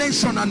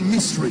 illumination and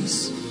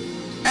mysteries.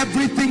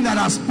 Everything that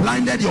has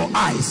blinded your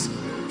eyes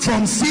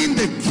from seeing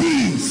the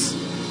keys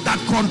that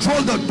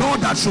control the door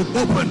that should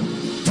open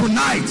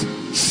tonight,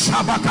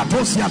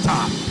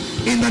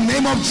 Shabakatosiata, in the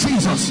name of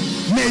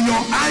Jesus, may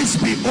your eyes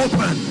be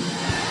open.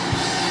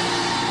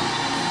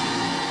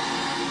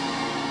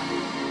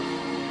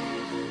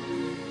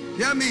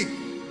 Hear me.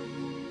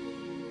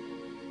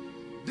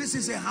 This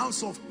is a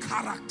house of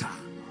character.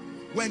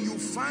 When you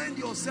find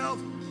yourself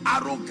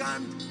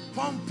arrogant,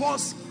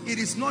 pompous, it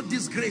is not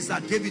this grace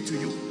that gave it to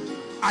you.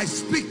 I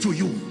speak to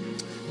you.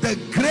 The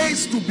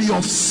grace to be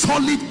of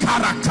solid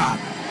character,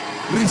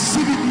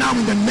 receive it now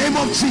in the name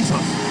of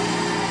Jesus.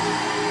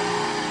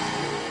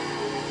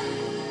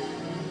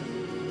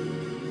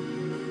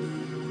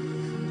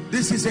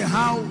 This is a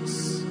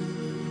house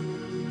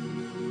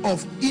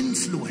of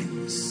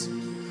influence,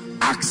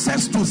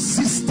 access to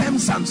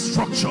systems and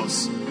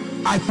structures.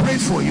 I pray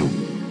for you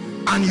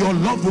and your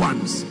loved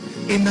ones.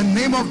 In the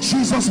name of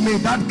Jesus, may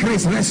that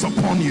grace rest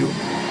upon you.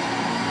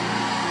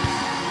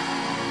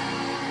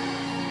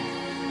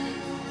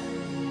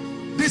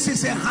 This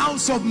is a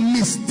house of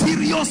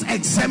mysterious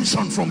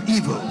exemption from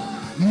evil.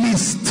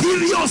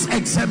 Mysterious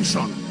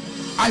exemption.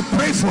 I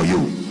pray for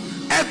you.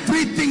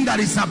 Everything that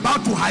is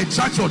about to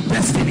hijack your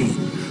destiny,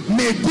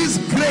 may this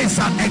grace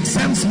that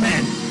exempts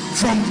men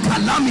from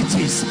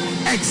calamities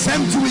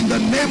exempt you in the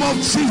name of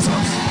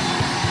Jesus.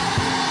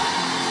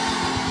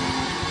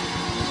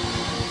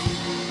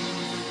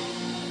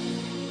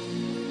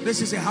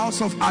 This is a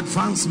house of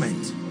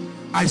advancement.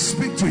 I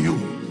speak to you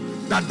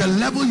that the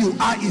level you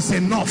are is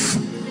enough.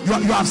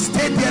 You have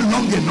stayed there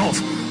long enough.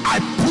 I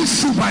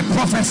push you by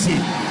prophecy.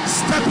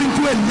 Step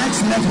into a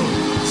next level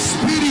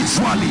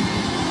spiritually,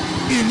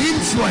 in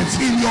influence,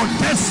 in your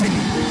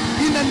destiny,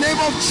 in the name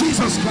of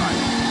Jesus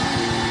Christ.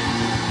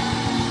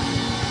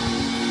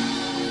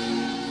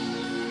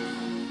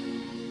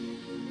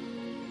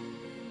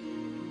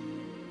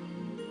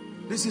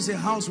 This is a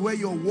house where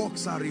your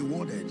works are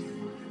rewarded.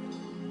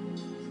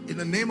 In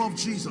the name of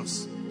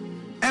Jesus,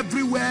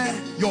 everywhere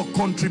your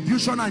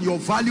contribution and your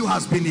value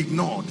has been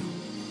ignored,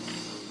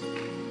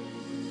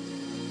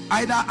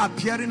 either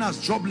appearing as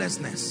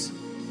joblessness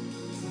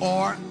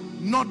or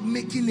not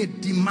making a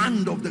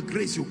demand of the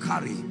grace you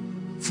carry,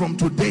 from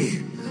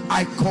today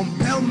I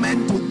compel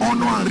men to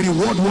honor and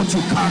reward what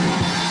you carry.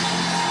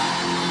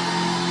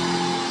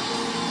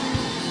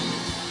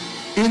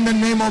 In the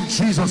name of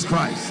Jesus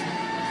Christ.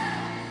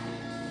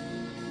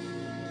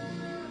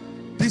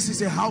 This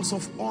is a house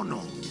of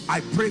honor. I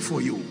pray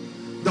for you.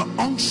 The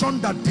unction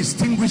that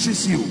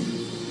distinguishes you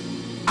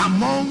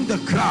among the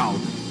crowd,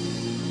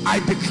 I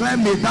declare,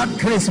 may that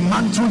grace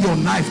mantle your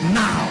life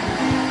now.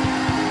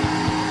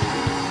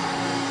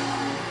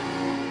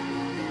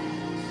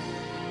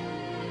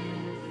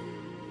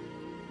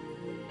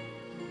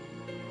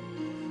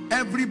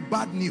 Every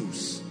bad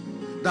news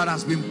that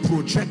has been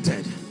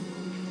projected,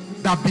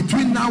 that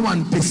between now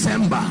and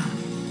December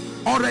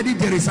already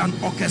there is an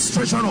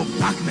orchestration of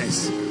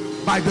darkness,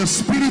 by the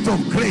Spirit of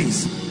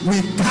grace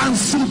we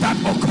cancel that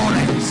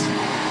occurrence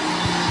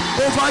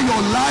over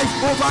your life,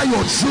 over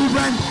your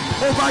children,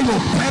 over your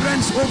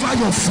parents, over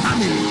your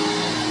family.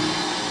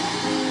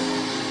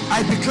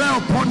 I declare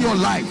upon your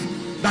life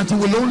that you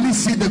will only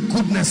see the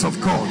goodness of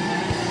God.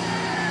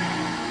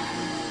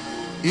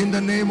 In the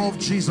name of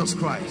Jesus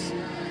Christ.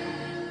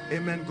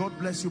 Amen. God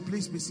bless you.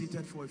 Please be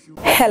seated for a few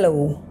minutes.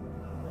 Hello.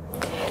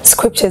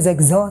 Scriptures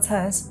exhort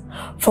us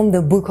from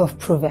the book of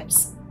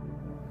Proverbs.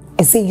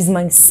 It says,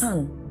 my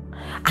son,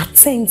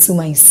 attend to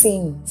my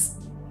sayings,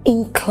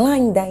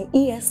 incline thy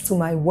ears to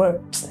my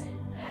words,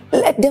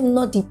 let them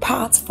not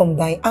depart from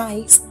thy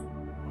eyes,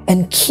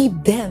 and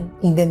keep them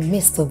in the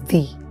midst of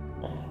thee.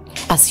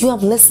 As you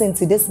have listened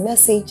to this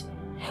message,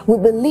 we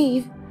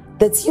believe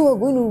that you are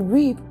going to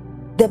reap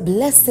the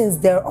blessings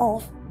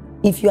thereof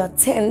if you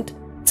attend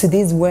to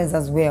these words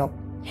as well.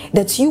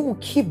 that you will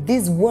keep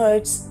these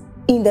words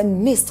in the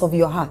midst of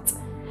your heart.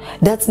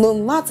 That no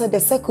matter the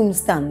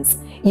circumstance,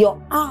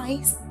 your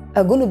eyes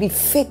are going to be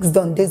fixed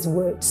on these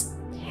words.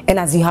 And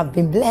as you have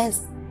been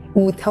blessed,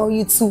 we will tell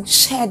you to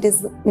share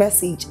this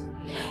message.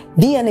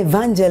 Be an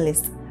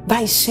evangelist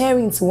by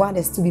sharing to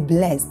others to be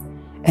blessed.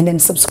 And then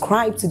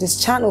subscribe to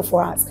this channel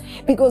for us,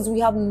 because we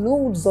have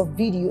loads of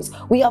videos,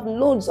 we have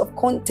loads of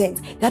content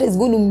that is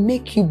going to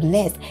make you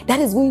blessed, that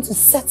is going to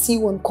set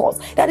you on course,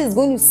 that is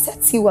going to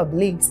set you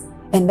ablaze.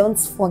 And don't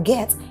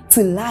forget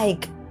to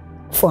like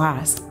for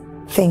us.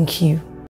 Thank you.